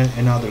it in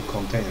another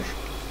container.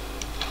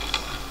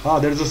 Ah,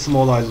 there's a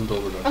small island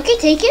over there. Okay,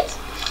 take it.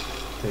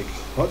 Take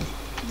it. What?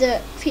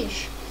 The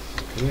fish.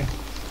 Okay.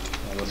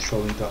 I was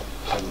showing the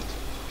island.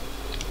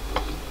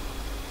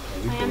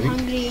 I am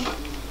hungry.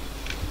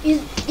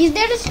 Is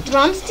there a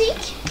drumstick?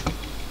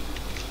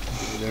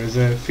 There is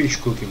a fish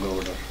cooking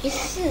over there.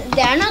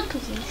 They are not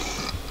cooking.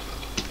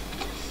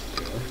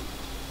 There.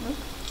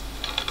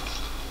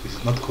 Is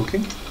it not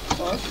cooking?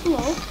 So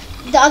slow.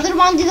 The other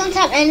one didn't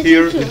have anything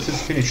Here, to. it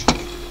is finished.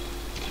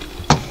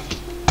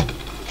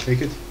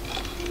 Take it.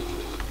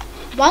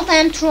 What I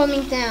am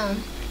throwing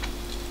down?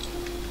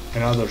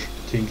 Another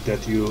thing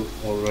that you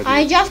already...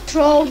 I just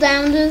throw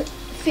down the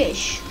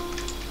fish.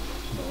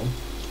 No.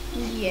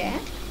 Yeah.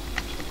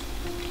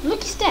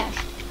 Look, it's there.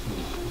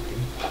 Okay.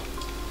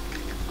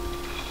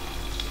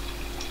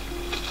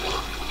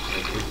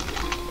 Okay.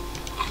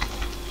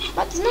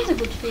 But it's not a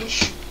good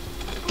fish.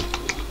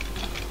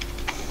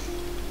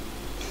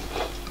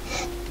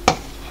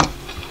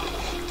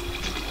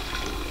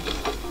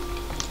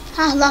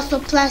 Ah, lots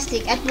of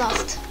plastic at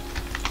last.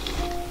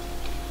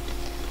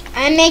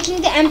 I'm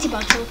making the empty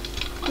bottle.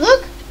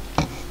 Look.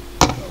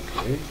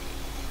 Okay.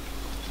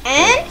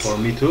 And For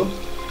me too?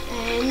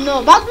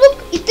 no, but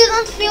look, it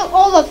didn't fill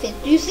all of it.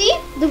 Do you see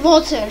the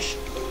water?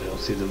 I don't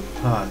see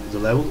the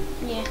level.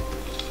 Yeah.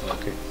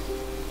 Okay.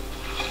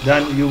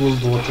 Then you will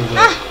water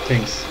the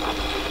things.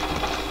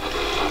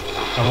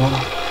 Come on.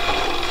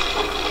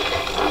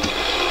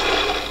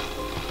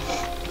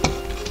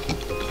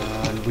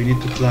 And we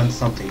need to plant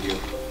something here.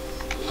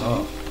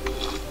 Oh,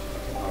 I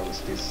can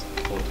harvest this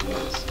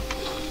watermelons.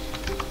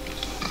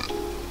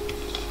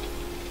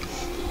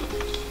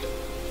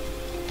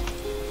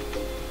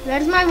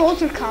 Where's my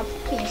water cup?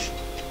 Here.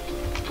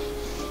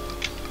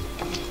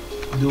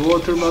 The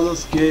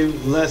watermelons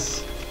gave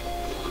less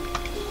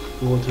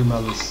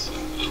watermelons.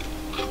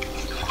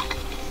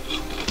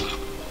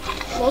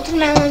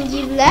 Watermelon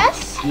give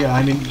less? Yeah,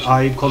 I mean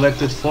I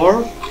collected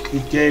 4.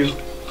 It gave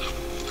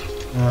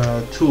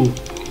 2.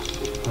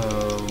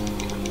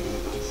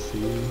 Let's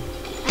see.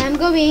 I'm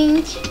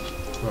going.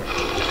 Where?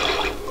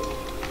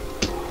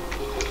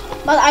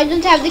 But I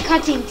don't have the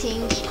cutting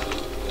thing.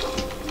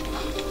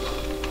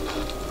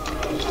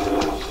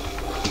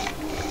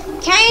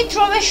 Can you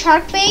throw a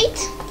shark bait?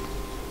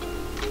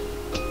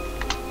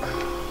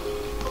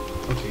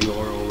 Okay, you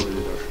are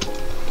already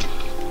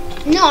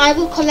there. No, I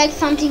will collect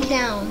something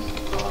down.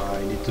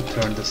 I need to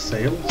turn the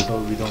sail so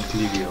we don't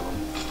leave you alone.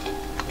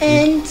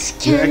 And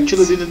You can't.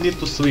 actually didn't need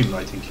to swim,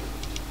 I think.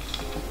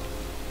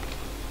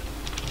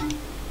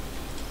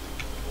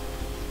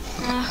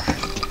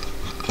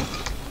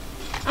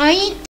 I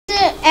need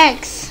the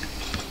eggs.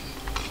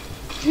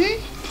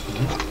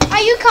 Ah,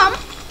 you come.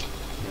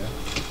 Yeah.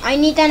 I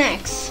need an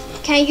axe.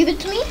 Can you give it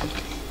to me?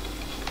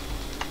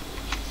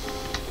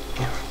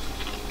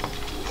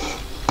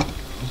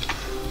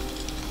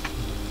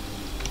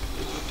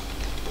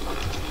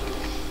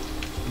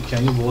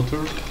 Can you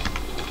water?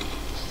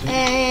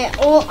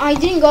 Oh, I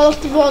didn't go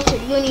off the water.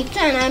 You need to,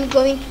 and I'm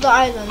going to the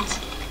island.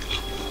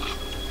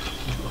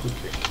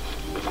 Okay.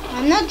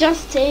 I'm not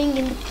just staying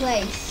in the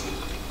place.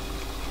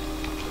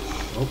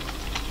 Nope.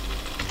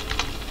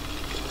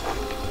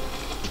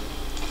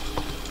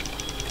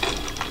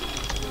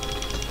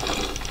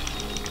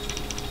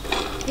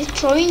 Just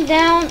throwing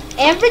down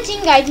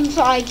everything items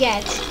so I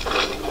get.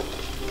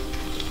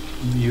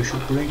 You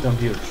should bring them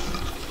here.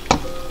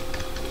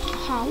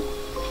 How?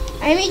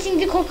 I'm eating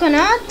the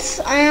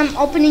coconut. I am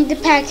opening the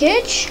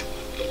package.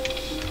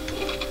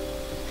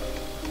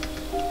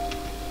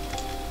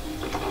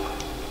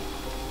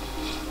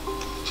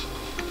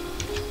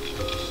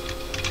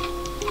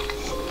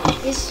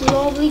 It's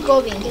slowly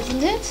going,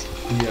 isn't it?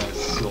 Yes,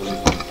 slowly.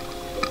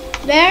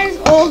 Where's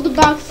all the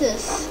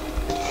boxes?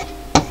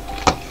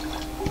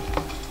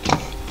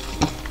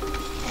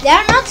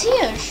 They're not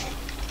here.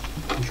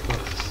 Which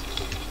boxes?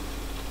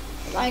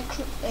 I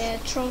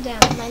throw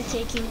down. I'm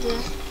taking the.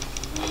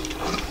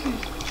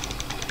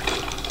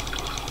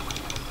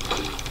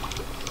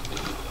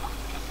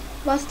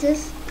 What's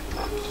this?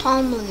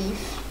 Palm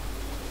leaf.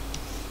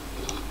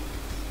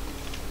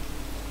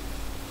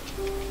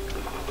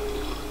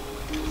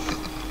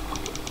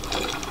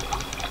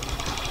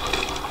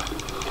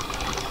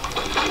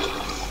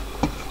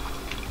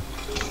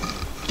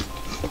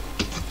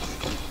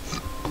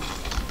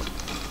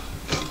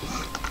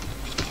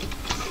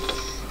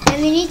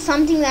 we need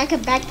something like a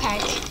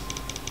backpack.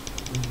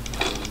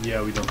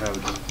 Yeah, we don't have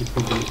it. It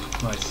will be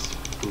nice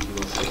to give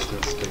us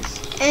extra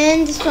space.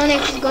 And the stone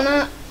axe is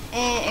gonna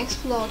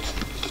explode.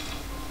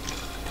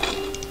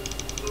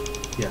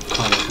 Yeah,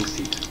 pineapple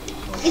seed.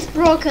 It's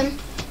broken.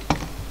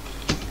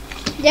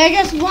 There's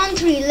just one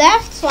tree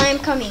left, so I'm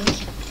coming.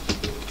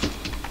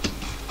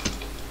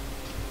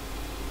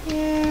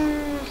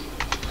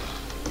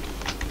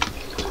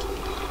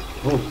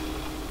 Oh.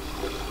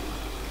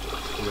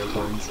 We are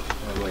going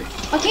away.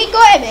 Okay,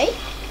 go away.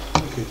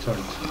 Okay, turn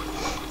it.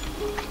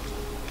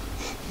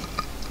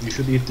 You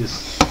should eat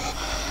this.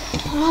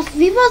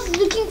 We was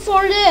looking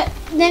for the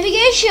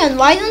navigation.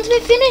 Why don't we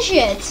finish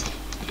it?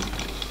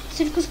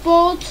 Circus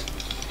boat.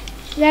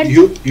 Where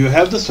You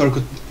have the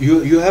circuit.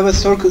 You have a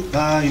circuit.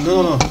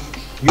 No.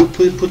 You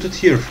put it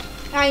here.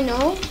 I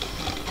know.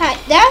 Hi,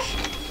 there?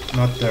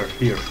 Not there.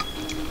 Here.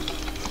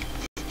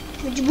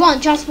 Which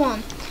one? Just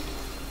one.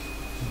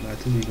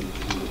 Metal ingot.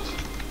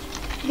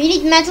 We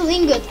need metal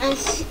ingot and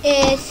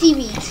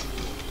seaweed.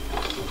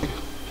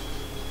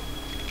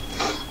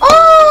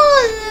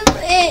 Oh,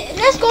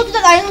 let's go to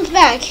that island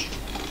back.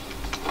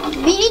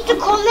 We need to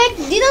collect.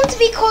 Didn't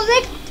we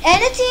collect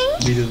anything?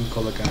 We didn't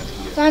collect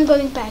anything yet. So I'm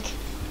going back.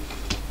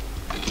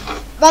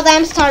 But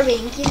I'm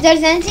starving. Is there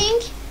anything?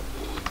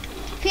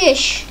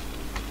 Fish.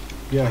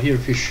 Yeah, here,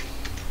 fish.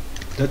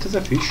 That is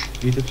a fish.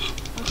 Eat it.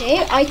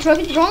 Okay, I tried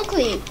it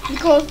wrongly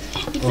because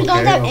if we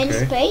don't have any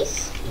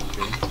space.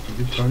 Okay. Did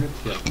you turn it?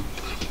 Yeah.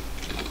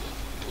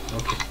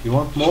 Okay. You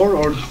want more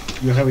or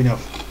you have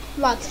enough?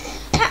 What?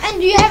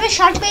 And do you have a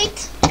shark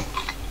bait?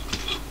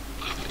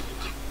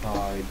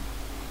 I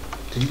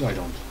think I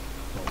don't.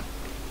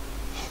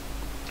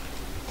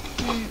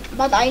 No.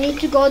 But I need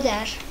to go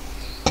there.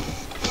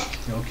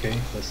 Okay,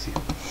 let's see.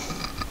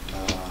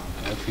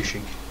 I'm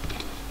fishing.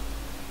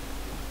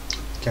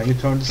 Can you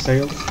turn the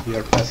sail? We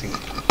are passing.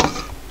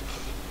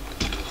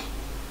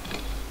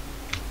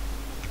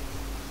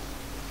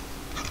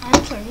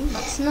 I'm turning,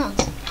 but it's not.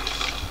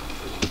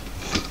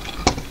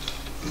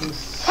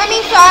 Yes.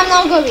 Coming, so I'm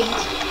now going.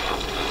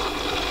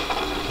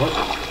 What?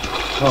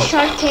 Oh,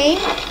 Shark came.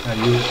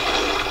 and you...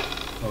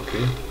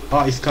 Okay.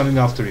 Ah, it's coming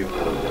after you.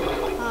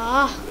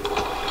 Ah.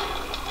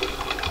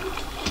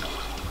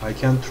 I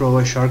can throw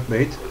a shark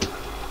bait.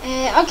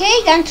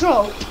 Okay, then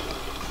throw.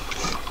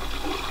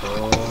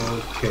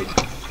 Okay.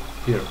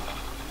 Here.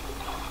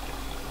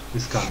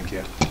 It's coming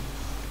here.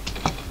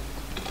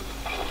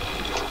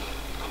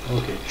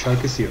 Okay,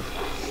 shark is here.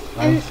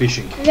 I'm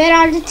fishing. Where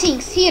are the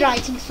things? Here, I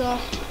think so.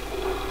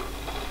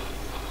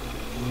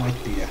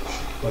 Might be, yeah.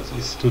 But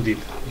it's too deep.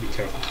 Be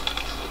careful.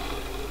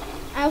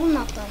 I will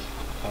not die.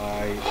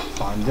 I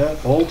found an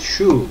old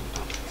shoe.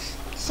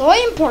 So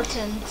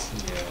important.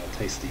 Yeah,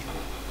 tasty.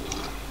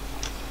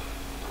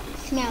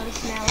 Smelly,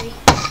 smelly.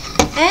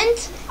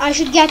 And I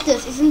should get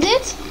this, isn't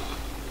it?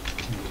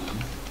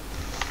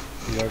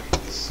 We are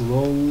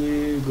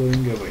slowly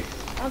going away.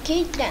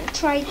 Okay, then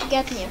try to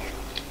get near.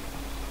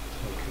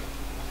 Okay.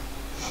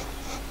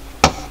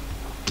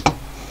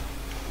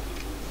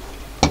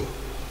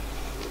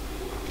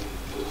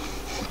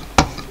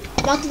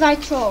 What did I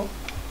throw?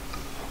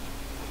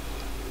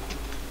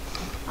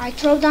 I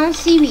throw down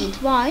seaweed.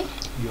 Why?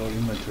 Your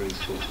inventory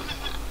is full.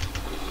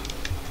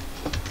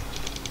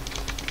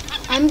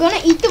 I'm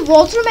gonna eat the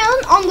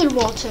watermelon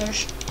underwater.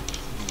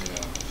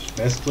 Yeah.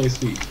 Best place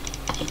to eat.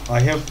 I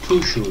have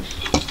 2 shoes.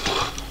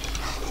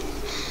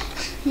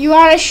 You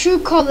are a shoe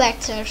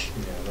collector.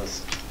 Yeah,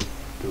 let's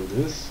do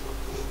this.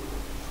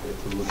 It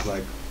will look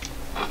like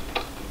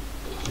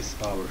it's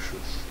our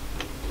shoes.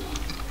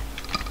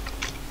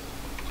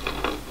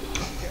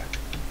 Yeah,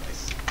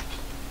 nice.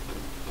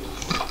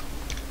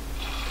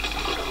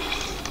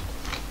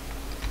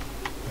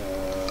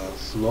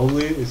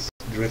 Slowly it's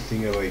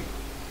drifting away.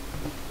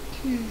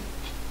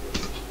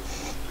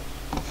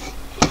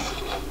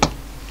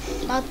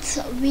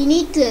 But we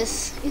need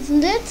this,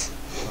 isn't it?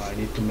 I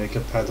need to make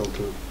a paddle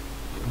to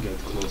get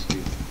close to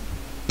it.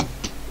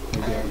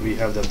 Maybe we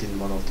have that in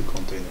one of the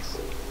containers.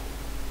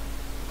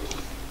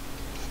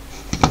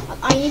 But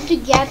I need to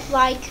get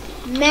like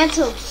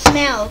metal to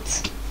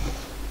smelt.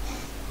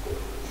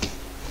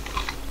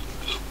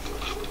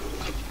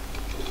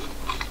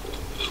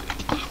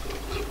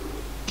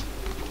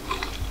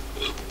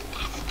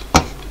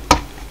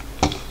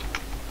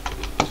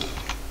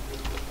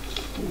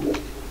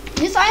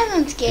 This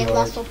island gave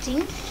lots of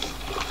things.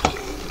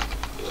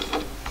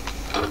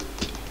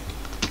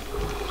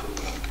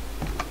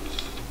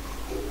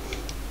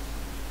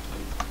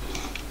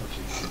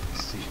 Okay,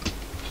 let's see.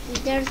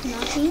 There's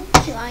nothing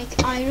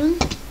like iron.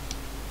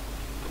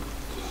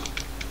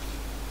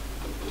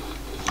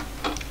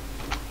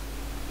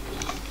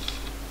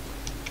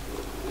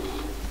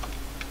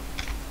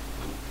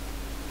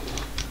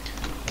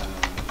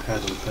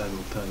 Paddle,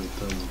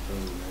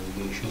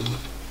 navigation.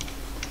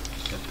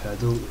 A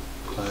paddle,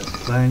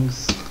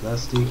 planks,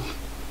 plastic,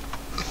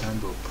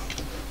 and rope.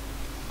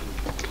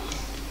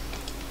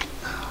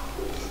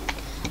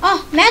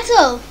 Oh,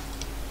 metal!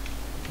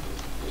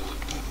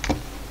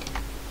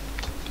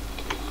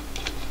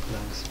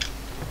 Planks.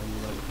 How do you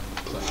like planks?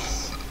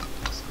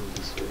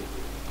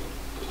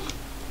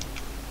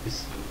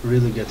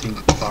 really getting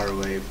far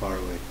away, far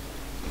away.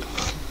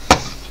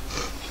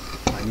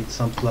 I need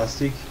some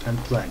plastic and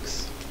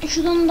planks.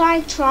 Shouldn't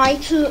I try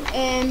to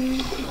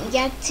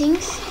get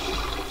things?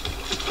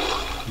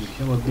 You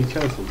can, but be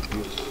careful.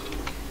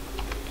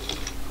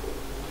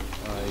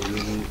 I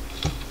really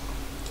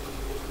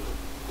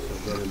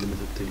have very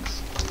limited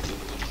things.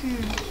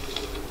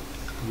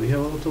 We have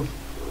a lot of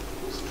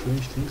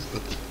strange things,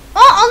 but...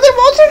 Oh,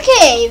 underwater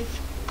cave!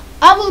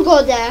 I will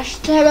go there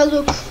to have a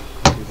look.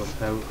 Okay, but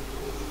have...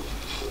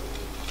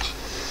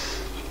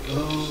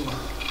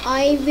 Oh...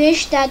 I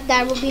wish that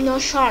there would be no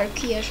shark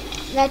here.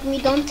 Let me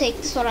don't take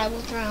this or I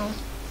will drown.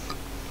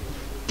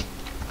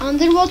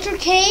 Underwater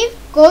cave,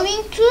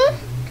 going to...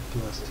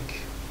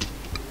 Plastic.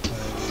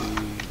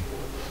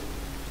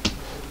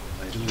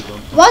 I really don't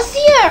know. What's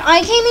here?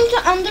 I came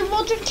into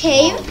underwater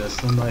cave. Oh,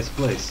 that's a nice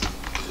place.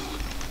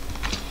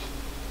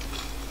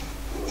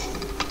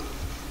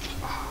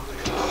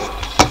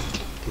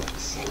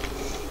 Planks.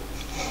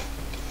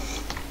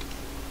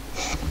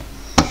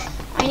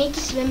 I need to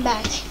swim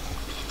back.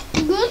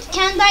 Good,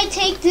 can I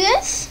take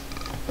this?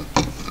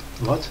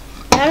 What?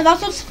 There are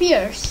lots of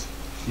spears.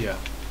 Yeah.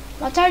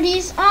 What are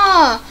these?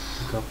 Ah,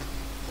 Pick up.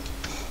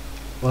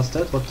 What's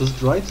that? What does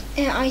it write?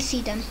 I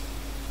see them.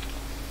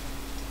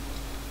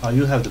 Ah,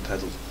 you have the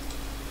paddle.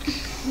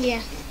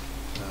 Yeah.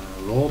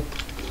 Rope.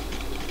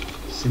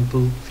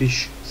 Simple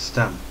fish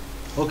stem.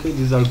 Okay,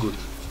 these are good.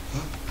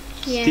 Huh?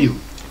 Yeah. Steel.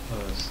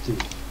 Steel.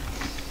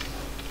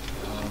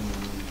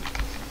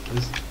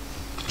 There's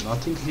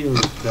nothing here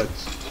that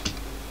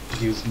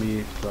gives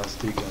me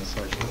plastic and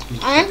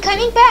such. I am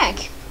coming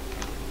back.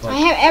 What? I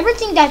have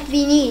everything that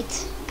we need.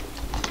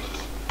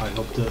 I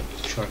hope the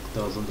shark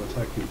doesn't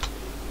attack you.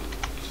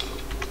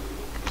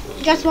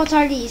 Just what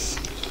are these?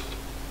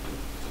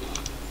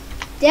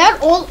 They are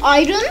all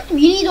iron.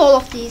 We need all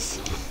of these.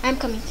 I'm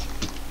coming.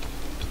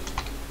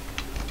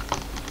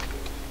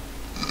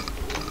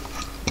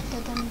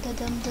 Da-dum,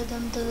 da-dum,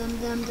 da-dum, da-dum,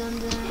 dum, dum,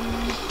 dum.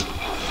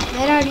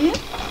 Where are you?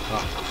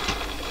 Ah.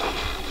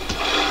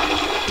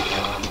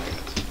 Oh my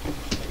god.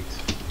 Wait.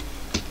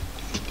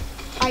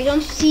 I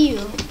don't see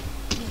you.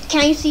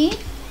 Can you see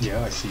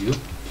Yeah, I see you.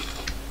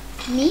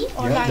 me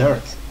or Yeah, I there.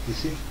 not? You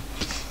see?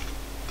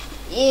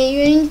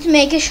 You need to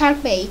make a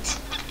shark bait.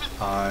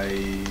 I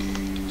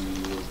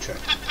will check.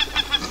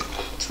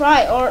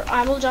 Try or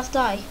I will just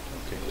die.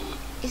 Okay.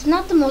 It's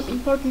not the most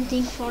important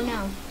thing for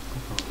now.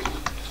 Okay.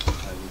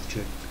 I will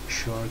check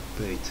shark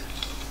bait.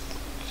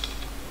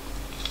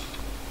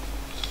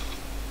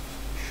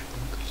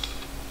 Shark.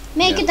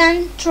 Make Yeah. it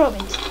and throw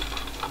it.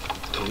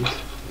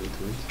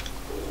 Wait.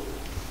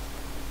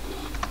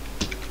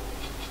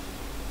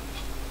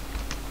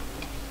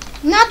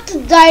 Not the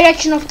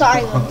direction of the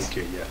island.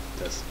 Okay, yeah,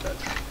 that's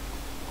better.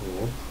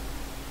 Go up.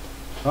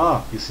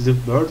 Ah, you see the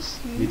birds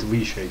with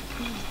V shape.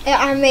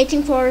 I'm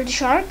waiting for the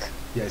shark.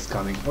 Yeah, it's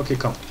coming. Okay,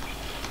 come.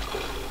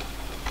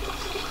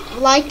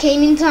 Like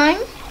came in time.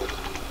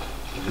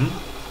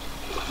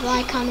 Hmm?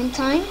 Like come in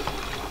time.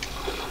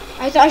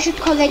 I thought I should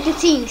collect the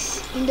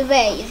things in the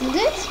way, isn't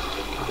it?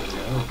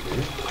 Yeah,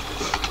 okay.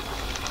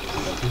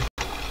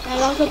 There are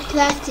lots of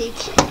plastic.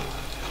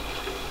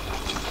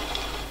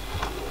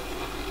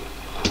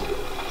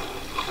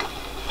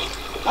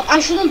 But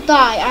I shouldn't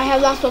die. I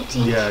have lots of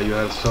things. Yeah, you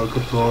have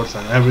circuit boards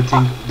and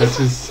everything. That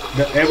is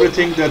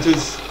everything that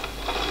is.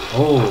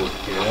 Oh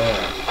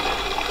yeah.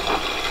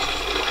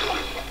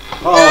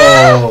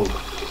 Oh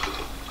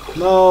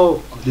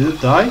no! Did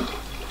it die?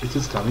 It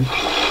is coming.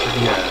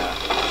 Yeah.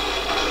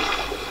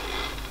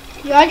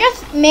 You are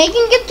just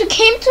making it to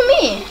came to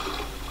me.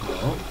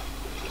 No.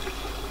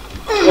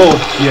 Oh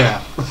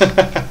yeah.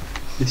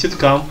 It should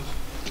come.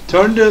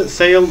 Turn the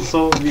sail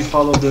so we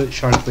follow the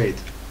shark bait.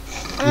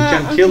 You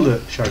can kill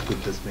the shark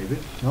with this, maybe.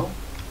 No?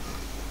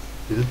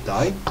 Did it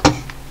die?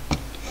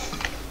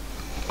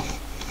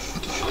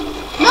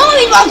 No,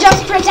 it was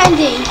just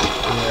pretending.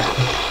 Yeah.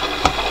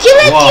 Kill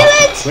it, Wow. kill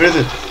it. Where is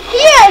it?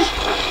 Here.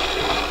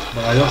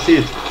 But I don't see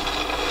it.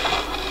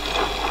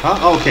 Huh?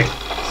 Oh, okay.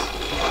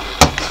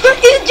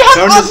 It's just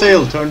Turn the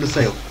sail. Turn the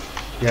sail.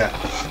 Yeah.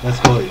 Let's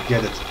go.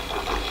 Get it.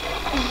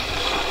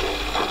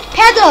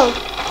 Pedal.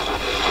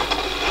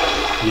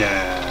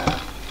 Yeah.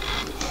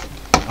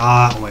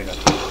 Ah. Oh my god.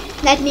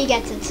 Let me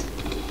get it.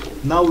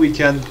 Now we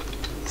can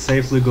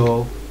safely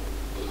go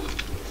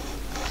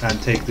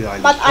and take the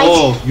island. But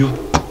oh, you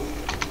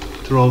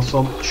throw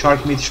some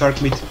shark meat.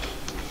 Shark meat.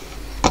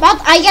 But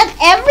I get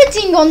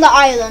everything on the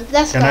island.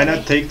 That's Can I funny.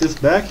 not take this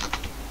back?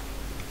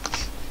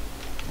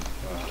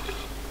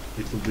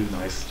 It would be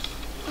nice.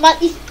 But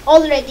it's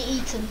already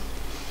eaten.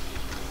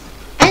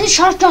 And the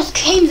shark just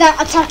came and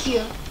attack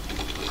you.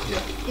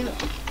 Yeah. You know.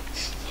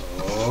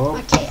 Oh.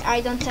 Okay,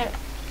 I don't have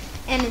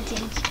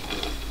anything.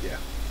 Yeah.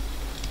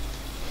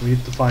 We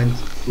need to find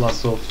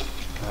lots of.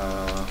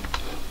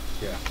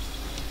 Yeah.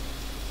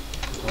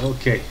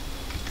 Okay.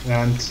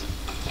 And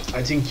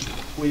I think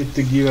we need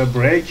to give a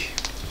break.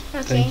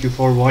 Okay. Thank you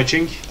for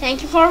watching.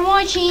 Thank you for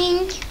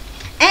watching.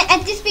 And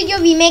at this video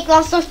we make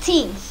lots of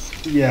things.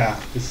 Yeah,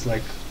 it's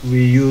like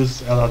we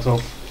use a lot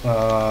of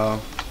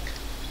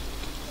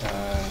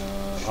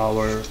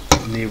our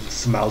new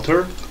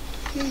smelter,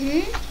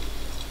 Mm-hmm.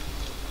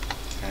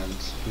 and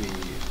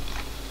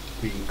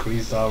we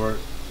increased our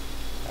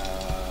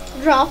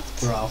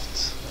Raft.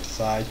 raft and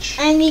such.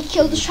 And we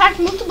killed the shark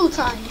multiple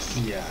times.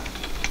 Yeah.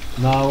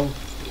 Now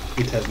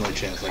it has no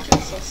chance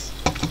against us.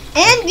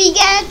 And we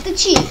get the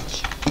cheek.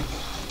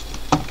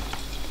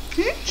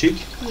 Chick?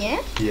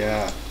 Yeah.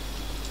 Yeah.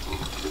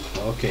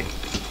 Okay.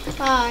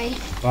 Bye.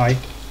 Bye.